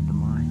quiet the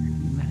mind?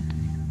 You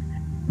meditate.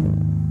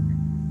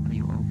 How do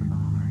you open the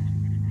heart?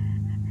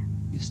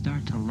 You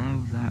start to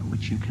love that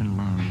which you can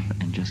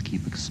love and just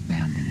keep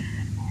expanding it.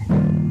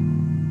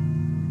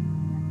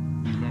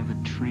 You love a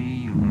tree,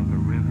 you love a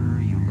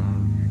river, you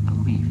love a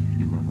leaf,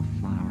 you love a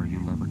flower, you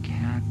love a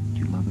cat,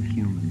 you love a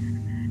human.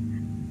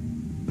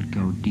 But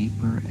go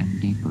deeper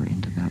and deeper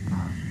into that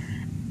love.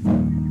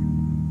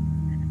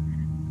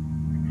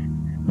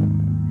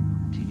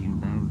 Till you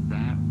love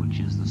that which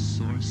is the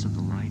source of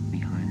the light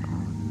behind all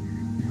of it.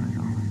 Behind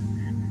all of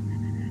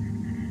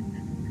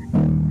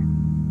it.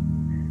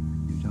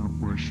 You don't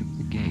worship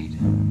the gate,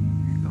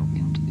 you go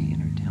into the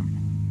inner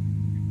temple.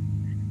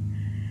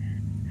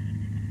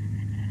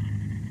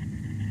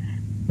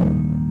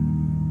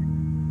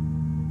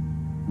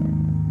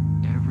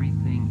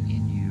 Everything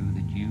in you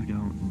that you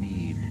don't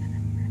need,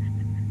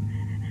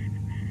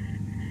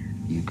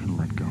 you can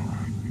let go of.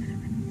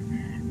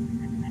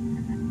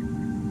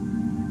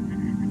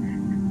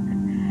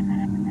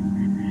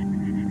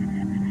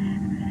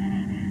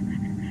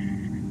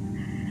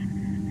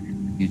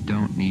 You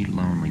don't need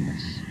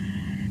loneliness.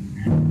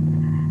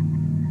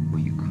 Well,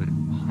 you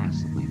couldn't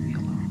possibly be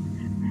alone.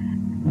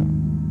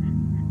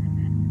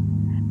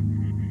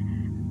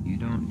 You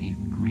don't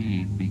need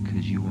greed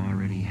because you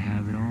already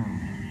have it all.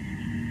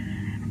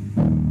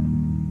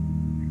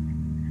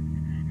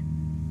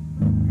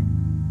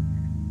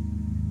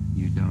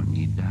 You don't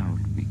need doubt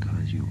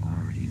because you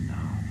already know.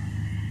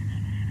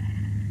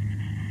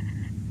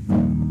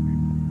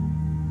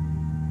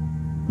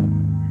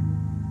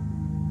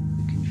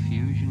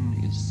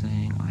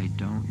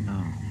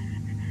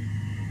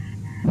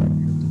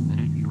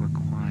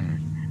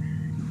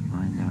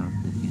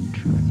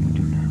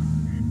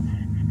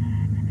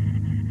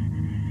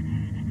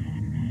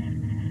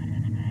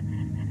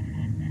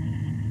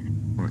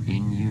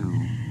 in you,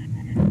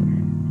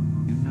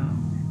 you know.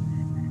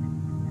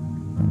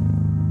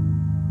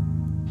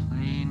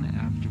 Plane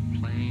after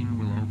plane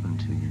will open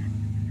to you.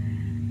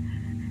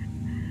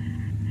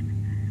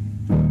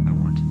 I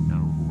want to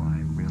know who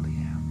I really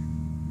am.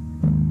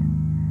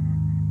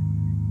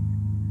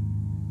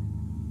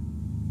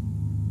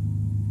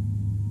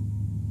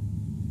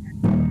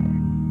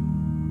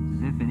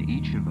 As if in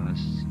each of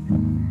us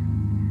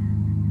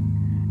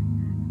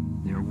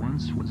there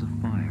once was a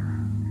fire.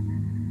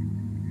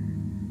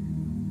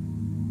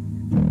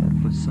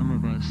 And for some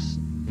of us,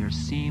 there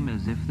seem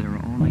as if there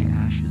are only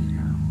ashes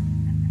now.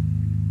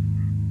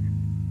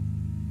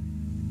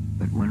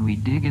 But when we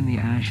dig in the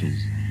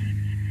ashes,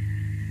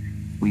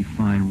 we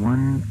find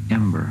one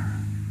ember.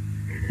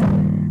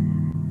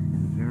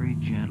 And very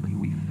gently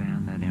we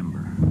fan that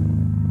ember.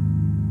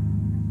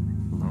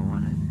 Blow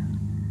on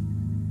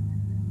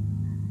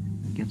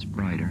it. It gets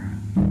brighter.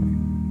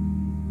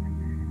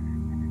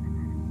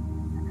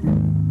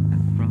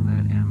 And from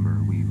that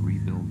ember we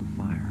rebuild the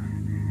fire.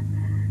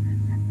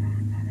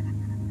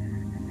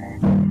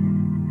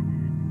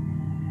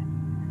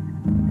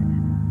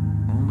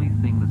 Only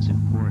thing that's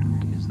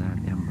important is that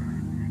ember.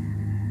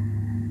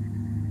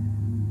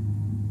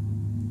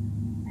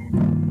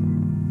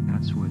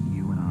 That's what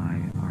you and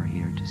I are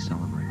here to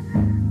celebrate.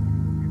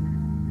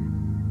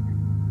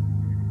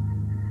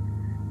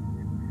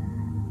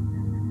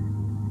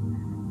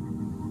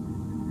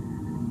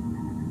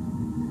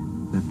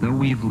 That though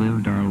we've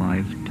lived our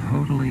life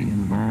totally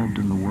involved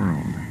in the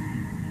world,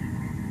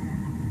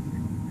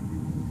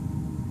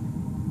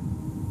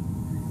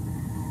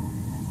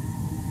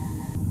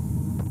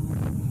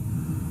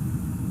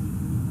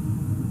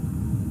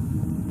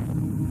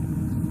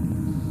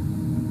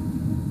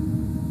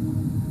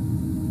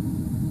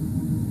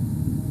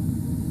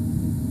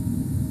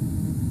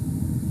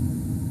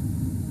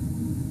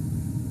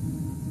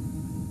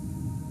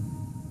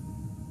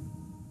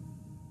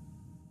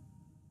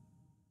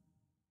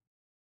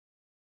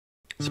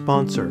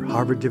 Sponsor: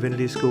 Harvard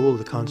Divinity School,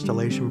 the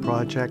Constellation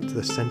Project,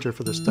 the Center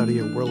for the Study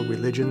of World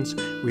Religions,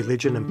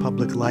 Religion and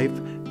Public Life,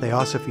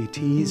 Theosophy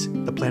Teas,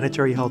 the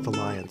Planetary Health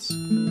Alliance.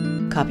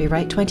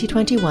 Copyright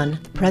 2021,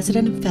 the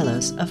President and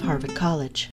Fellows of Harvard College.